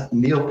says,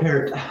 Neil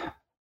Peart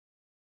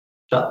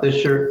shot this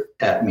shirt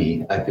at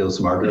me. I feel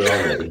smarter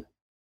already.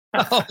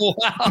 Oh,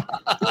 wow.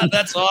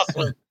 That's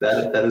awesome.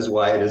 That is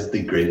why it is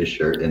the greatest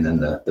shirt, and then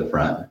the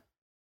front.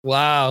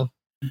 Wow.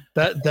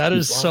 That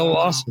is so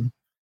awesome.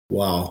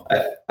 Wow.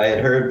 I had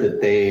heard that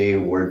they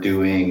were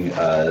doing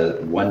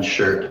one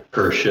shirt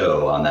per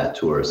show on that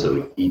tour.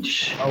 So each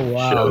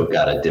show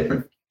got a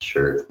different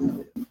shirt,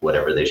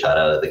 whatever they shot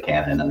out of the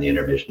cannon on the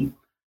intermission.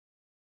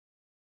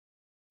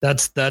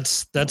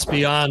 That's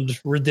beyond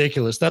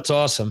ridiculous. That's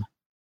awesome.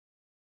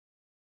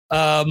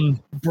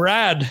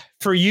 Brad,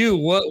 for you,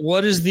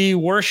 what is the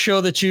worst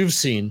show that you've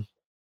seen?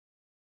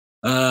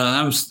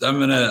 I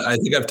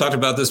think I've talked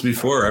about this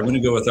before. I'm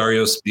gonna go with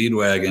REO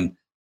Speedwagon.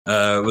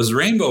 It was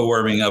Rainbow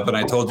warming up, and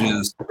I told you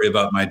the story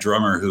about my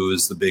drummer, who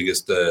is the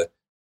biggest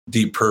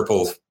Deep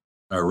Purple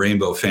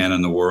Rainbow fan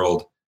in the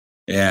world.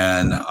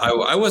 And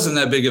I wasn't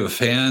that big of a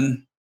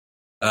fan,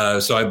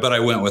 but I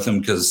went with him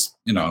because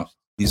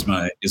he's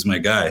my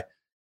guy.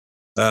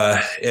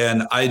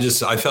 And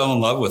I fell in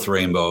love with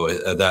Rainbow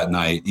that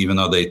night, even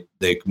though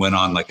they went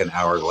on like an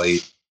hour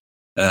late.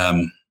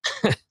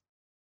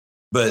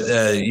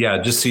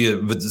 Just see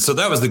it. But so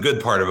that was the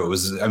good part of it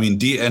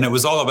and it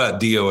was all about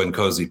Dio and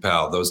Cozy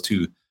Powell. Those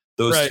two,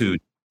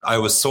 I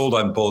was sold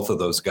on both of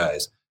those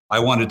guys. I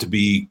wanted to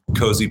be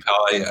Cozy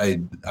Powell.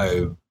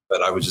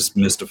 But I was just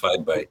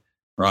mystified by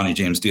Ronnie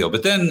James Dio.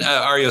 But then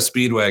REO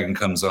Speedwagon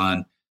comes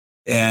on,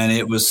 and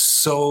it was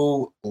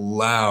so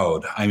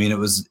loud. I mean, it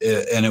was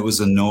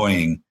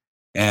annoying,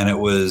 and it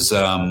was.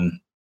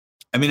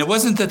 It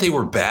wasn't that they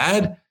were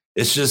bad.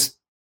 It's just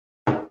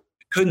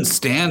couldn't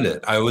stand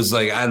it. I was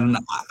like,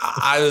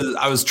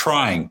 I was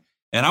trying,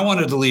 and I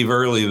wanted to leave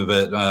early,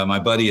 but my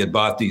buddy had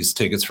bought these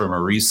tickets from a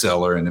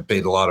reseller and it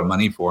paid a lot of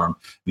money for him.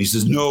 And he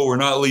says, "No, we're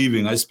not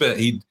leaving."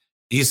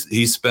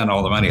 He spent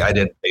all the money. I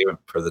didn't pay him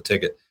for the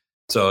ticket.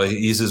 So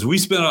he says,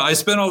 I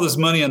spent all this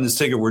money on this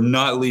ticket. We're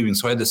not leaving.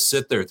 So I had to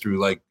sit there through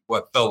like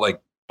what felt like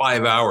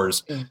 5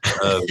 hours.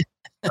 I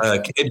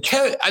think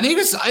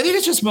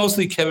it's just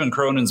mostly Kevin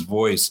Cronin's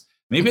voice.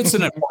 Maybe it's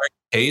an acquired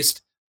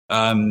taste.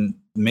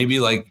 Maybe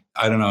like,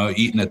 I don't know,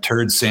 eating a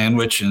turd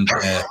sandwich.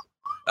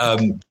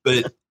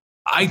 But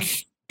I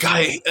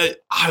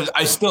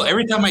still,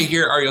 every time I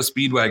hear REO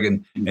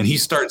Speedwagon and he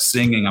starts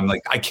singing, I'm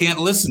like, I can't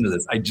listen to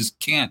this. I just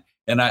can't.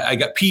 And I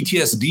got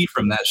PTSD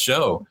from that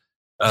show.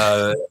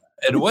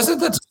 It wasn't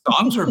that the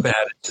songs were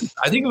bad.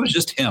 I think it was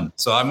just him.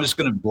 So I'm just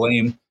going to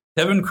blame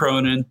Kevin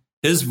Cronin,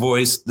 his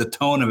voice, the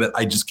tone of it.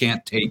 I just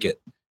can't take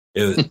it.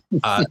 And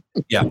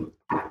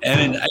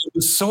it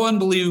was so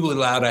unbelievably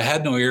loud. I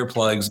had no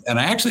earplugs, and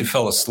I actually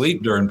fell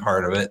asleep during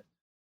part of it.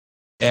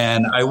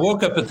 And I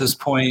woke up at this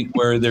point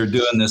where they're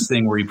doing this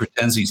thing where he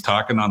pretends he's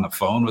talking on the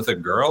phone with a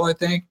girl, I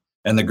think.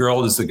 And the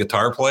girl is the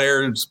guitar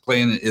player who's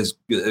playing his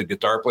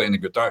guitar, playing the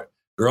guitar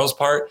girl's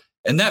part.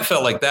 And that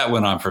felt like that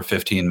went on for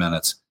 15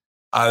 minutes.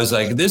 I was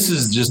like, this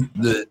is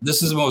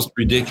the most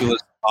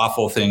ridiculous,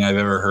 awful thing I've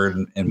ever heard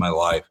in my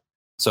life.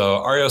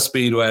 So REO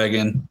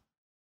Speedwagon,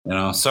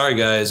 sorry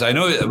guys. I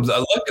know,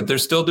 look, they're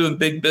still doing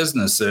big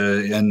business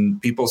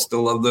and people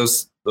still love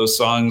those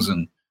songs,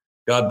 and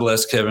God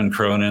bless Kevin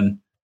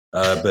Cronin.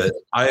 But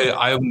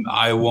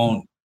I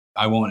won't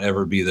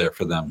ever be there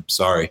for them.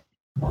 Sorry.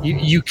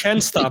 You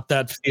can stop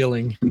that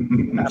feeling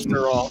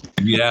after all.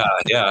 Yeah.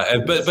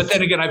 But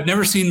then again, I've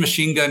never seen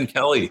Machine Gun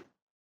Kelly.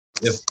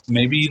 If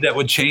maybe that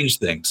would change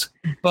things.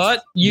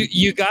 But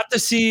you got to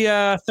see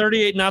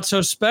 38 Not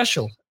So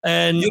Special.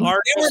 And they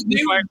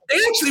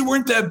actually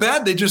weren't that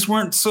bad. They just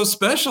weren't so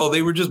special.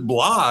 They were just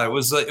blah. It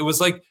was like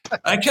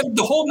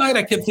the whole night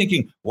I kept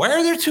thinking, why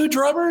are there two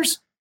drummers?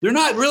 They're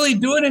not really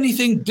doing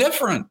anything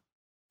different.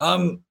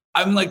 I'm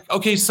like,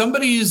 okay,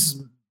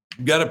 somebody's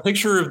got a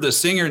picture of the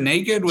singer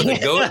naked with a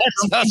goat.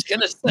 That's what I was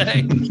gonna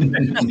say.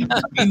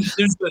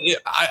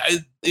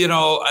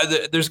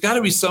 There's got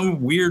to be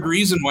some weird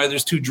reason why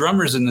there's two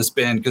drummers in this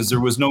band, because there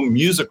was no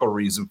musical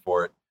reason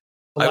for it.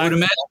 I would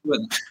imagine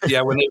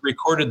when they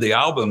recorded the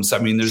albums, I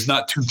mean, there's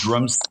not two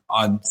drum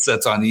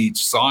sets on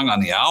each song on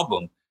the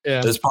album.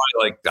 Yeah. There's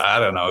probably like, I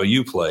don't know,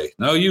 you play.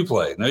 No, you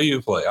play. No,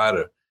 you play. I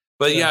don't.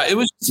 But yeah, it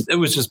was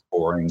just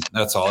boring.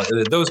 That's all.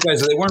 Those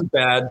guys, they weren't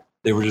bad.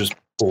 They were just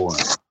boring.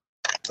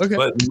 Okay.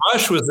 But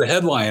Rush was the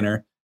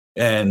headliner,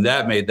 and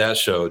that made that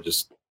show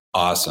just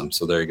awesome.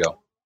 So there you go.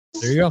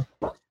 There you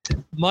go.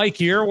 Mike,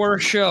 your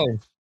worst show.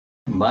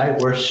 My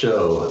worst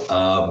show,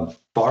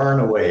 far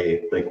and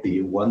away, like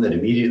the one that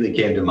immediately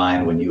came to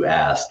mind when you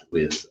asked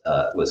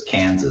was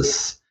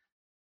Kansas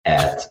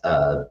at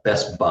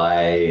Best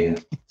Buy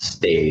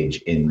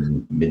stage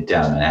in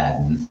Midtown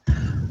Manhattan.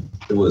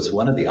 It was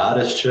one of the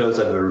oddest shows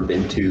I've ever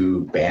been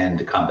to,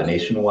 band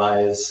combination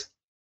wise.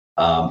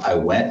 I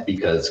went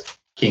because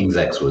King's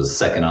X was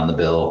second on the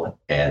bill,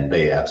 and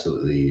they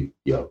absolutely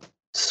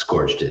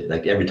scorched it.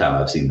 Like every time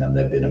I've seen them,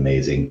 they've been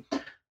amazing.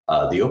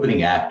 The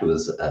opening act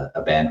was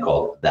a band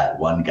called That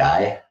One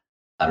Guy.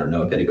 I don't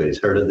know if anybody's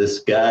heard of this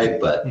guy,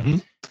 but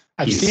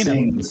he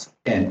sings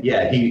him.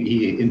 And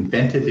he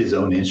invented his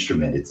own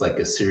instrument. It's like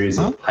a series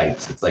of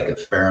pipes. It's like a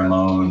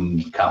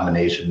pheromone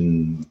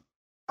combination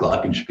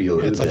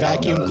glockenspiel. It's a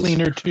vacuum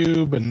cleaner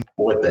tube and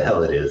what the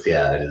hell it is.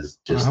 Yeah, it is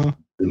just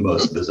the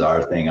most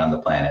bizarre thing on the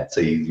planet.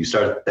 So you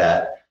start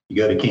that, you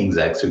go to King's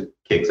X, who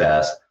kicks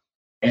ass,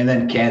 and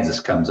then Kansas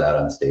comes out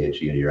on stage.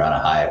 You're on a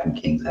high from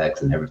King's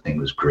X, and everything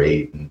was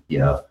great. And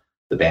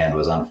the band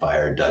was on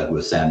fire. Doug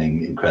was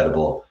sounding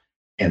incredible,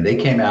 and they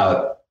came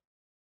out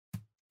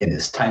in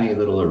this tiny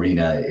little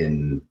arena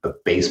in a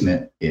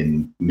basement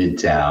in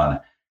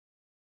Midtown.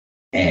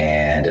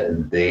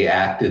 and they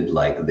acted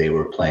like they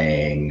were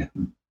playing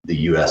the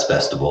US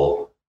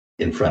festival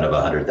in front of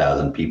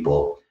 100,000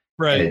 people.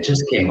 Right. And it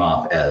just came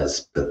off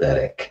as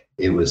pathetic.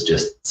 It was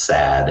just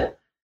sad.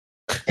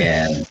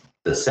 And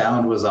the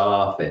sound was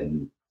off,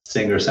 and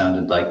singer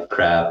sounded like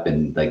crap,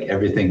 and like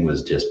everything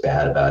was just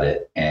bad about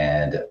it.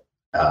 And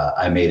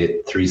I made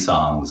it 3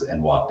 songs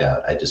and walked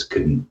out. I just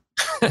couldn't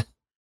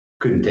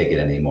take it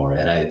anymore.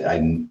 And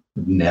I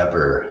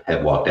never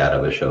have walked out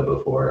of a show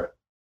before.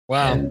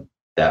 Wow. And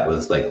that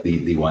was like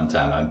the one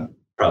time. I'm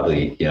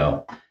probably,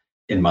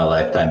 in my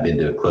lifetime been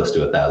to close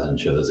to 1,000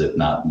 shows, if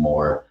not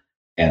more.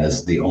 And this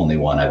is the only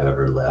one I've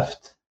ever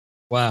left.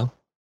 Wow.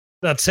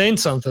 That's saying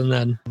something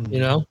then,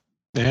 Yeah.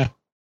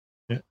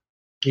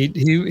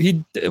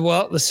 He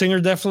well, the singer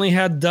definitely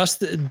had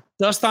dust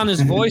on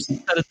his voice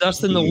instead of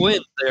dust in the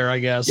wind there, I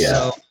guess. Yeah.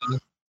 So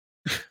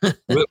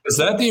Was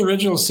that the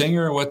original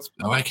singer?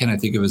 Why can't I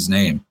think of his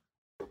name?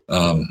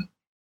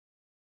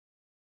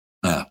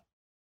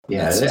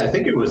 Yeah, I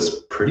think it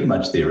was pretty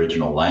much the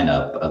original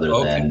lineup, other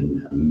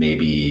than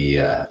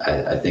maybe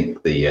I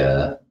think they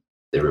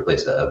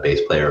replaced a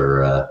bass player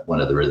or one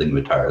of the rhythm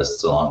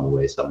guitarists along the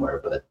way somewhere.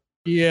 But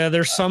yeah,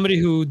 there's somebody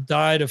who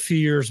died a few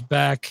years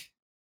back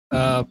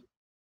that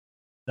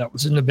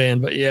was in the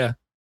band. But yeah,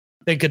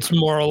 I think it's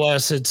more or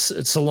less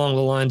it's along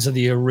the lines of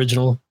the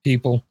original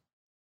people.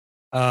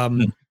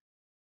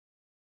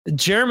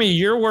 Jeremy,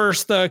 your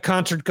worst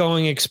concert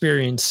going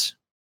experience?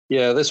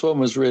 Yeah, this one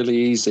was really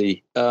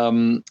easy.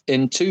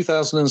 In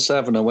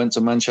 2007, I went to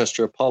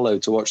Manchester Apollo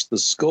to watch the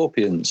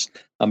Scorpions.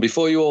 And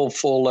before you all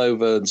fall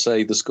over and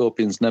say the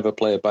Scorpions never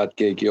play a bad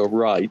gig, you're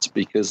right,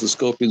 because the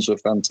Scorpions were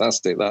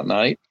fantastic that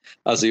night,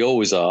 as they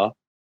always are.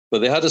 But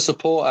they had a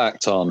support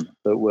act on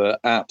that were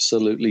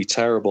absolutely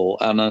terrible.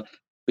 And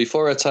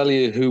before I tell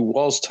you who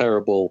was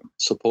terrible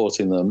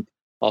supporting them,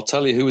 I'll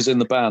tell you who was in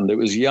the band. It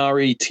was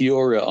Yari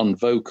Tiura on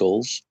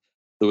vocals.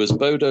 There was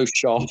Bodo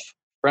Schoff,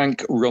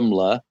 Frank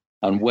Rumler,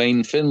 and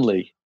Wayne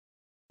Finley.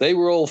 They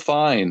were all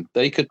fine.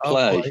 They could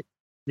play. Oh,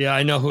 yeah,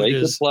 I know who it is.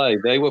 They could play.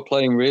 They were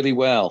playing really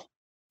well.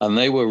 And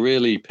they were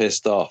really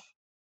pissed off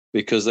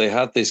because they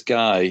had this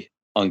guy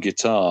on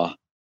guitar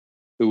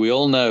who we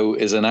all know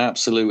is an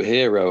absolute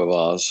hero of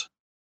ours,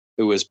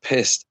 who was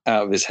pissed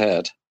out of his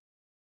head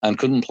and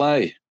couldn't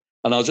play.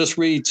 And I'll just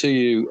read to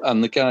you,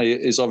 and the guy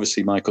is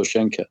obviously Michael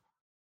Schenker.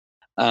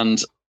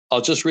 And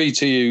I'll just read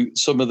to you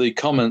some of the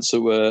comments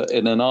that were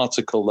in an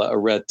article that I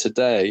read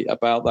today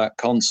about that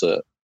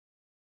concert.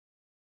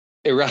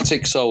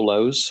 Erratic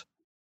solos,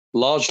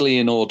 largely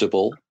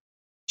inaudible,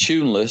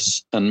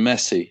 tuneless, and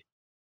messy.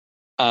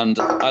 And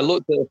I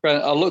looked at a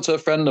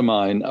friend of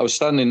mine. I was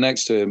standing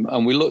next to him,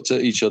 and we looked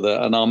at each other,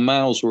 and our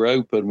mouths were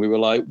open. We were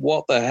like,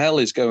 "What the hell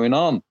is going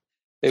on?"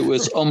 It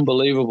was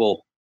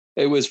unbelievable.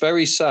 It was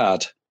very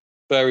sad,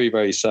 very,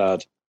 very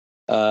sad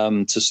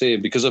to see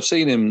him, because I've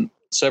seen him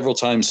several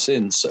times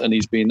since, and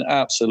he's been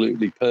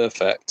absolutely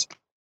perfect.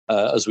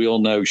 As we all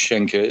know,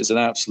 Schenker is an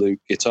absolute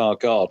guitar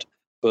god.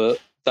 But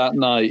that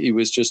night, he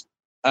was just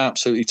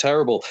absolutely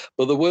terrible.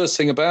 But the worst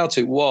thing about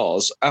it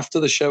was, after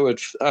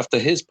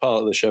his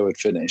part of the show had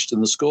finished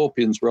and the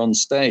Scorpions were on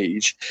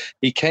stage,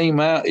 he came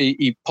out.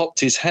 He popped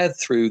his head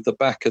through the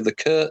back of the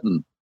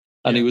curtain,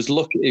 and he was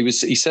looking.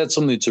 He said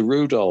something to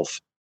Rudolph,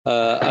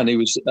 and he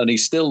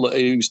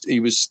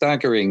was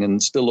staggering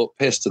and still looked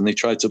pissed, and they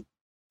tried to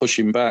push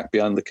him back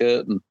behind the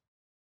curtain.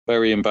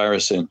 Very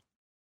embarrassing.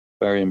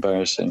 Very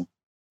embarrassing.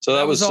 So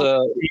that was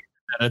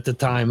at the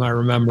time, I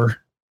remember.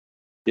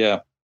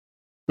 Yeah.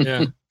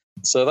 Yeah.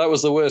 So that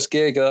was the worst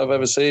gig I've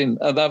ever seen.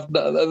 And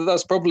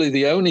that's probably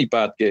the only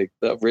bad gig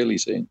that I've really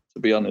seen, to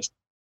be honest.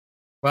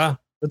 Wow,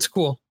 that's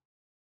cool.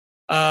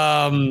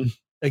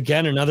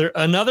 Again,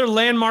 another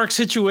landmark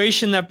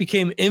situation that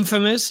became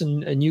infamous,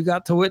 and you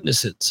got to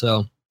witness it.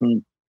 So,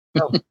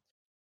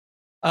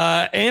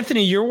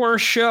 Anthony, your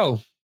worst show?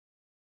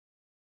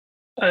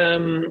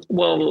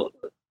 Well,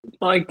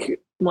 like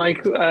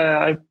Mike,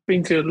 I've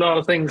been to a lot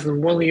of things,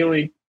 and one of the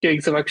only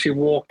gigs I've actually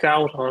walked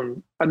out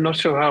on. I'm not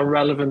sure how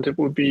relevant it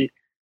would be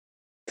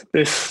to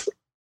this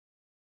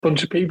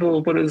bunch of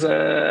people, but it's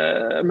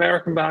an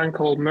American band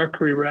called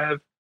Mercury Rev.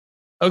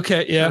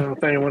 Okay, yeah. I don't know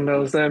if anyone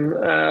knows them.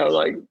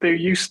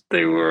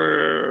 They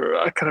were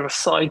a kind of a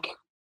psych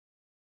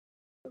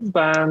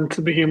band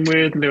to begin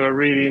with, and they were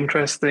really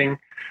interesting.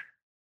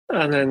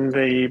 And then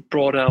they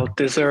brought out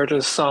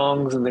Deserters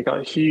songs, and they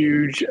got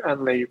huge,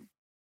 and they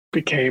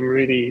became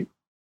really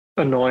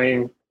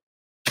annoying.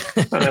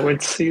 And I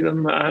went to see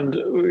them, and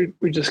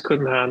we just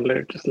couldn't handle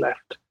it, just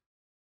left.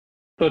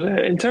 But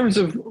in terms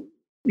of,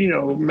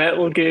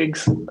 metal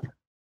gigs,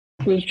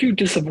 there's a few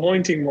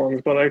disappointing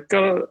ones, but I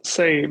gotta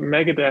say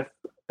Megadeth,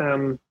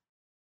 I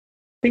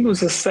think it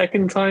was the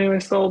second time I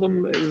saw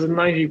them. It was in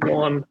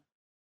 91.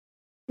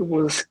 It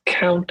was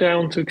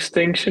Countdown to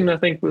Extinction, I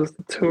think was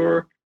the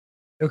tour.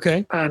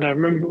 Okay. And I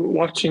remember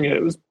watching it.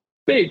 It was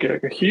big,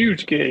 like a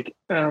huge gig.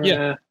 And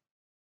I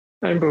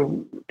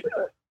remember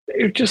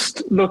it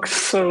just looked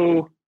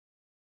so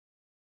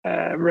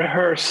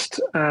rehearsed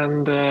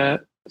and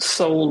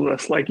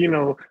soulless. Like,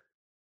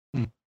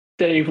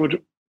 Dave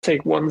would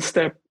take one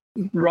step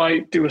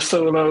right, do a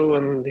solo,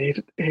 and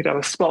he'd have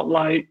a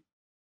spotlight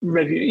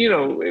ready. You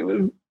know, it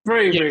was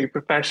very, very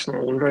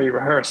professional and very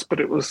rehearsed, but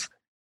it was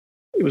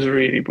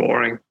really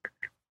boring.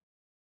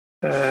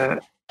 So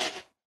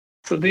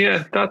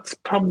yeah, that's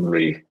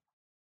probably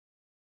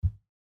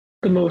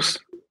the most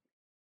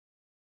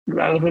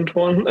relevant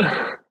one.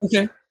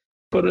 Okay.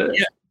 But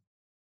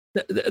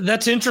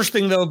that's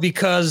interesting though,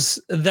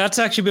 because that's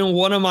actually been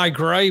one of my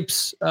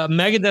gripes.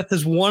 Megadeth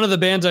is one of the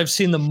bands I've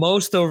seen the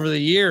most over the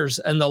years,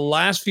 and the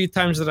last few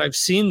times that I've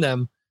seen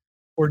them,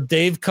 where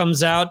Dave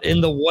comes out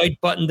in the white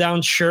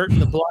button-down shirt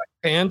and the black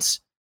pants,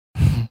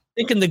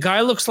 thinking the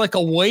guy looks like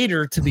a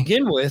waiter to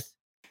begin with,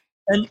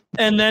 and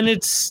then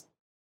it's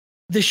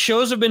the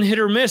shows have been hit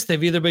or miss.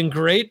 They've either been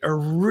great or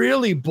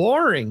really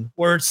boring,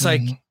 where it's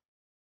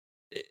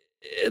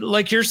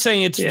like you're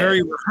saying, it's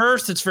very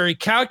rehearsed, it's very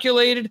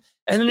calculated,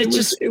 and then it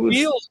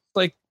feels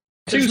like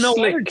there's no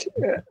slick.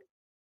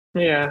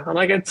 Yeah, and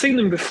like I'd seen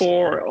them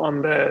before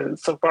on the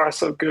So Far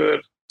So Good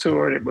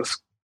tour, and it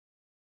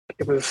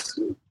was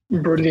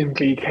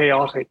brilliantly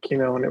chaotic, you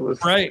know, and it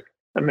was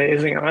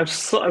amazing. And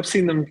I've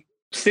seen them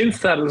since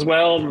that as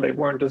well, and they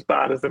weren't as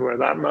bad as they were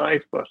that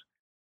night, but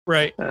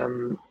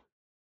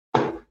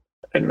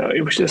I don't know,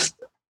 it was just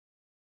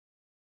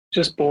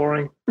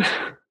boring.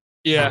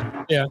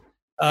 Yeah.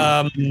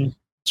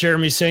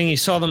 Jeremy's saying he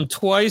saw them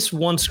twice,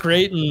 once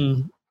great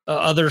and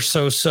others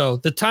so.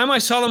 The time I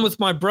saw them with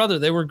my brother,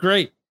 they were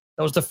great.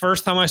 That was the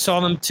first time I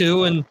saw them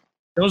too, and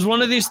it was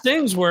one of these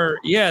things where,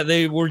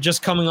 they were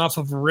just coming off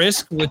of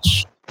Risk,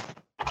 which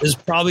is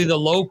probably the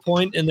low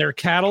point in their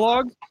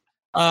catalog,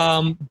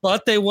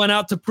 but they went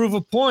out to prove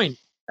a point,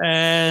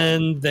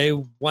 and they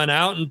went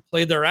out and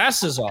played their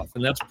asses off,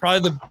 and that's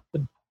probably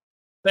the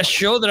best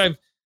show that I've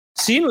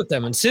seen with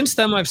them. And since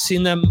then, I've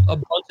seen them a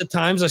bunch of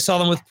times. I saw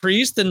them with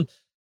Priest, and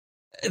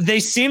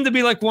they seem to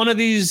be like one of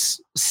these.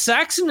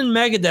 Saxon and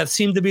Megadeth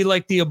seem to be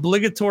like the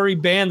obligatory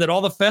band at all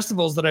the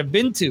festivals that I've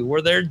been to,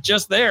 where they're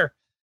just there.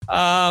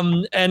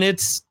 And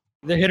it's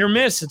the hit or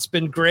miss. It's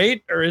been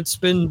great, or it's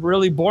been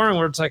really boring,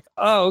 where it's like,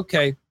 oh,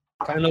 okay,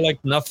 kind of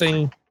like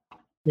nothing,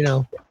 you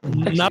know.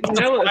 Not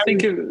now that I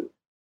think of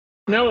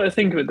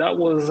it, that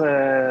was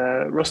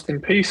Rust in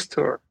Peace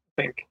tour,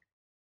 I think.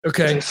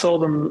 Okay. I saw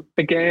them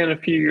again a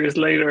few years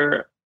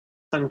later,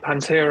 and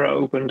Pantera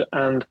opened,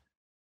 and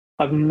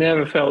I've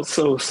never felt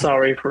so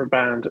sorry for a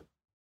band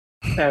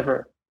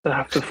ever to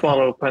have to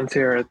follow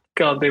Pantera.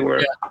 God, they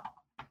were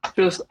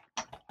just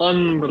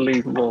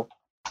unbelievable.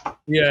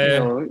 Yeah. You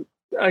know,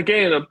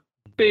 again, a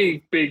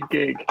big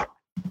gig,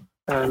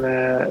 and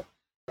I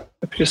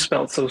just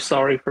felt so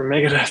sorry for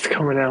Megadeth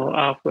coming out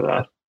after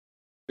that.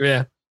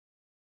 Yeah.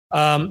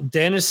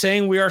 Dan is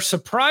saying we are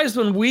surprised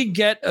when we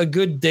get a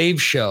good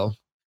Dave show.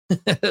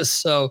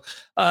 So,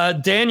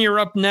 Dan, you're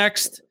up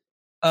next.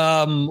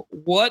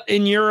 What,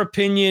 in your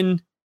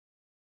opinion,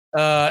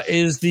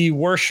 is the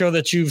worst show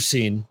that you've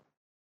seen?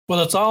 Well,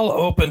 it's all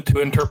open to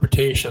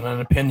interpretation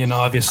and opinion,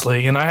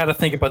 obviously. And I had to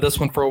think about this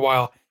one for a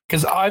while,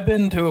 because I've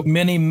been to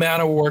many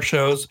Manowar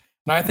shows,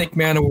 and I think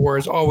Manowar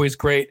is always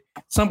great.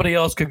 Somebody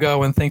else could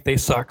go and think they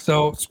suck,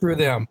 so screw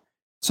them.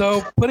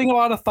 So putting a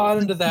lot of thought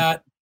into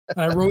that,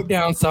 I wrote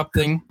down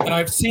something. And I'm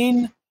a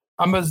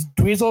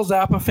Dweezil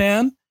Zappa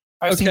fan.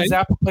 I've seen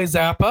Zappa play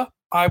Zappa.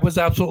 I was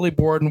absolutely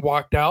bored and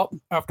walked out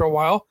after a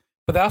while,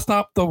 but that's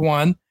not the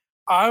one.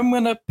 I'm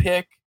going to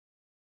pick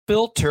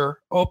Filter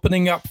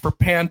opening up for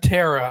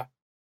Pantera.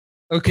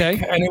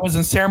 Okay. And it was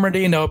in San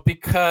Bernardino,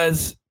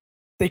 because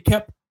they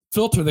kept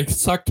Filter, they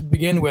sucked to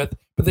begin with,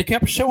 but they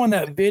kept showing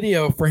that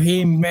video for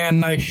Hey Man,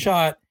 Nice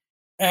Shot.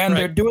 And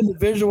they're doing the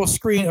visual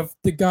screen of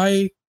the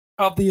guy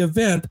of the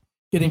event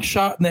getting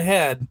shot in the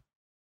head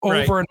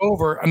over and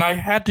over. And I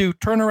had to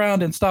turn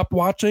around and stop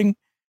watching,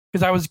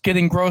 because I was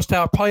getting grossed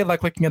out, probably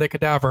like looking at a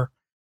cadaver.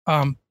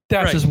 That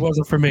just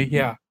wasn't for me.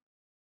 Yeah.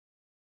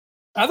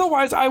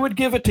 Otherwise, I would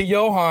give it to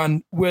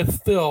Johan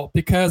with Phil,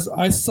 because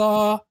I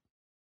saw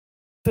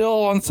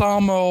Phil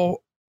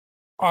Anselmo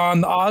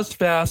on the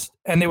Ozfest,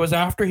 and it was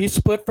after he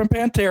split from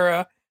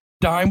Pantera.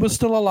 Dime was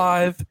still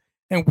alive,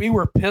 and we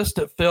were pissed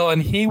at Phil,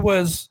 and he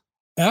was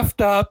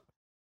effed up,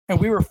 and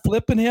we were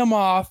flipping him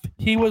off.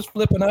 He was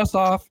flipping us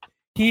off.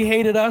 He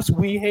hated us.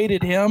 We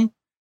hated him.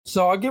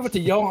 So I'll give it to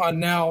Johan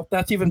now.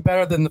 That's even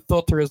better than the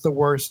Filter is the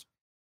worst.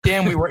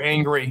 Damn, we were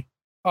angry.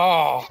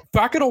 Oh, if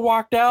I could have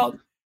walked out,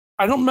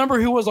 I don't remember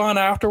who was on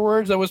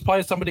afterwards. That was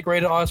probably somebody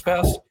great at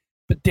Ozfest.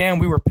 But damn,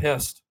 we were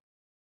pissed.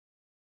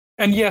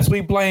 And yes,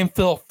 we blame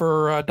Phil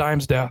for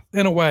Dime's death,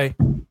 in a way.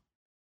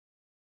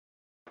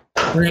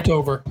 Rant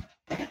over.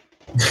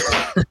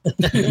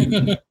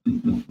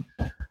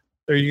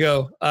 There you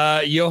go.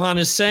 Johan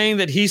is saying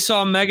that he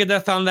saw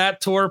Megadeth on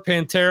that tour.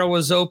 Pantera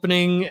was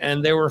opening,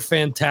 and they were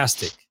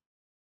fantastic.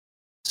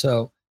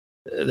 So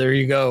there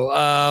you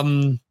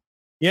go.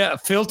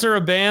 Filter,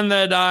 a band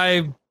that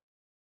I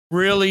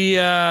really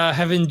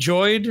have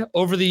enjoyed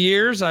over the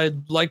years. I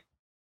like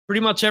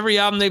pretty much every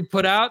album they've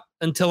put out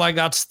until I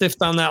got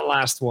stiffed on that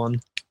last one.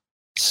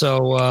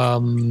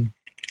 So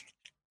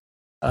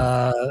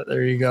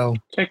There you go.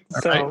 Check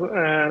this out.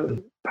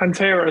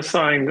 Pantera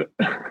signed.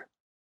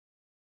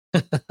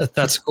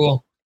 That's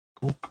cool.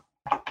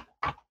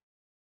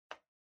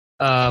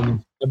 My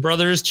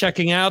brother is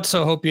checking out,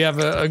 so hope you have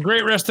a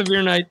great rest of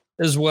your night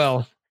as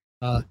well.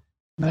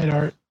 Night,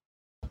 Art.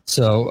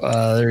 So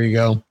there you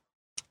go.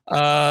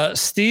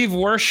 Steve,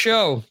 worst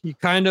show. You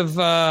kind of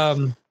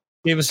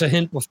gave us a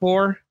hint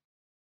before.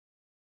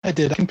 I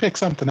did. I can pick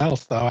something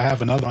else, though. I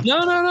have another one.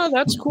 No,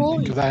 that's cool.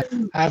 Because I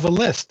have a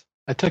list.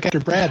 I took after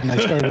Brad and I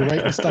started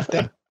writing stuff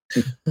down.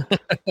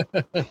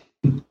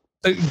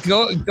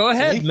 Go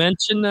ahead. See?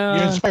 Mention.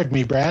 You inspired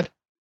me, Brad.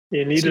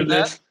 You needed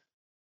this.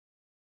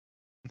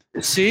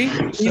 See?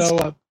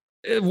 So,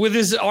 With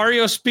his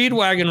REO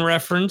Speedwagon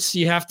reference,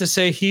 you have to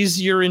say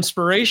he's your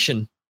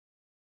inspiration.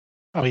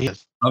 oh, he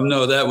is.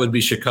 No, that would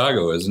be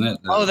Chicago, isn't it?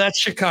 Oh, that's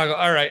Chicago.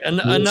 All right.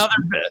 Another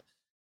bit.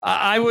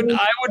 I would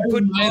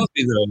put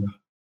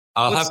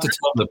I'll have to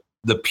tell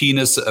the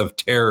penis of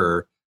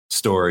terror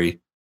story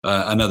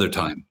another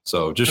time.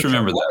 So just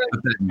remember that.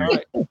 Put that in your- All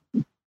right.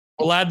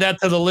 We'll add that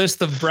to the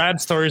list of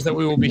Brad stories that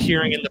we will be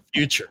hearing in the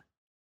future.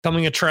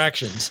 Coming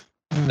attractions.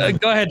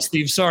 Go ahead,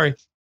 Steve. Sorry.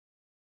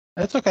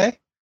 That's okay.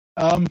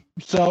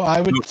 So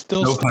I would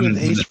still no stick pun with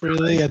Ace intended.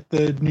 Frehley at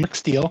the New York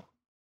Steel.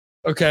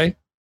 Okay.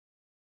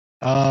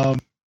 Part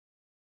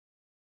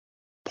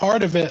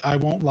of it, I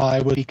won't lie,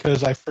 was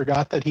because I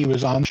forgot that he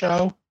was on the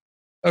show.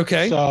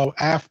 Okay. So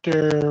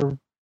after, I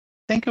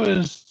think it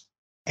was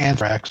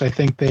Anthrax. I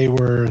think they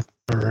were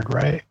third,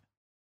 right?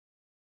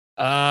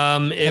 It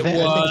I think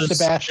was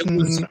Sebastian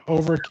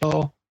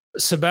Overkill.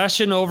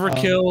 Sebastian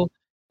Overkill,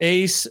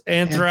 Ace,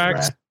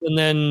 Anthrax, and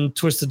then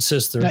Twisted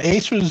Sister. No,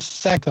 Ace was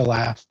second to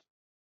last.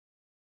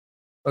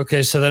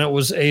 Okay, so then it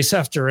was Ace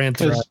after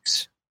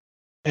Anthrax.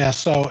 Yeah.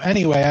 So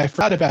anyway, I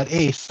forgot about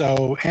Ace.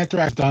 So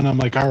Anthrax done. I'm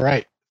like, all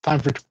right, time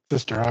for Twisted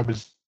Sister. I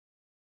was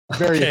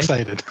very Okay.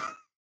 excited.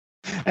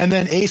 And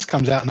then Ace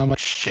comes out, and I'm like,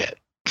 shit.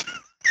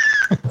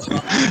 So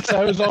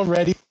I was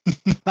already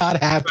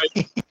not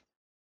happy.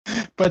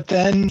 But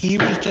then he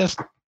was just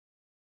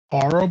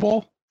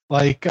horrible.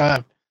 Like,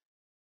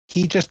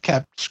 he just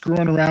kept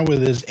screwing around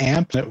with his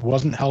amp, and it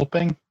wasn't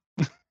helping.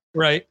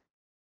 Right.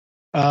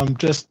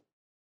 Just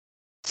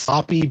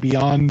sloppy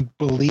beyond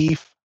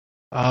belief.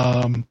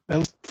 It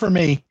was, for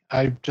me,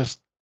 I was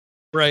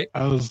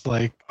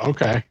like,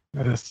 okay,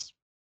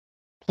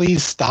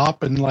 please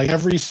stop. And like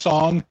every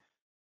song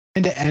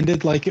kind of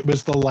ended like it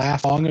was the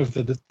last song of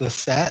the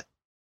set.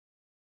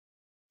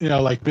 You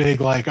know, like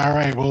big, like, all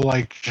right, we'll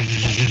like,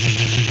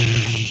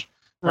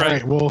 all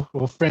right,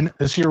 we'll finish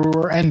this here.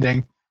 We're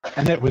ending,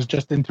 and it was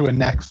just into a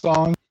next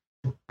song,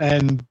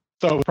 and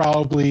so it was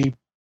probably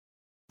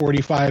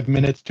 45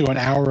 minutes to an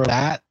hour of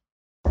that,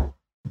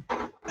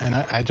 and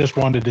I just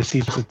wanted to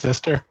see Twisted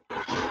Sister.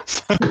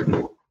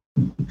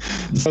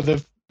 So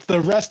the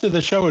rest of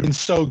the show had been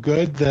so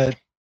good that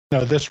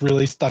this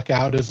really stuck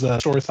out as a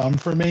sore thumb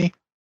for me.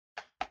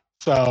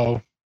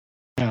 So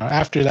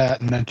after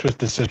that, and then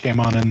Twisted Sister came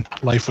on, and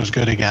life was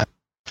good again.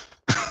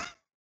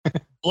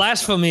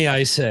 Blasphemy,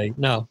 I say.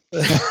 No.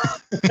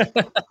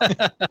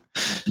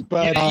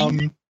 But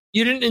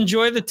you didn't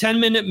enjoy the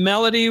 10-minute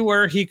melody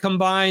where he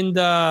combined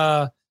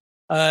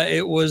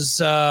it was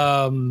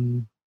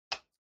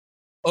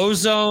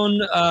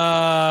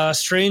Ozone,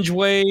 Strange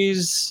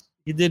Ways.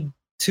 He did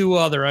two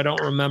other, I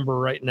don't remember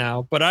right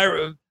now. But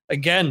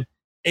again,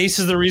 Ace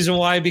is the reason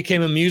why I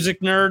became a music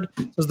nerd.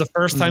 It was the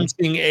first time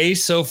seeing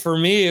Ace. So for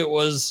me, it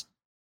was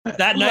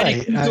that night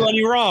he couldn't do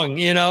any wrong,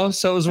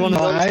 So it was one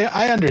of those.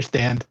 I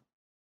understand.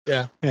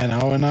 Yeah.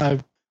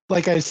 And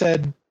like I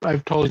said,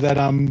 I've told you that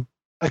I'm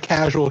a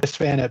casual Kiss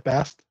fan at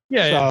best.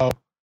 Yeah. So,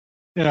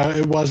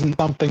 it wasn't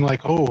something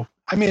like, oh,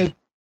 I mean,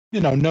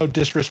 no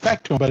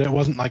disrespect to him, but it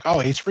wasn't like, oh,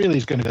 Ace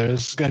Frehley's going to do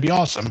this. It's going to be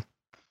awesome.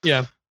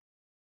 Yeah.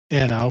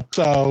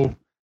 So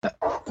the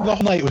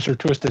whole night was for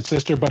Twisted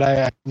Sister, but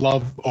I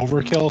love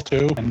Overkill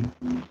too. And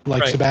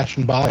like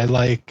Sebastian Bach, I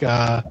like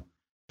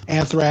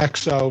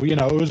Anthrax. So,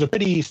 it was a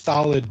pretty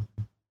solid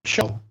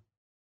show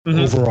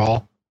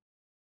overall.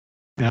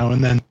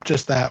 And then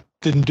just that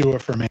didn't do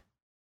it for me.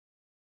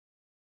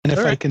 And if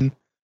I can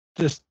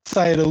just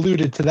say I had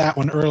alluded to that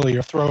one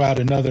earlier, throw out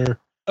another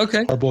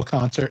horrible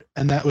concert,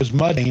 and that was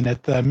Mudvayne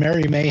at the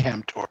Merry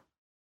Mayhem tour.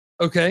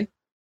 Okay.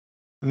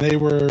 And they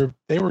were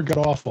god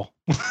awful.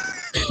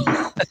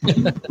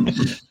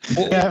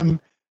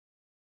 I'm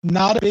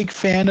not a big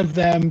fan of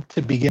them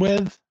to begin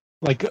with,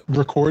 like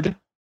recorded,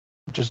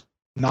 just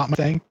not my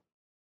thing.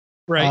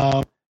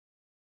 Right.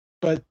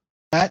 But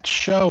that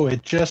show,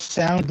 it just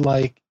sounded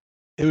like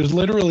it was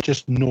literally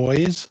just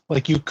noise.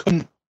 Like you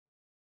couldn't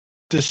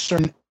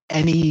discern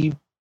any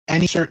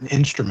certain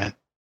instrument.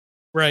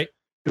 Right.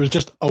 It was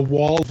just a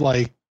wall of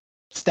like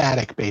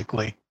static,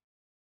 basically.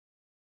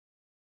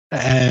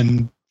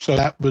 And so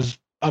that was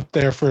up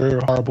there for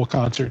horrible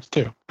concerts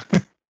too,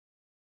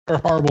 or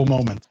horrible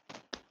moments.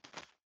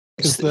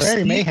 Because the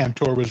Merry Mayhem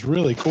tour was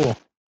really cool.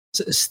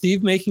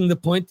 Steve making the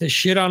point to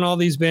shit on all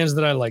these bands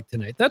that I like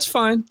tonight. That's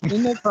fine.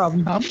 No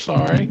problem. I'm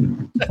sorry.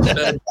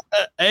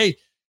 Hey,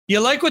 you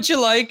like what you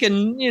like,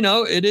 and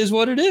it is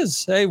what it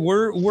is. Hey,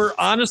 we're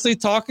honestly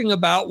talking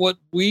about what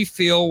we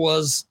feel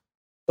was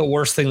the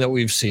worst thing that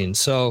we've seen.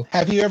 So,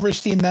 have you ever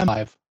seen them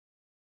live?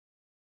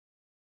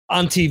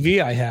 On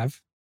TV, I have.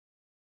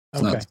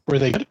 Okay. Were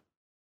they good?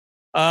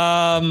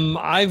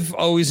 I've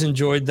always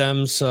enjoyed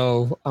them,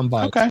 so I'm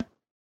biased.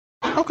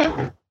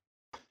 Okay.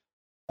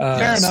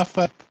 Fair enough.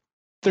 But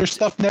their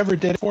stuff never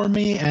did it for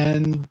me,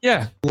 and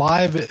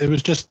live it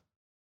was just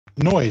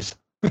noise.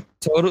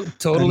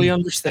 Totally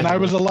understand. And I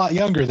was a lot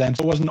younger then,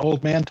 so it wasn't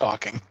old man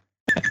talking.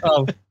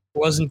 Oh,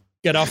 wasn't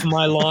get off of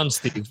my lawn,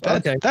 Steve.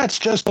 Okay, that's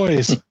just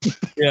noise.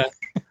 Yeah.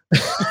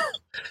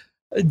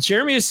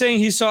 Jeremy is saying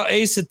he saw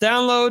Ace at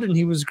Download and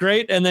he was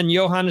great, and then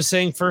Johan is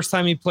saying first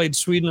time he played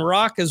Sweden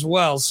Rock as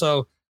well.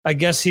 So I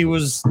guess he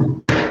was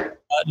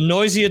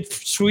noisy at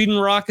Sweden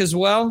Rock as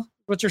well.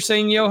 What you're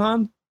saying,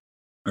 Johan?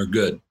 Or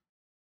good?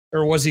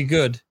 Or was he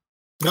good?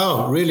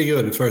 No, really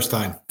good the first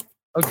time.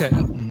 Okay.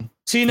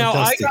 See, now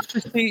fantastic. I got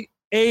to see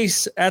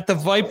Ace at the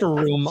Viper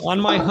Room on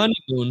my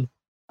honeymoon.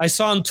 I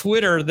saw on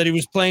Twitter that he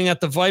was playing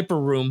at the Viper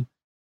Room,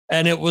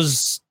 and it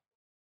was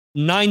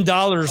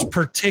 $9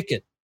 per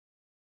ticket.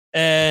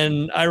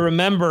 And I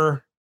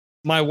remember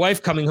my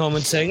wife coming home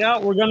and saying, "Oh,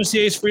 we're going to see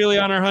Ace Frehley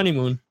on our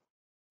honeymoon."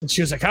 And she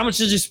was like, "How much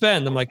did you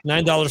spend?" I'm like,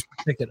 $9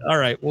 per ticket. All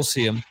right, we'll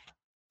see him.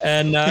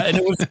 And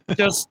it was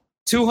just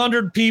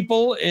 200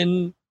 people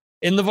in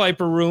the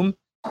Viper Room.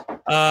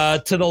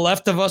 To the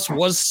left of us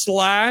was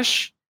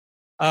Slash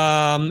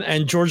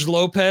and George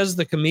Lopez,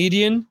 the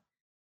comedian.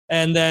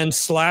 And then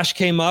Slash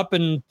came up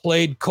and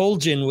played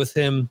Colgin with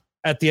him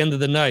at the end of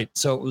the night.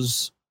 So it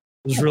was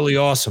really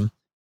awesome.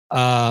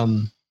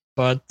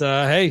 But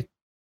hey,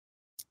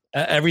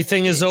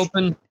 everything is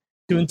open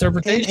to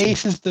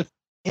interpretation.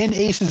 In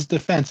Ace's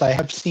defense, I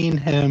have seen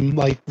him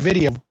like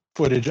video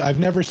footage. I've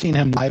never seen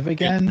him live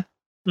again,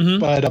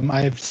 but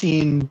I've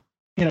seen,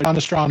 on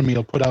Astronomy,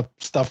 he'll put up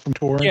stuff from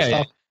tour and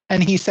stuff,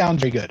 and he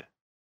sounds very good.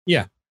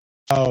 Yeah.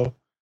 So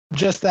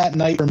just that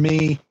night for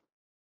me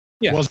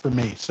was for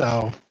me.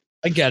 So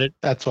I get it.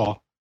 That's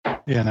all.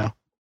 There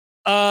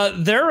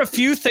are a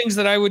few things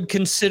that I would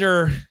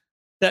consider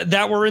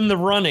that were in the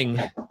running.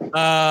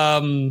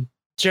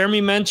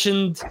 Jeremy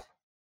mentioned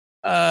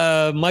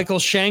Michael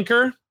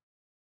Schenker.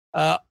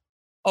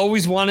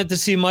 Always wanted to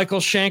see Michael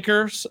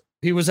Schenker.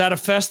 He was at a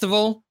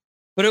festival,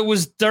 but it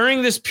was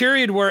during this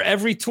period where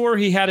every tour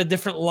he had a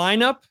different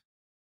lineup.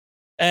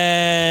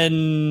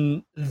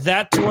 And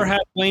that tour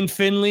had Wayne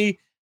Finley,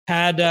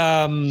 had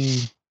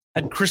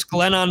Chris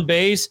Glenn on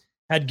bass,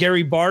 had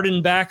Gary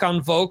Barden back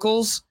on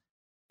vocals,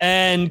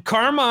 and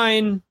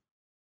Carmine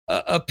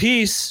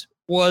Appice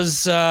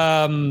was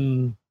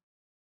on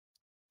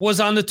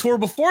the tour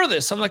before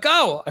this. I'm like,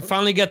 oh, I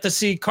finally get to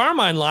see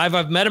Carmine live.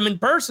 I've met him in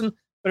person,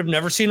 but I've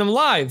never seen him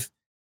live.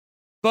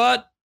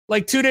 But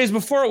like 2 days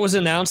before it was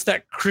announced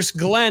that Chris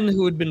Glenn,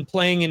 who had been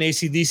playing in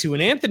AC/DC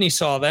when Anthony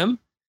saw them,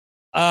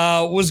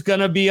 was going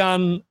to be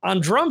on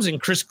drums.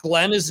 And Chris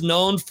Glenn is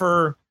known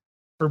for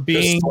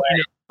being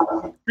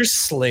Chris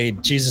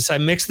Slade. Jesus, I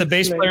mixed the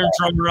bass player and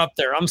drummer up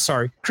there. I'm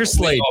sorry. Chris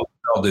Slade.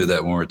 I'll do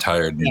that when we're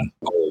tired and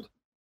old.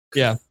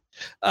 Yeah.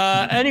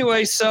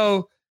 Anyway,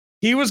 so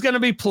he was going to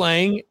be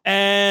playing,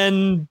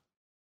 and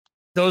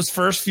those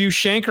first few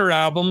Schenker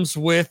albums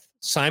with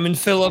Simon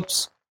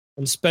Phillips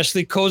and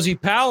especially Cozy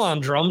Powell on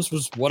drums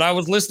was what I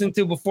was listening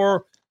to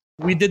before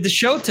we did the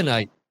show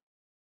tonight.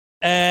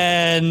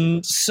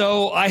 And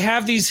so I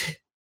have these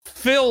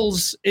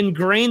fills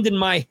ingrained in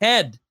my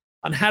head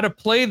on how to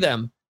play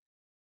them.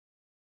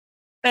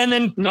 And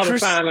then not a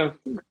fan of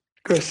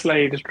Chris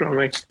Slade's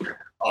drumming.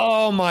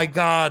 Oh my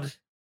God.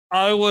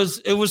 It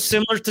was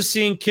similar to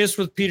seeing Kiss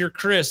with Peter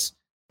Criss.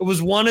 It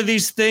was one of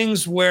these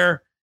things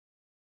where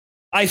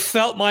I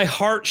felt my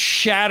heart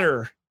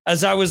shatter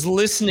as I was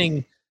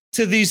listening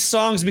to these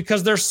songs,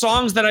 because they're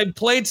songs that I'd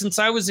played since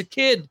I was a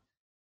kid.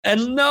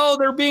 And no,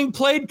 they're being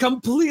played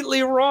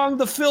completely wrong.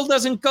 The fill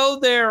doesn't go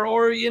there,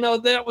 or,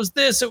 that was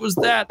this, it was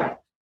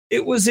that.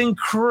 It was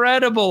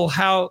incredible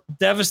how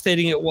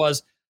devastating it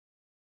was.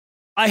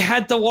 I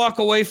had to walk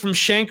away from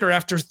Schenker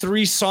after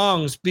 3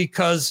 songs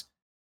because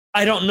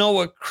I don't know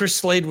what Chris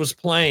Slade was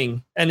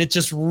playing, and it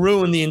just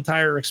ruined the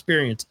entire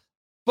experience.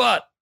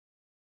 But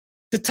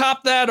to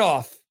top that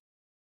off,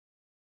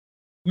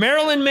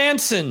 Marilyn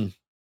Manson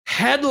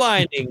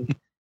headlining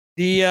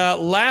the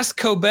last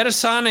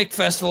Cobetasonic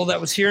Festival that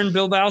was here in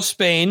Bilbao,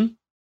 Spain.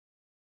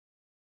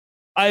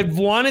 I've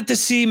wanted to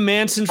see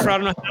Manson for I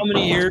don't know how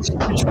many years.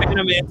 Huge fan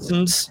of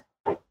Manson's.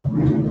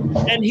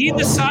 And he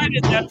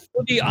decided that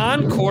for the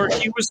encore,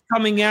 he was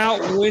coming out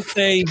with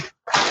a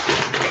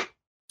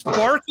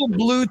sparkle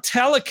blue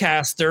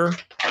Telecaster,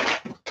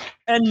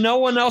 and no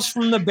one else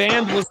from the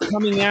band was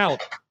coming out.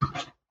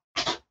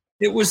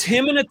 It was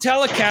him and a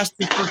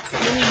Telecaster for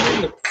 20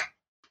 minutes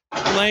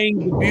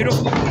playing The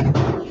Beautiful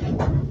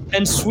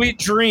and Sweet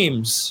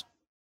Dreams.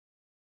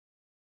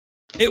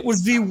 It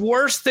was the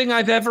worst thing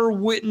I've ever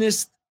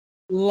witnessed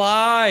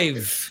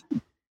live.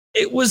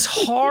 It was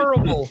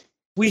horrible.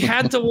 We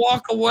had to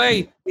walk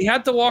away. We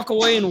had to walk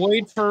away and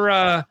wait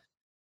for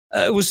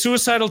it was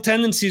Suicidal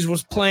Tendencies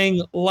was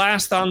playing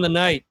last on the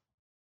night.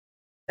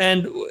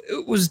 And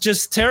it was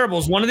just terrible.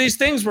 It's one of these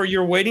things where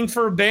you're waiting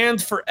for a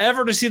band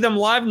forever to see them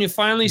live, and you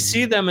finally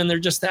see them, and they're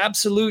just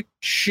absolute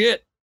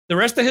shit. The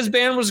rest of his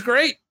band was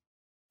great,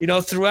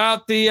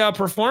 throughout the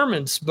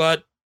performance,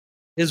 but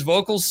his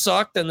vocals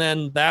sucked, and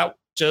then that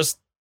just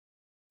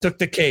took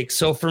the cake.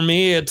 So for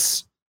me,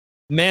 it's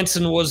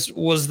Manson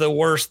was the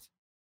worst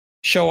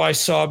show I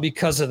saw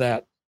because of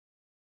that.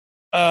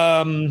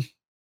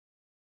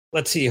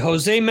 Let's see.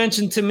 Jose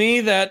mentioned to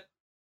me that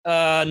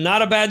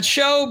not a bad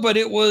show, but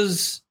it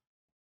was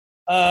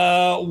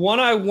one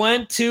I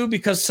went to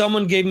because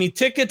someone gave me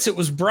tickets. It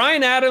was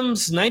Bryan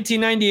Adams,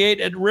 1998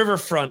 at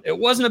Riverfront. It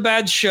wasn't a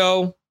bad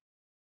show.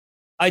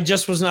 I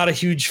just was not a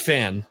huge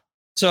fan.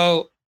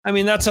 So, I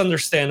mean, that's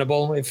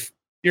understandable. If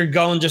you're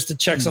going just to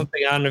check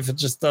something out, and if it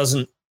just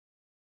doesn't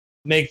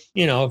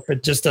if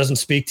it just doesn't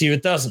speak to you,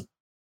 it doesn't.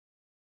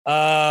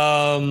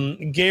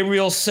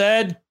 Gabriel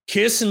said,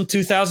 Kiss in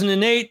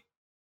 2008.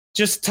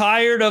 Just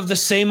tired of the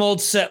same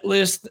old set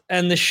list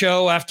and the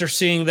show after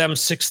seeing them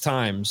 6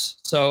 times.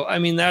 So, I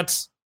mean,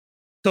 that's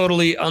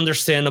totally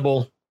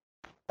understandable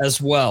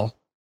as well.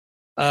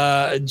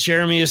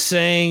 Jeremy is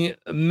saying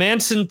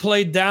Manson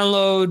played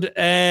Download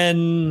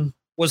and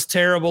was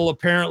terrible.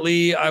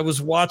 Apparently, I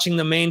was watching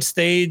the main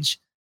stage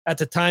at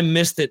the time,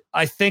 missed it.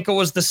 I think it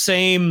was the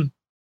same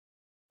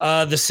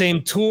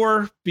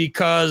tour,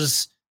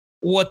 because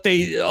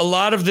a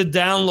lot of the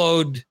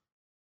Download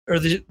or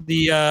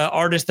the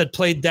artist that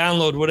played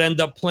Download would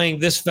end up playing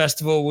this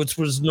festival, which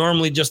was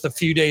normally just a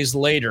few days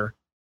later.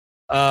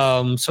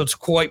 So it's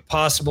quite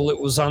possible it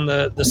was on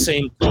the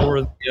same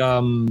tour.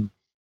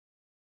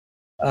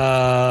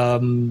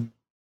 I'm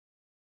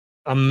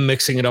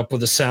mixing it up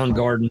with the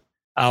Soundgarden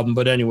album,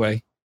 but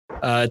anyway,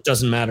 it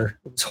doesn't matter.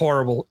 It's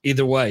horrible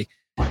either way.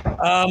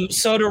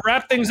 So to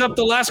wrap things up,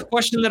 the last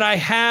question that I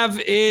have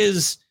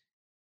is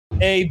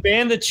a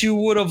band that you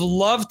would have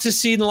loved to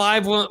see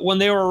live when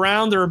they were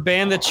around, or a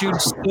band that you'd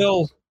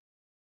still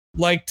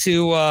like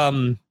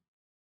to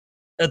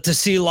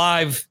see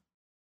live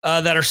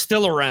that are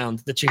still around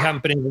that you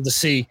haven't been able to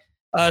see.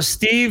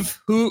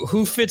 Steve,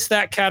 who fits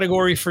that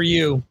category for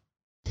you?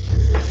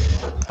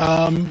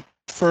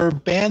 For a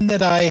band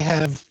that I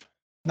have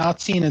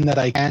not seen and that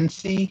I can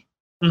see,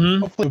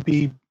 hopefully it would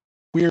be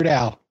Weird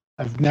Al.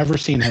 I've never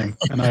seen him,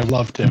 and I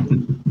loved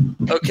him.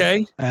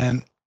 Okay.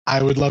 And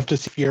I would love to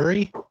see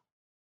Fury.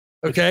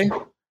 Okay.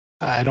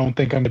 I don't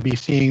think I'm going to be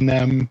seeing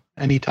them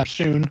anytime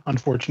soon,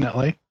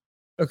 unfortunately.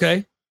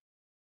 Okay.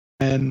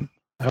 And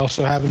I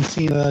also haven't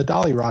seen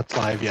Dolly Rots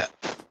live yet.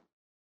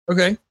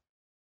 Okay.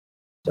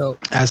 So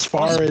as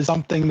far as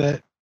something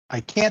that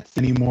I can't see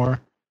anymore,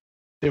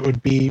 it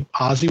would be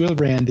Ozzy with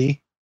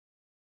Randy.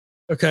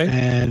 Okay.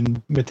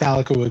 And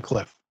Metallica with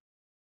Cliff.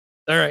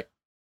 All right.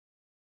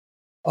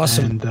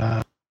 Awesome.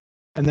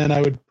 And then I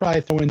would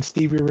probably throw in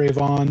Stevie Ray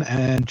Vaughan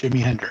and Jimi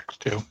Hendrix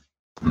too.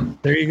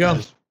 There you go.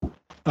 As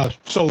a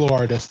solo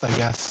artist, I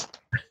guess.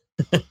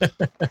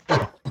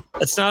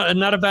 It's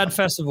not a bad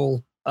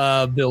festival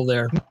bill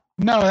there.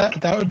 No,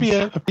 that would be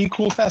a pretty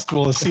cool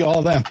festival to see all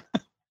of them.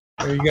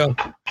 There you go.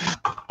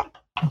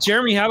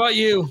 Jeremy, how about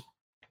you?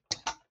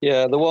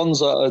 Yeah, the ones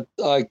that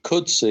I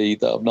could see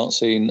that I've not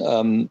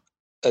seen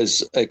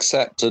is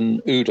Accept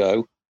and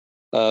Udo.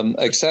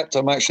 Except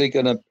I'm actually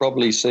going to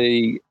probably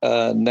see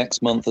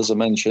next month, as I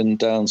mentioned,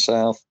 down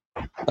south.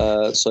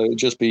 So it'd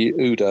just be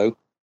Udo.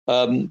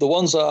 The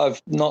ones that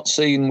I've not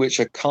seen, which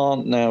I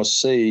can't now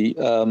see,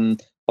 I've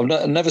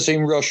never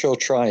seen Rush or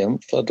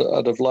Triumph.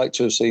 I'd have liked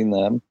to have seen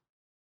them.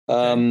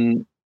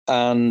 And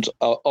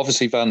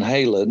obviously Van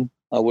Halen,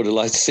 I would have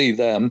liked to see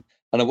them.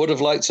 And I would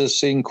have liked to have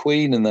seen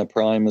Queen in their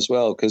prime as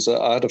well, because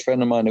I had a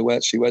friend of mine who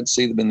actually went to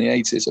see them in the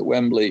 80s at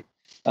Wembley,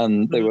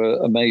 and they were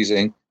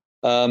amazing.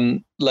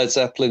 Led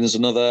Zeppelin is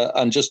another,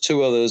 and just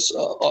 2 others,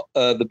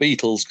 the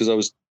Beatles, because I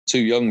was too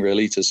young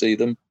really to see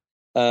them.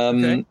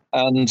 And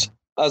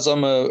as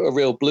I'm a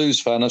real blues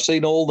fan, I've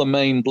seen all the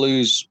main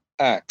blues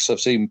acts.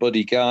 I've seen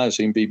Buddy Guy, I've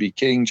seen B.B.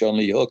 King, John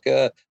Lee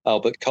Hooker,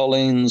 Albert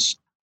Collins,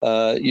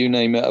 you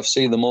name it. I've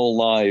seen them all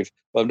live.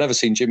 But I've never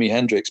seen Jimi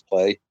Hendrix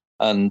play,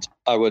 and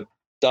I would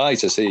die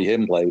to see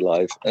him play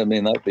live. I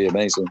mean, that'd be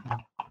amazing.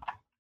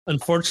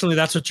 Unfortunately,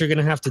 that's what you're going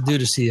to have to do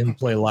to see him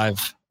play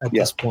live at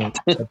this point.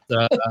 But,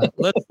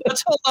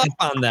 let's hold up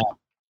on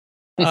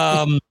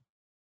that.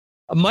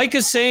 Mike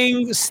is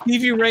saying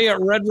Stevie Ray at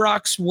Red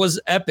Rocks was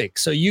epic.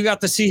 So you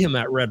got to see him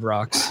at Red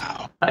Rocks.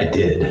 I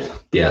did.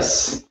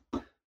 Yes.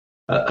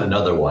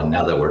 Another one,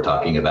 now that we're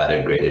talking about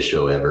it, greatest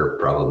show ever,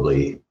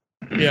 probably.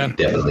 Yeah.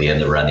 Definitely in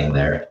the running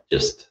there.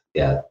 Just,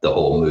 the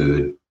whole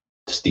mood.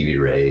 Stevie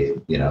Ray,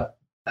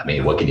 I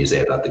mean, what can you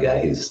say about the guy?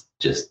 He's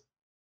just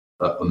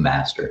a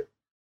master.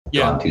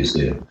 Gone too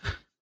soon.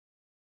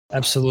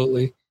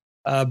 Absolutely.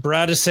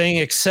 Brad is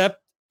saying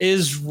Accept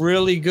is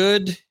really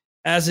good,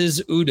 as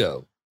is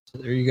Udo. So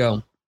there you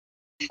go.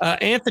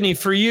 Anthony,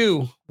 for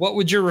you, what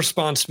would your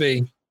response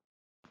be?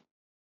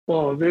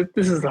 Well, this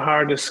is the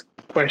hardest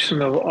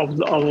question of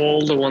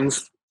all the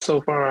ones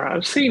so far.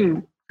 I've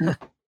seen, I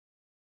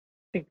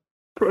think,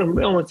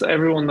 almost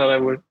everyone that I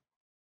would,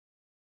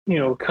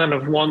 kind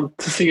of want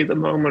to see at the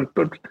moment.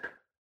 But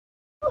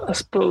I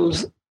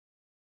suppose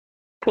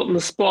put in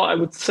the spot, I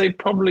would say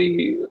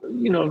probably,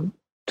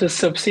 to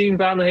have seen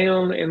Van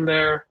Halen in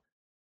their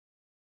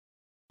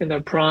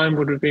prime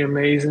would have been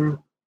amazing.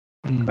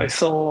 I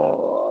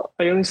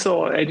only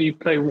saw Eddie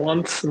play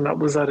once, and that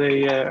was at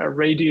a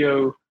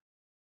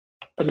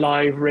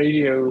live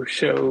radio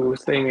show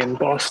thing in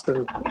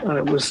Boston, and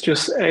it was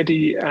just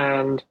Eddie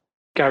and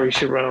Gary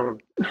Cherone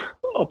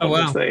up on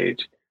the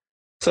stage.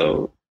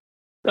 So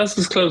that's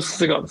as close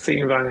as I got to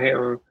seeing Van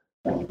Halen.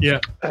 Yeah.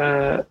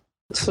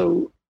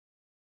 So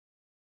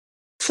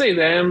say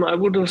them. I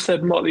would have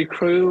said Motley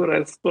Crue,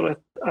 but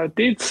I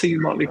did see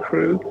Motley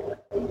Crue.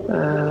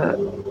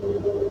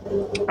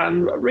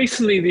 And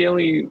recently, the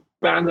only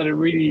band that I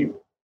really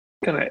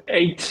kind of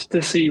ached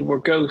to see were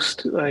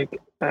Ghost,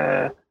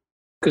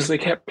 because they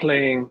kept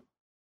playing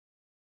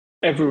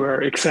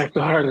everywhere except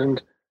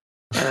Ireland.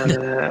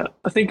 And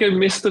I think I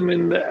missed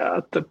them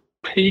at the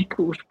peak,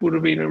 which would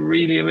have been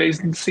really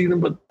amazing to see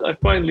them. But I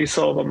finally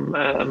saw them,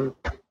 and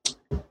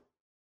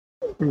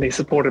they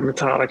supported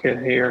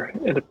Metallica here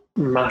at a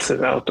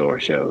massive outdoor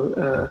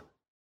show.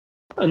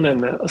 And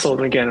then I saw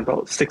them again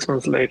about 6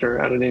 months later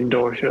at an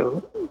indoor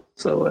show.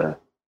 So I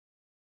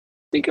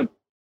think I'm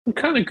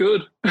kind of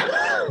good,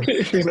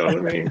 if you know what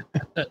I mean.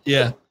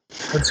 Yeah,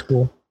 that's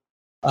cool.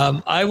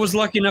 I was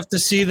lucky enough to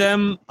see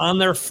them on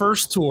their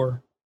first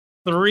tour,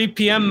 3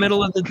 p.m.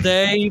 middle of the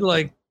day,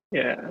 like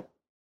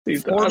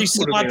 40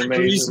 some odd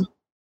degrees.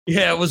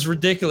 Yeah, it was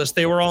ridiculous.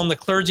 They were all in the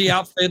clergy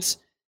outfits,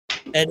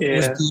 and it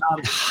was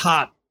beyond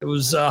hot. It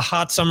was a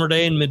hot summer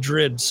day in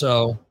Madrid,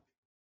 so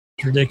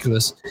it's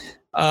ridiculous.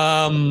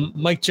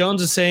 Mike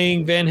Jones is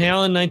saying Van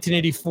Halen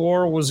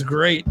 1984 was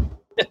great.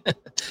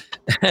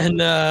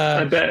 And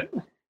I bet.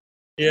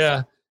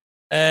 Yeah.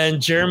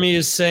 And Jeremy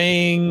is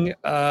saying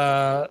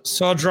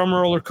saw Drum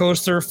Roller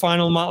Coaster,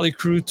 final Motley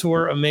Crue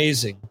tour,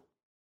 amazing.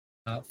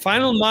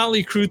 Final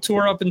Motley Crue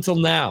tour up until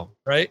now,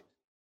 right?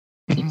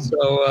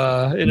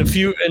 So in a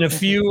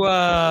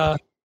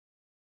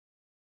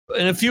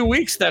few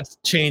weeks that's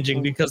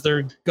changing because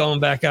they're going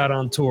back out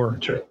on tour.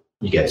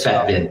 You get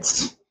Fat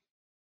Vince.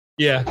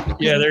 Yeah,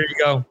 there you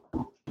go.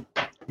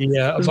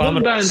 Yeah,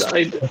 one band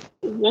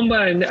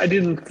I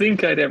didn't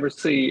think I'd ever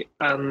see,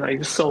 and I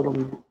just saw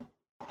them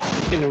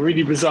in a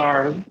really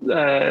bizarre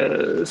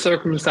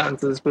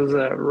circumstances. Was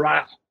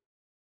Rat.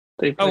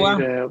 They played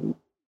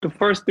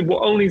the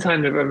only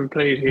time they've ever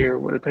played here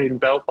when they played in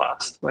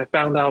Belfast. And I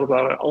found out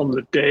about it on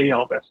the day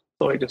of it,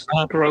 so I just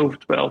drove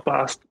to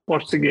Belfast,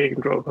 watched the gig,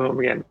 and drove home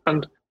again.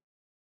 And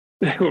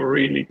they were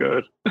really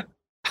good.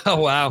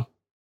 Oh wow!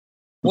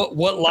 What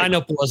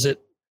lineup was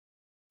it?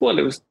 Well,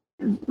 it was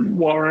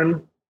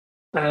Warren.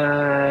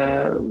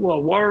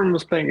 Warren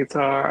was playing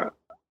guitar.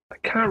 I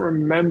can't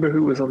remember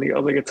who was on the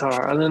other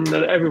guitar, and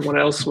then everyone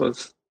else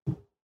was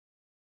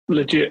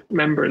legit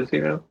members,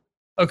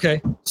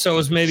 Okay, so it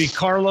was maybe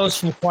Carlos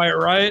from Quiet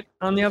Riot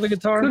on the other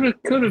guitar?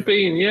 Could have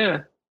been, yeah.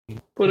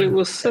 But it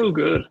was so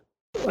good.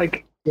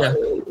 Like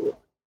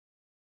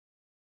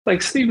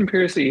Stephen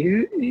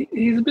Pearcy,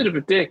 he's a bit of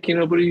a dick,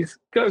 but he's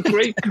got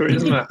great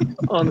charisma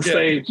on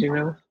stage,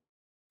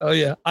 Oh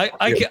yeah, I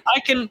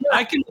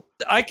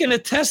can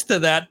attest to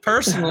that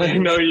personally. I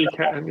know you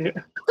can, yeah.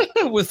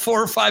 With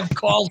 4 or 5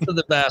 calls to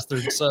the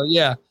bastard. So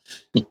yeah.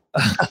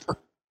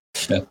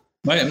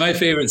 My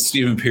favorite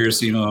Stephen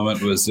Pearcy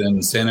moment was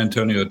in San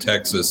Antonio,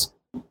 Texas,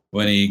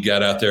 when he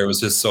got out there. It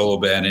was his solo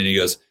band, and he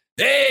goes,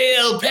 "Hey,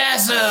 El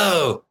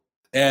Paso!"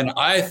 And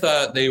I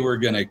thought they were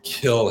gonna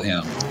kill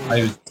him.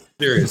 I was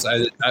serious.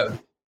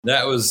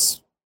 That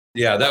was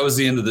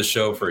the end of the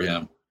show for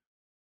him.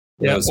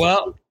 Yeah,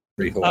 well,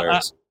 pretty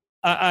hilarious.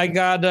 I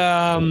got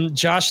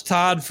Josh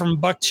Todd from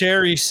Buck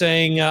Cherry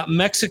saying,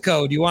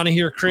 Mexico, do you want to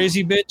hear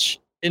Crazy Bitch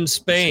in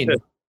Spain?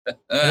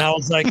 And I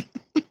was like,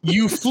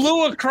 you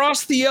flew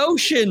across the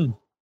ocean.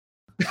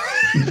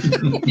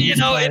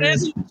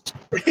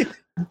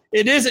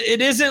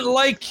 It isn't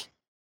like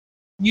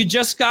you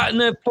just got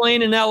in a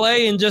plane in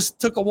LA and just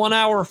took a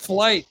 1-hour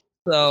flight.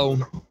 So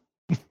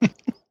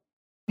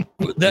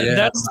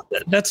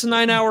that's a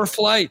 9-hour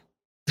flight.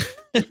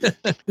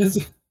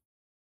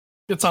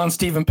 It's on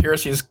Stephen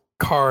Pearcy's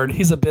card.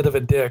 He's a bit of a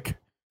dick.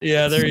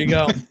 Yeah, there you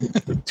go.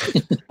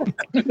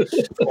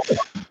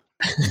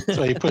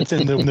 So he puts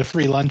in the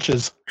free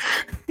lunches.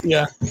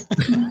 Yeah.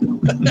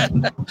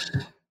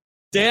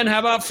 Dan, how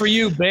about for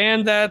you?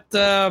 Band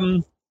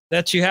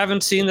that you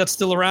haven't seen that's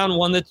still around,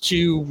 one that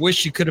you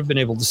wish you could have been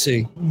able to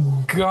see?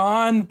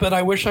 Gone, but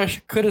I wish I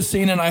could have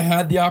seen it. I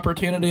had the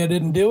opportunity. I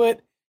didn't do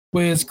it.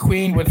 Was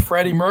Queen with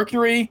Freddie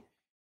Mercury.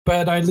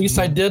 But at least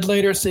I did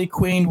later see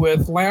Queen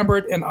with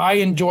Lambert, and I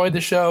enjoyed the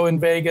show in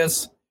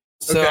Vegas.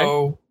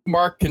 So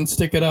Mark can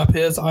stick it up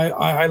his.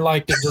 I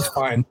liked it just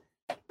fine.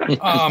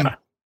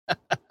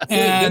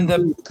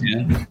 And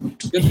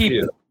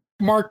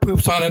Mark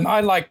poops on it. And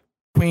I like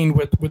Queen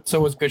with so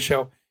it was a good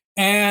show.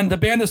 And the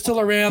band is still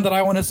around that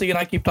I want to see, and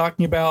I keep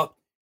talking about,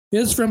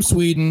 is from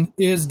Sweden,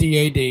 is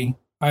DAD.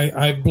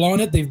 I've blown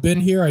it. They've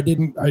been here. I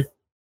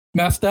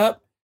messed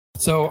up.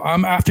 So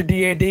I'm after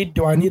DAD.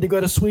 Do I need to go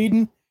to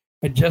Sweden?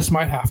 I just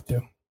might have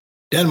to.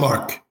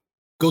 Denmark.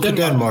 Go to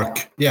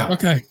Denmark. Yeah.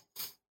 Okay.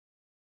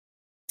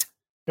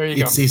 There you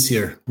go. It's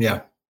easier.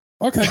 Yeah.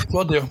 Okay,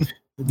 we'll do.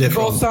 Definitely.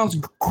 Both sounds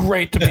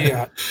great to be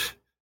at.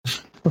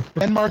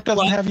 Denmark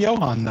doesn't have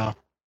Johan though.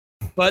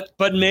 But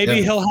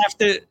maybe he'll have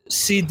to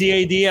see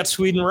DAD at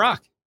Sweden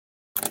Rock.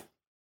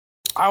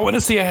 I want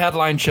to see a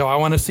headline show. I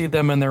want to see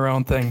them in their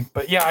own thing.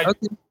 But yeah,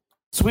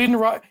 Sweden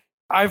Rock.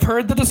 I've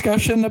heard the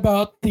discussion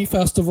about the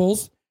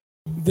festivals.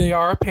 They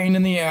are a pain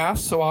in the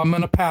ass, so I'm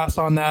going to pass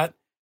on that.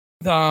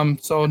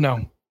 So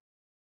no.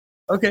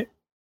 Okay.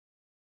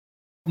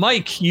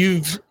 Mike,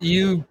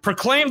 you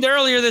proclaimed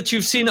earlier that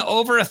you've seen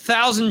over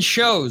 1,000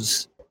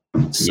 shows.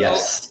 So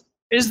Yes.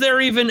 is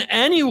there even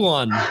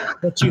anyone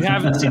that you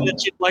haven't seen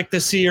that you'd like to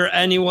see, or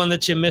anyone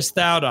that you missed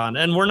out on?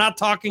 And we're not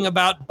talking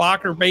about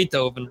Bach or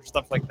Beethoven or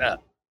stuff like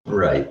that.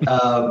 Right.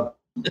 The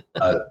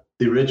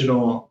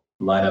original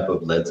lineup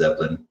of Led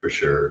Zeppelin, for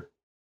sure,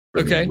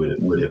 Okay.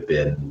 would have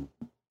been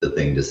the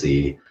thing to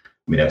see.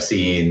 I mean, I've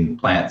seen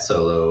Plant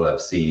solo,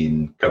 I've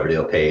seen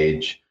Coverdale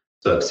Page,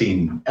 so I've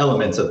seen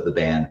elements of the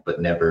band,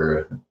 but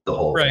never the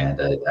whole Right.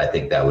 band. I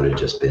think that would have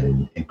just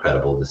been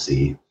incredible to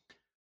see.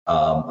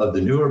 Of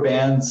the newer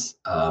bands,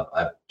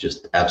 I'm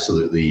just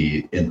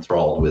absolutely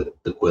enthralled with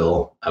the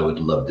Quill. I would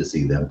love to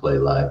see them play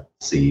live,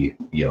 see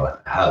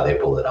how they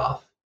pull it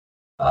off.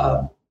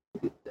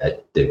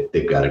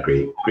 They've got a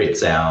great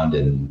sound,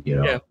 and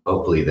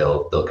hopefully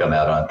they'll come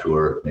out on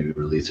tour, maybe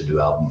release a new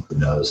album. Who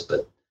knows?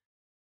 But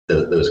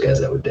those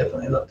guys, I would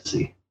definitely love to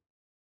see.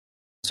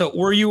 So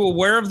were you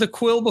aware of the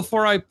Quill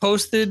before I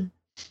posted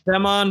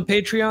them on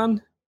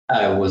Patreon?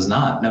 I was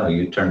not. No,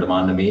 you turned them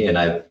on to me, and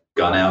I've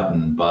gone out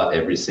and bought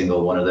every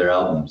single one of their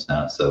albums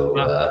now. So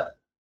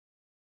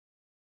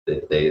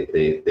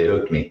they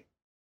hooked me.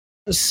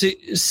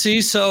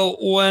 See, so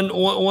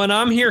when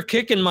I'm here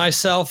kicking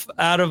myself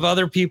out of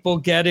other people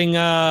getting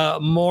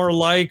more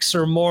likes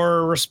or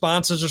more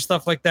responses or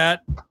stuff like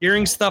that,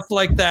 hearing stuff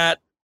like that,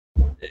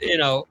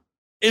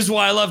 is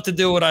why I love to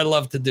do what I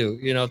love to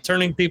do.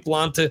 Turning people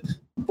onto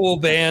cool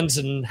bands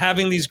and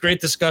having these great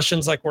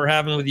discussions like we're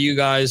having with you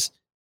guys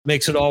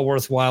makes it all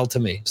worthwhile to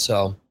me.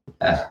 So.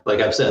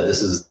 Like I've said,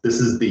 this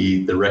is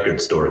the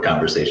record store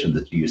conversation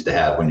that you used to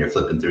have when you're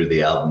flipping through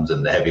the albums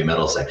in the heavy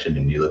metal section,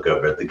 and you look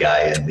over at the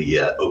guy in the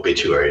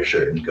obituary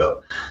shirt and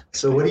go,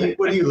 "So what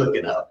are you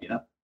looking up?"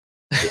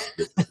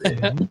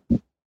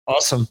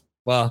 Awesome.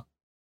 Well,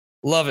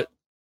 love it.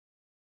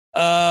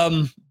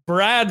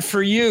 Brad,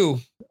 for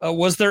you,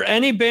 was there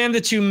any band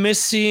that you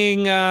missed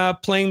seeing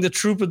playing the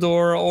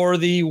Troubadour or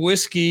the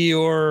Whiskey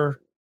or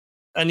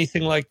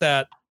anything like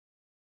that?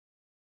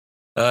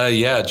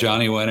 Yeah,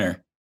 Johnny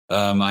Winter.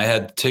 I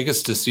had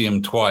tickets to see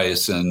him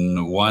twice, and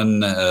anyway,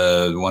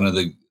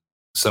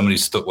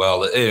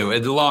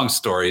 the long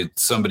story.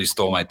 Somebody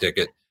stole my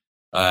ticket,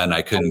 and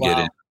I couldn't get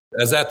in. I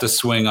was at the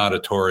Swing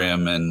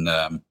Auditorium,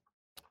 and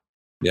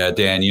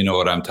Dan, you know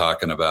what I'm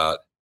talking about.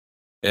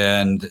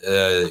 And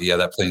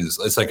that place,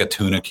 it's like a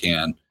tuna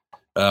can.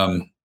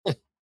 The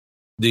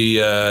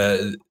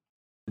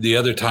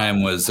other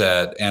time was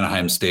at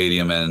Anaheim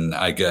Stadium, and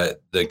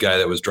the guy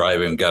that was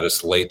driving got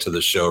us late to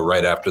the show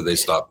right after they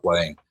stopped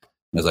playing.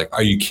 I was like,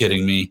 "Are you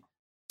kidding me?"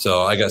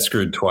 So I got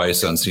screwed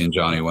twice on seeing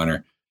Johnny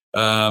Winter.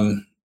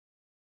 Band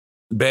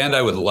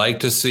I would like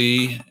to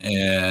see,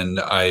 and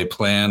I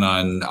plan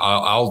on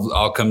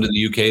I'll come to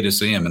the UK to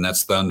see him, and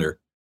that's Thunder,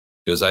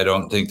 because I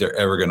don't think they're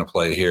ever going to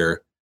play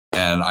here,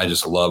 and I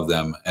just love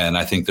them, and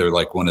I think they're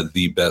like one of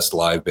the best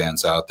live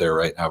bands out there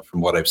right now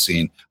from what I've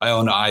seen. I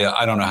don't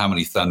know how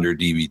many Thunder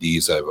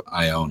DVDs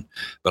I own,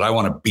 but I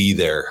want to be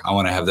there. I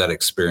want to have that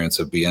experience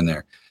of being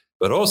there.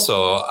 But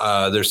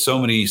also, there's so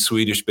many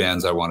Swedish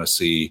bands I want to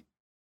see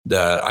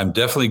that I'm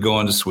definitely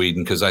going to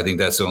Sweden, because I think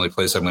that's the only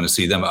place I'm going to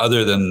see them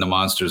other than the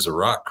Monsters of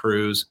Rock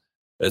cruise.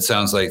 It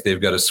sounds like they've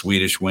got a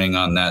Swedish wing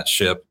on that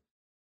ship.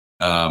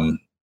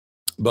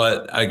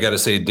 But I got to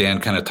say,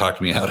 Dan kind of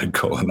talked me out of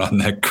going on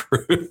that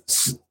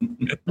cruise.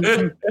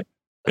 I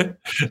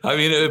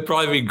mean, it would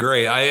probably be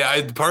great.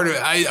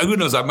 Who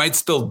knows? I might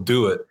still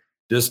do it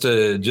just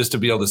to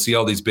be able to see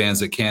all these bands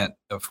that can't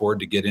afford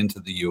to get into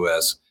the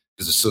U.S.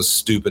 because it's so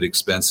stupid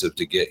expensive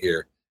to get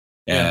here.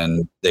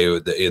 And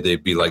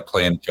they'd be like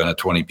playing in front of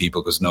 20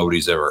 people because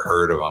nobody's ever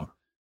heard of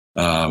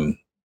them.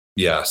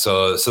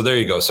 So there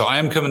you go. So I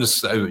am coming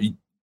to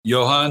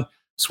Johan,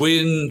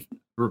 Sweden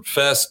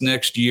Fest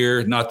next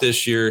year, not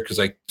this year because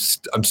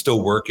I'm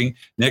still working.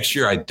 Next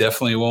year I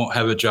definitely won't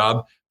have a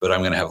job, but I'm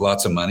going to have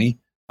lots of money.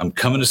 I'm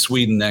coming to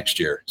Sweden next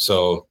year.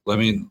 So let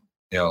me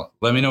know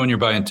when you're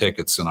buying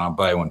tickets, and I'll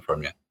buy one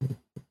from you.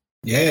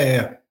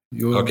 Yeah.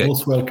 You're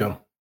most welcome.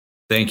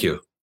 Thank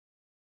you.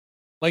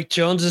 Like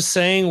Jones is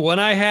saying, when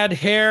I had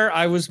hair,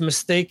 I was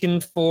mistaken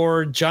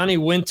for Johnny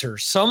Winter.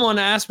 Someone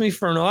asked me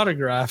for an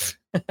autograph.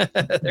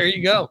 There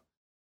you go.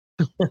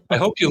 I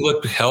hope you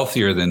look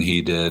healthier than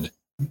he did.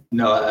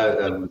 No,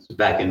 I was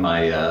back in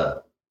my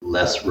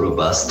less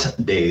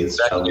robust days.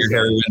 Back in your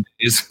heroin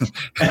days.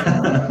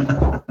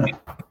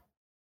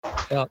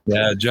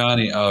 Yeah,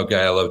 Johnny. Oh,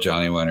 guy, I love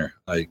Johnny Winter.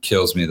 It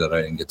kills me that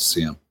I didn't get to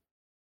see him.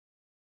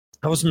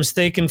 I was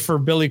mistaken for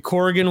Billy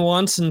Corgan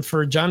once and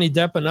for Johnny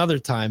Depp another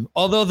time.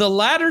 Although the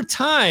latter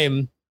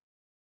time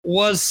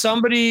was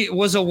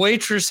a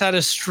waitress at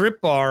a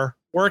strip bar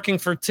working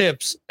for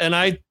tips. And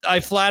I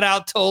flat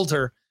out told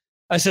her,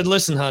 I said,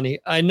 listen, honey,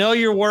 I know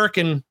you're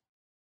working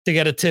to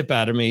get a tip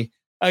out of me.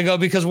 I go,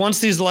 because once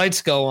these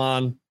lights go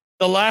on,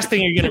 the last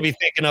thing you're going to be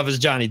thinking of is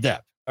Johnny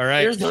Depp. All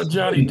right. There's no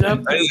Johnny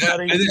Depp.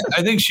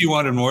 I think she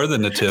wanted more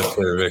than the tip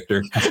there,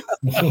 Victor.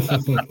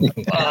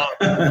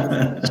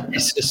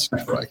 Jesus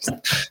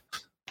Christ.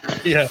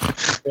 Yeah.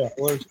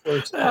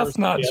 That's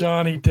not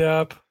Johnny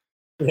Depp.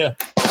 Yeah.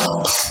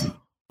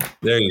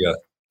 There you go.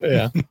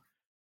 Yeah.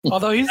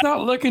 Although he's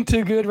not looking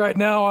too good right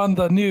now on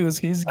the news.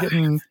 He's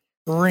getting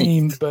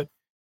reamed, but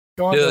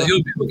he'll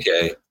be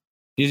okay.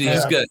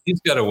 He's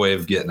got a way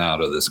of getting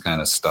out of this kind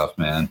of stuff,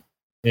 man.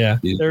 Yeah.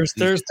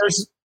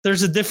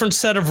 There's a different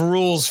set of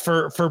rules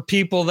for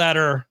people that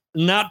are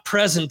not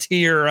present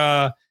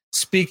here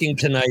speaking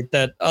tonight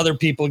that other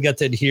people get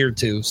to adhere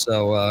to.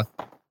 So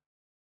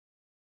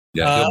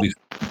he'll be.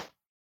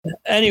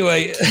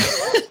 Anyway,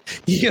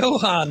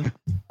 Johan,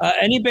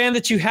 any band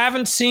that you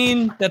haven't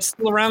seen that's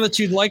still around that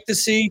you'd like to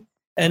see,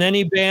 and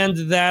any band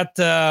that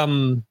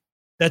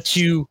that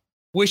you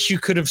wish you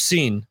could have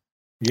seen?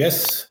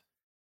 Yes.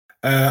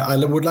 I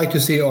would like to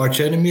see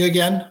Arch Enemy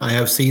again. I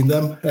have seen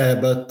them,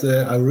 but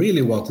I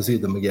really want to see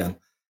them again.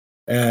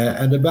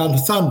 And the band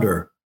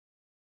Thunder.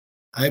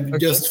 I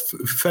just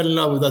fell in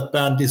love with that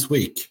band this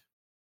week.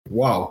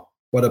 Wow,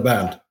 what a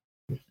band.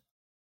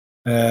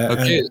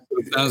 Okay, so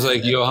it sounds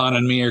like Johan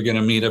and me are going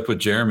to meet up with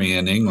Jeremy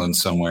in England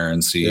somewhere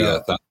and see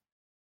Thunder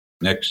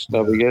next.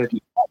 That'll be good.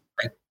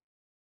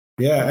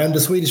 Yeah, and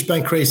the Swedish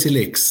band Crazy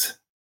Licks.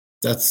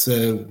 That's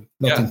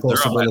not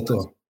impossible at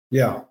all.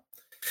 Yeah.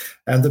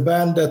 And the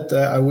band that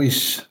I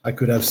wish I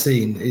could have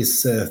seen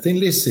is Thin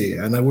Lizzy,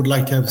 and I would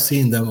like to have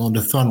seen them on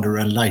the Thunder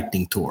and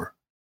Lightning tour.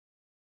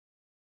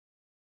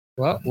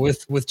 Well,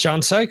 with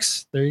John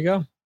Sykes, there you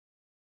go.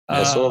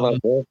 I saw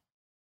that there.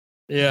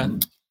 Yeah.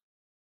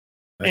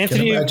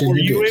 Anthony, were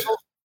you able?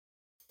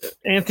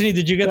 Anthony,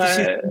 did you get to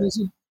see Thin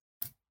Lizzy?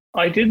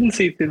 I didn't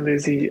see Thin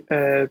Lizzy.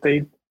 I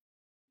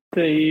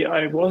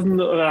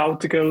wasn't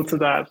allowed to go to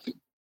that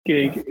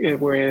gig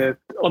where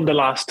on the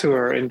last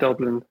tour in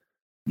Dublin.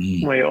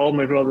 All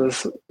my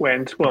brothers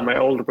went. Well, my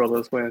older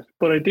brothers went,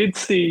 but I did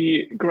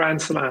see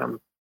Grand Slam,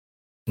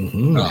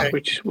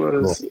 which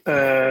was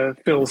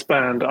Phil's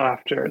band.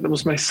 After that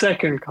was my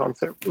second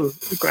concert was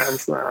Grand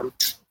Slam,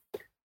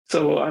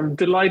 so I'm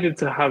delighted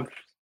to have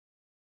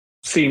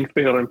seen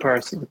Phil in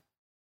person.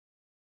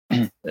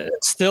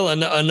 It's still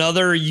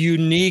another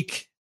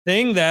unique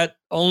thing that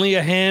only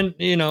a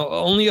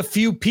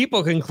few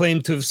people can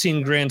claim to have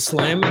seen Grand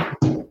Slam.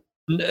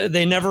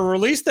 They never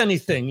released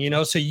anything,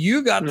 so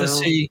you got to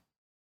see,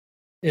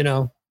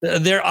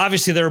 there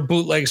are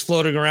bootlegs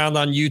floating around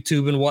on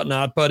YouTube and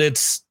whatnot, but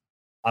it's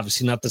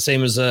obviously not the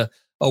same as a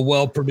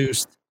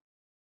well-produced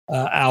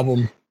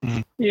album.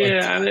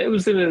 Yeah, and it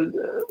was it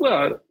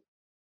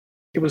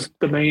was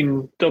the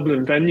main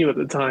Dublin venue at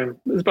the time.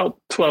 It was about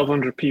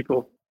 1,200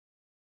 people.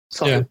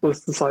 So it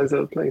was the size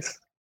of the place.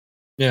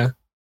 Yeah,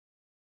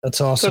 that's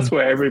awesome. That's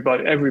where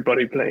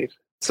everybody played.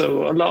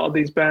 So a lot of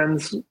these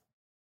bands,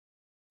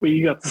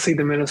 you got to see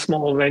them in a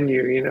small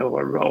venue,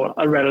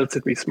 a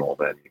relatively small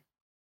venue.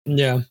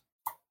 Yeah.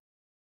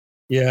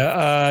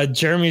 Yeah.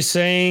 Jeremy's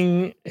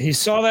saying he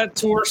saw that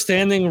tour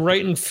standing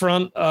right in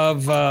front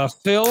of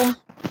Phil.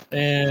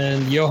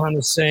 And Johan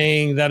is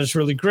saying that is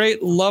really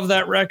great. Love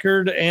that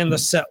record and the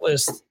set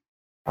list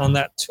on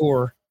that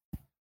tour.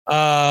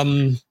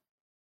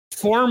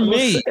 For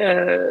me.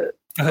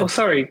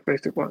 Sorry.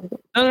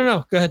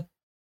 No. Go ahead.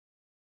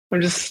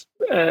 I'm just.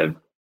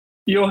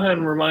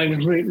 Johan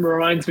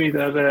reminds me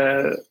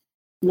that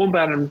one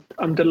band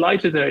I'm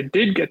delighted that I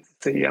did get to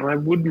see, and I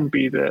wouldn't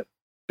be the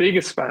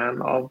biggest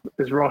fan of,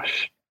 is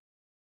Rush.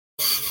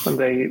 And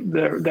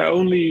their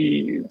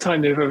only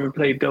time they've ever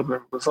played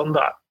Dublin was on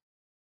that.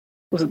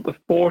 Was it the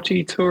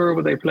 40 tour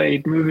where they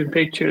played Moving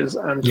Pictures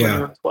and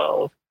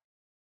 2112?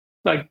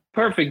 Like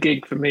perfect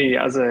gig for me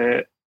as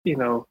a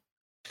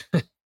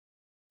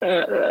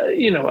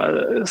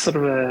a sort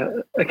of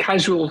a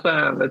casual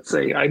fan. Let's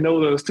say I know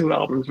those two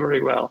albums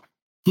very well.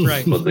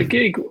 Right. But the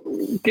gig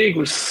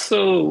was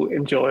so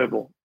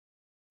enjoyable.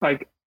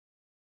 Like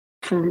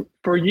for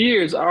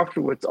years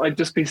afterwards, I'd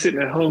just be sitting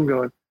at home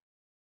going,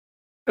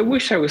 I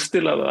wish I was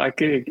still at that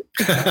gig.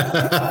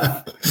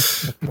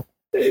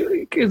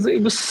 Because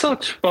it was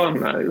such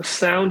fun. It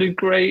sounded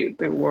great.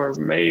 They were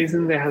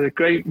amazing. They had a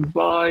great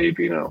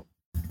vibe,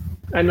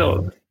 I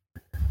know.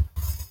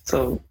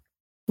 So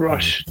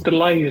Rush,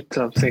 delighted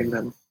to have seen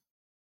them.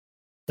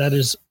 That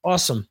is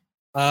awesome.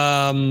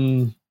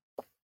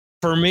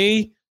 For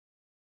me,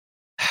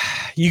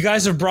 you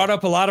guys have brought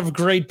up a lot of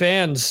great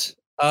bands,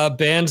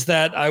 bands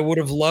that I would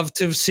have loved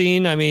to have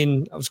seen. I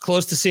mean, I was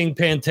close to seeing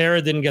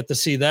Pantera, didn't get to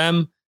see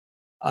them.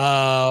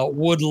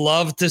 Would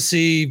love to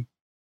see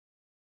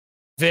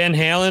Van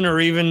Halen or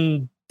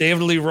even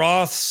David Lee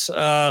Roth's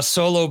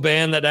solo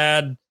band that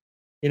had,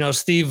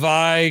 Steve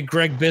Vai,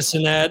 Greg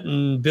Bissonette,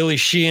 and Billy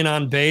Sheehan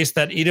on bass,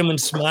 that Eat 'Em and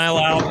Smile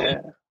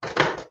album.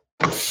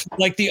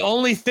 Like the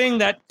only thing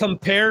that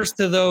compares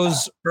to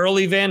those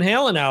early Van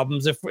Halen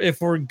albums,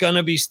 if we're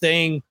gonna be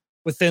staying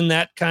within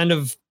that kind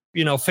of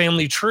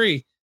family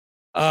tree.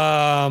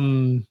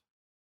 So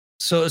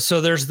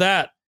there's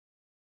that.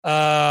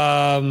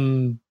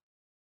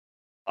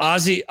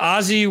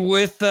 Ozzy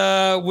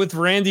with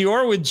Randy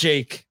or with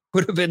Jake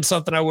would have been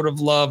something I would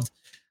have loved.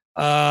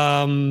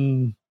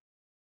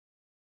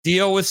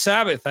 Dio with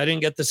Sabbath. I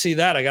didn't get to see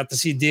that. I got to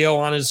see Dio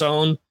on his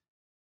own.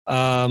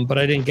 But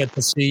I didn't get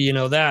to see,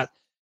 that.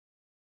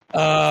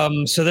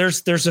 So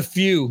there's a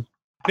few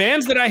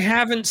bands that I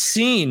haven't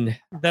seen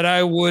that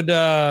I would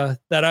that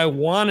I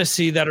want to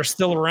see that are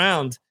still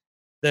around.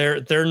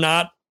 They're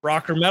not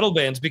rock or metal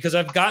bands, because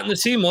I've gotten to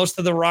see most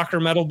of the rock or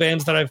metal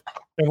bands that I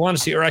want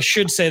to see, or I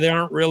should say they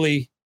aren't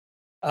really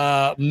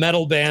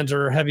metal bands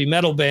or heavy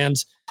metal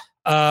bands.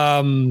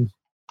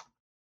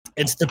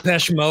 It's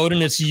Depeche Mode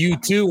and it's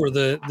U2 are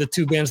the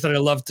two bands that I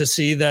love to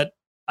see that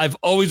I've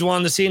always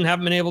wanted to see and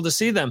haven't been able to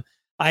see them.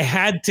 I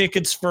had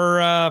tickets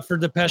for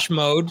Depeche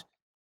Mode,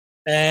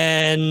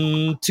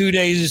 and 2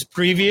 days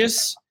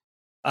previous,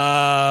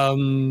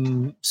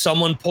 someone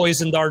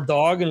poisoned our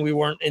dog, and we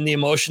weren't in the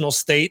emotional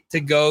state to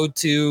go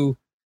to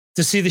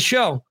see the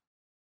show.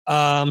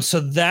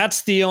 So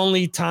that's the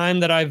only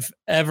time that I've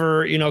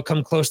ever,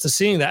 come close to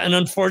seeing that. And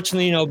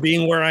unfortunately,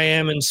 being where I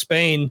am in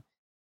Spain,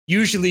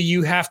 usually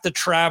you have to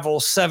travel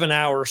 7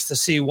 hours to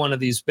see one of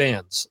these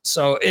bands.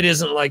 So it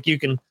isn't like you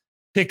can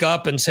pick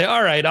up and say,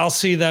 all right, I'll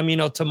see them,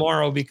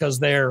 tomorrow because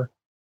they're,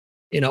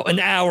 an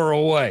hour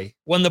away.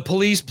 When the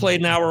Police played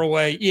an hour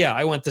away, yeah,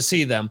 I went to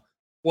see them.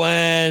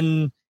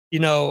 When,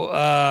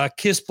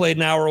 Kiss played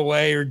an hour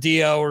away, or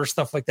Dio or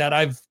stuff like that,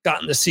 I've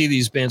gotten to see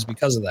these bands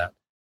because of that.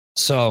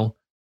 So,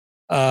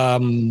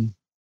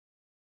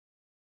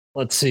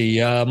 let's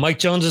see. Mike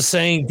Jones is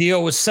saying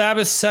Dio was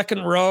Sabbath,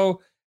 second row,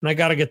 and I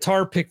got a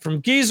guitar pick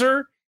from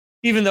Geezer,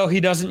 even though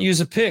he doesn't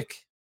use a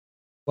pick.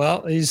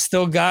 Well, he's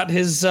still got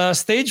his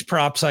stage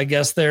props, I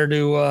guess, there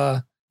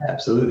to...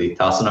 Absolutely.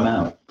 Tossing them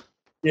out.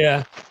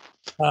 Yeah.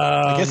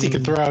 I guess he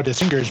could throw out his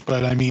fingers,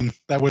 but I mean,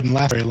 that wouldn't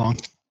last very long.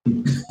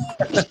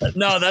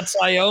 No, that's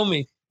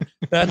Iomi.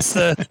 That's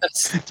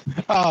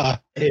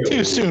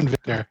too soon,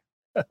 Victor.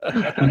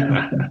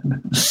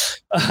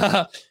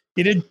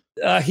 He did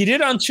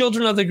on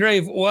Children of the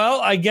Grave.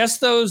 Well, I guess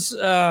those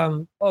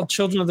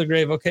Children of the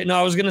Grave. Okay. No,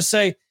 I was going to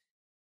say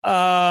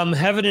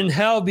Heaven and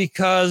Hell,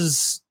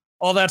 because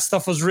all that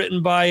stuff was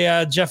written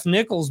by Jeff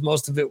Nichols.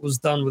 Most of it was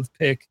done with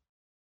pick,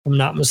 if I'm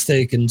not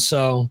mistaken.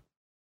 So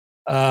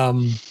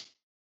let's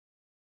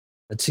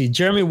see.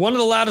 Jeremy, one of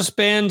the loudest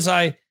bands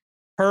I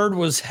heard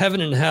was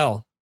Heaven and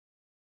Hell.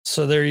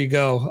 So there you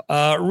go.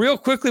 Real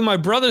quickly, my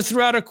brother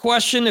threw out a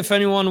question. If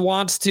anyone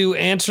wants to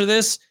answer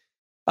this,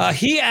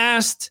 he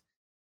asked,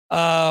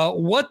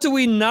 what do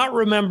we not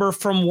remember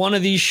from one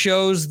of these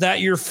shows that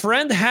your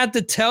friend had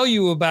to tell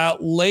you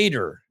about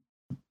later?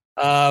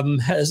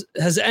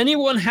 Has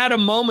anyone had a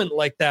moment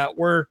like that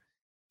where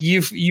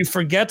you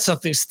forget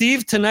something?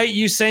 Steve, tonight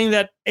you saying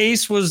that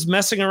Ace was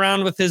messing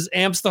around with his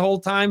amps the whole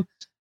time.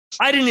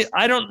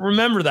 I don't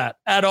remember that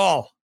at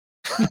all.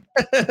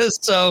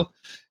 So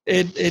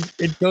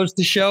it goes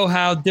to show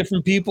how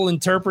different people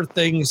interpret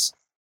things.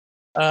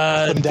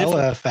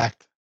 Mandela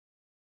effect.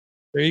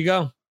 There you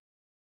go.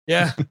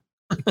 Yeah.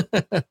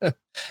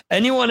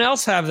 Anyone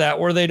else have that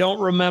where they don't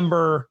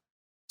remember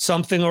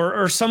something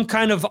or some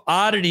kind of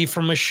oddity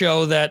from a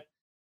show that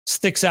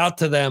sticks out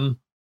to them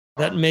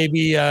that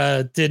maybe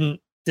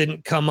didn't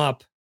come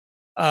up?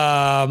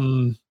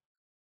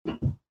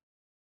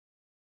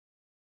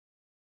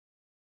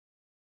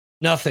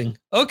 Nothing.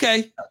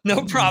 Okay,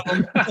 no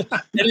problem.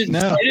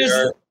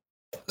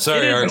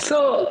 Sorry,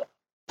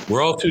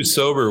 we're all too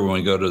sober when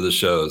we go to the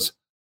shows.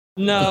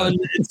 No,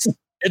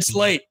 it's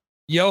late.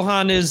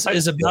 Johan is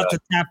about to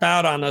tap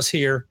out on us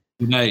here.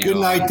 Good night. Good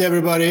night,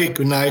 everybody.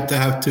 Good night. I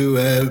have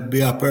to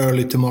be up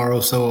early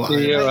tomorrow. So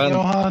see you,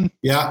 Johan.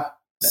 Yeah.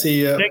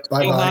 See you. Thanks,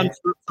 bye Johan, bye.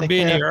 for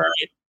being here. All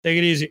right. Take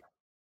it easy.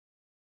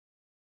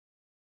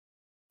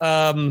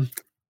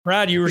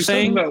 Brad, you were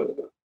saying about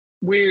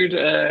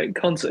weird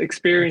concert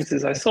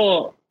experiences. I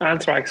saw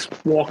Anthrax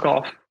walk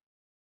off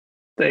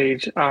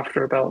stage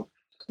after about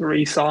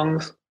 3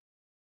 songs.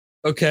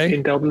 Okay.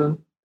 In Dublin.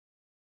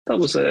 That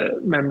was a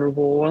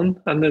memorable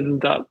one. And then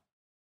that,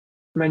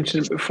 I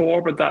mentioned it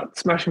before, but that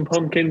Smashing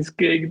Pumpkins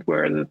gig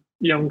where the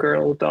young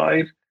girl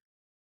died,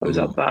 I was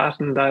at that,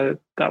 and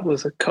that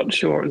was a cut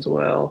short as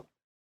well.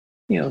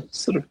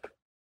 Sort of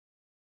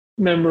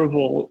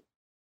memorable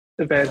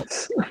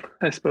events,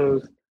 I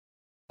suppose.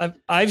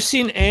 I've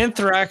seen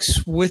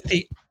Anthrax with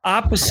the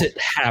opposite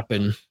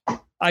happen.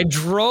 I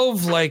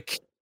drove like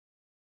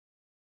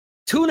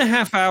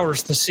 2.5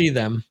 hours to see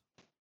them.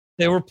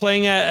 They were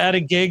playing at a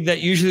gig that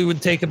usually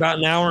would take about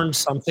an hour and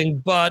something,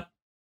 but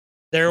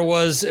it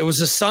was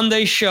a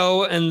Sunday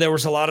show, and there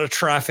was a lot of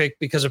traffic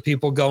because of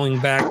people going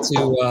back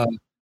to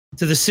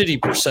the city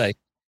per se.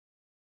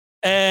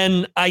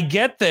 And I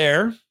get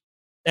there,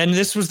 and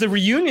this was the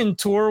reunion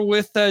tour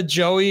with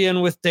Joey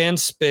and with Dan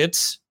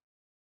Spitz.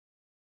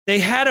 They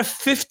had a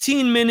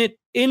 15-minute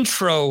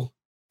intro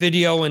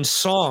video and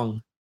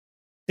song.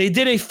 They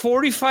did a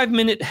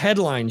 45-minute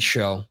headline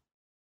show.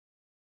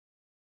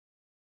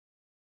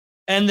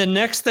 And the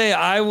next day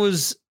I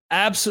was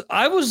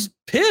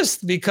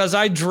pissed because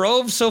I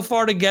drove so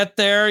far to get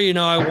there. You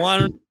know, I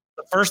wanted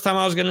the first time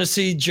I was going to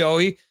see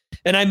Joey,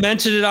 and I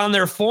mentioned it on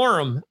their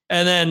forum.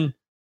 And then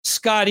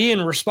Scott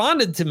Ian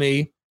responded to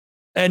me,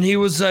 and he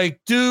was like,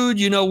 dude,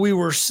 you know,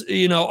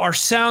 our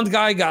sound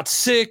guy got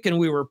sick and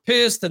we were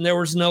pissed and there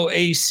was no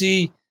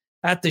AC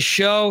at the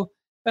show.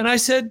 And I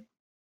said,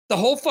 the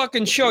whole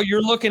fucking show,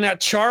 you're looking at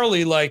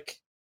Charlie like,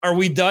 are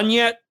we done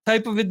yet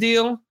type of a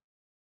deal?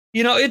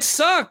 You know, it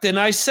sucked. And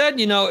I said,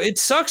 you know, it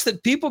sucks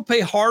that people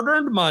pay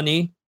hard-earned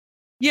money.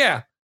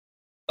 Yeah.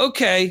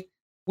 Okay.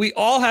 We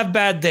all have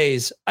bad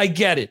days. I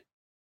get it.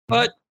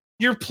 But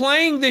you're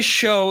playing this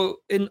show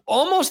in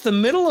almost the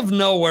middle of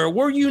nowhere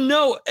where you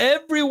know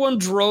everyone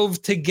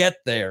drove to get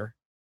there.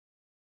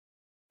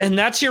 And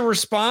that's your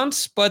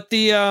response. But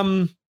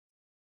the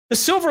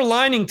silver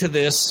lining to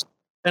this,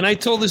 and I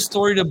told this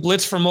story to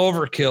Blitz from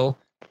Overkill,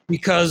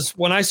 because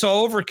when I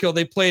saw Overkill,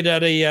 they played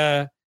at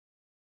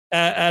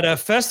a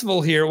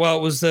festival here. Well,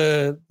 it was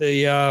it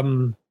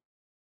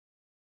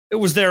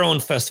was their own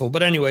festival.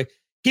 But anyway,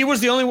 he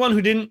was the only one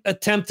who didn't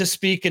attempt to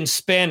speak in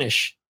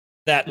Spanish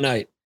that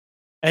night.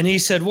 And he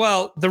said,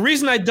 well, the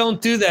reason I don't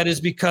do that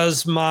is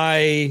because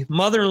my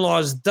mother-in-law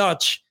is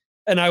Dutch,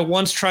 and I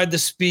once tried to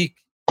speak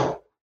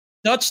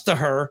Dutch to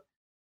her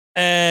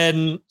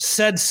and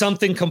said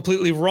something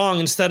completely wrong.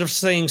 Instead of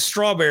saying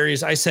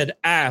strawberries, I said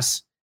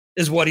ass,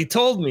 is what he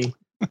told me.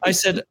 I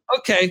said,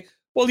 okay,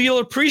 well, you'll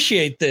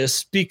appreciate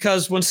this,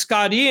 because when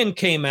Scott Ian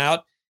came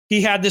out,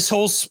 he had this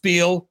whole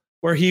spiel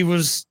where he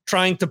was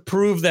trying to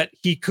prove that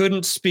he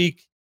couldn't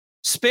speak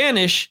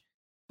Spanish.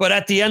 But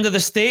at the end of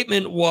the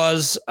statement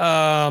was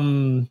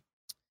my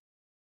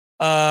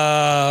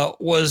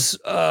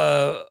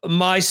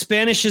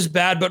Spanish is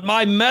bad, but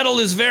my metal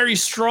is very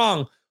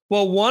strong.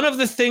 Well, one of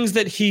the things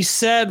that he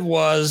said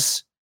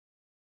was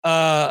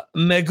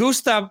me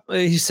gusta.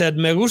 He said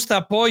me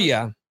gusta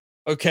polla.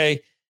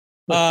 Okay.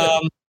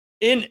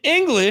 In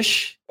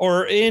English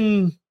or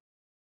in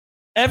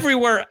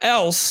everywhere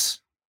else,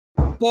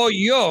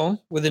 pollo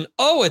with an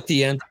O at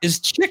the end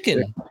is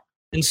chicken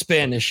in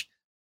Spanish.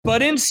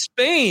 But in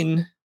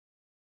Spain,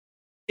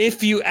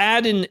 if you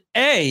add an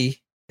A,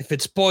 if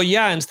it's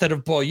polla instead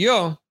of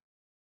pollo,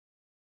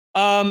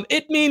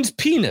 it means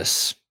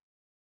penis.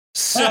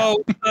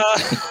 So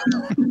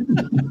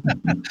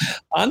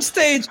on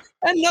stage,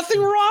 and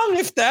nothing wrong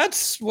if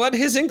that's what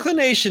his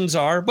inclinations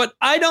are, but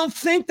I don't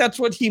think that's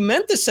what he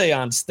meant to say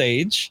on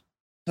stage.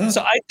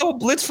 So I told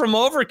Blitz from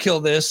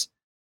Overkill this,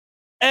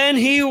 and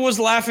he was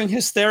laughing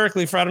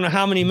hysterically for I don't know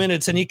how many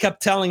minutes, and he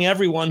kept telling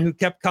everyone who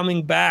kept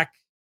coming back,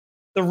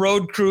 the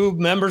road crew,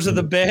 members of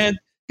the band,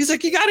 he's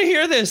like, you got to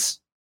hear this.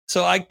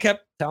 So I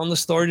kept telling the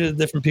story to the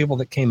different people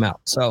that came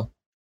out. So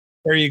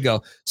there you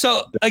go.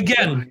 So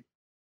again,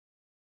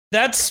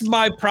 that's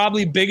my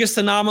probably biggest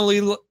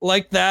anomaly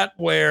like that,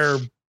 where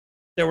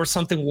there was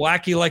something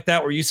wacky like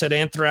that, where you said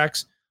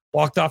Anthrax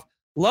walked off.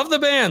 Love the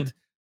band.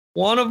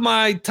 One of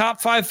my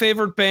top 5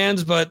 favorite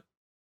bands, but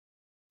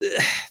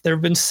there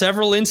have been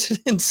several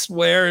incidents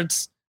where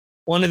it's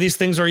one of these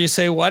things where you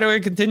say, why do I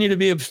continue to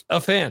be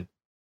a fan?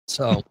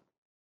 So.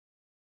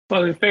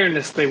 Well, in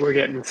fairness, they were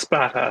getting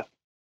spat at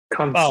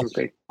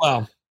constantly.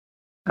 Wow.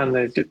 And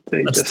they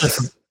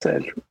just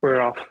said, we're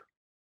off.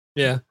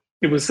 Yeah.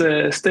 It was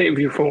a State of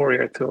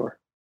Euphoria tour.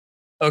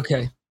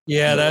 Okay.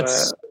 Yeah,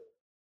 that's...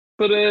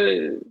 but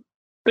they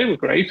were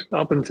great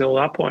up until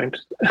that point.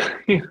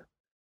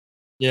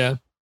 Yeah.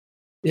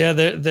 Yeah,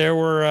 there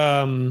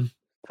were...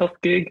 tough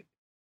gig.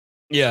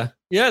 Yeah.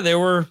 Yeah, they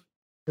were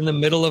in the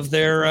middle of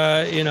their,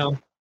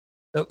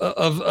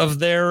 of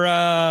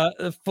their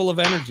full of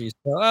energy.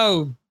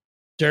 So,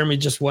 Jeremy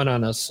just went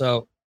on us.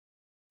 So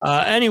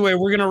anyway,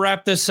 we're going to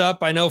wrap this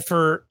up. I know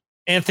for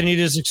Anthony, it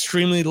is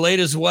extremely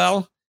late as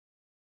well.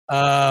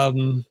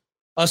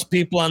 Us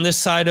people on this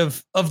side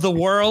of the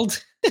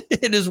world,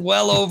 it is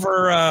well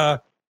over,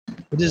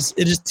 it is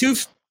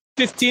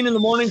 2:15 in the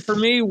morning for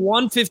me,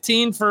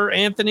 1:15 for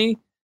Anthony.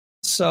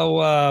 So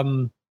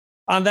on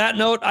that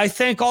note, I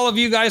thank all of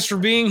you guys for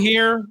being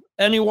here.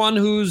 Anyone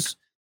who's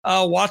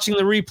watching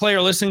the replay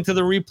or listening to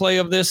the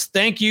replay of this,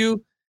 thank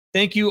you.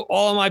 Thank you,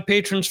 all of my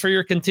patrons, for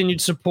your continued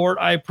support.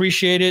 I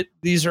appreciate it.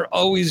 These are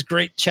always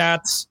great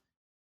chats.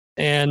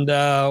 And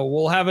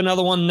we'll have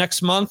another one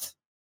next month.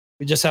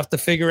 We just have to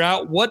figure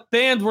out what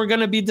band we're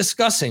going to be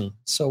discussing.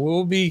 So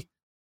we'll be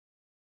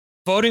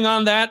voting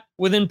on that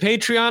within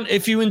Patreon.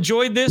 If you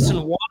enjoyed this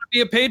and want to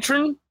be a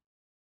patron,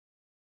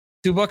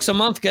 $2 a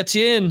month gets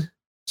you in.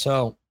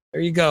 So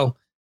there you go.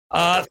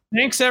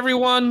 Thanks,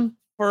 everyone,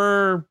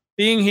 for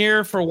being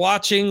here, for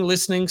watching,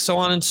 listening, so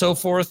on and so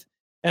forth.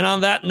 And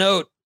on that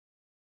note,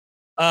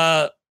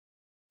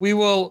 we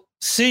will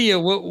see you.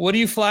 What are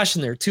you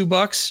flashing there?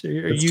 $2?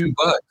 Are you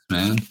 $2,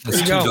 man?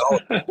 That's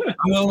 $2.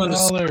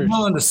 I'm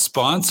willing to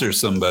sponsor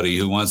somebody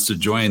who wants to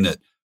join it.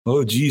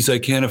 Oh, geez, I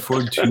can't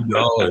afford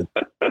 $2.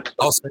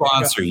 I'll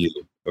sponsor you.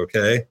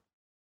 Okay.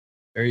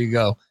 There you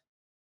go.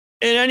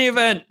 In any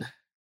event,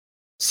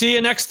 see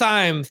you next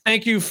time.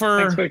 Thank you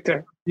for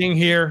being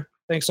here.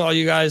 Thanks all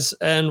you guys.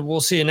 And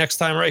we'll see you next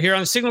time right here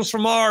on Signals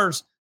from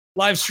Mars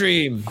live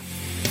stream.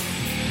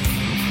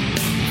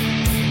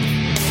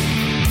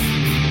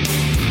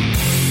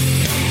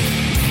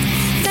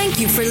 Thank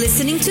you for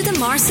listening to the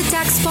Mars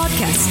Attacks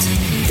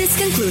podcast. This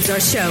concludes our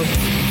show.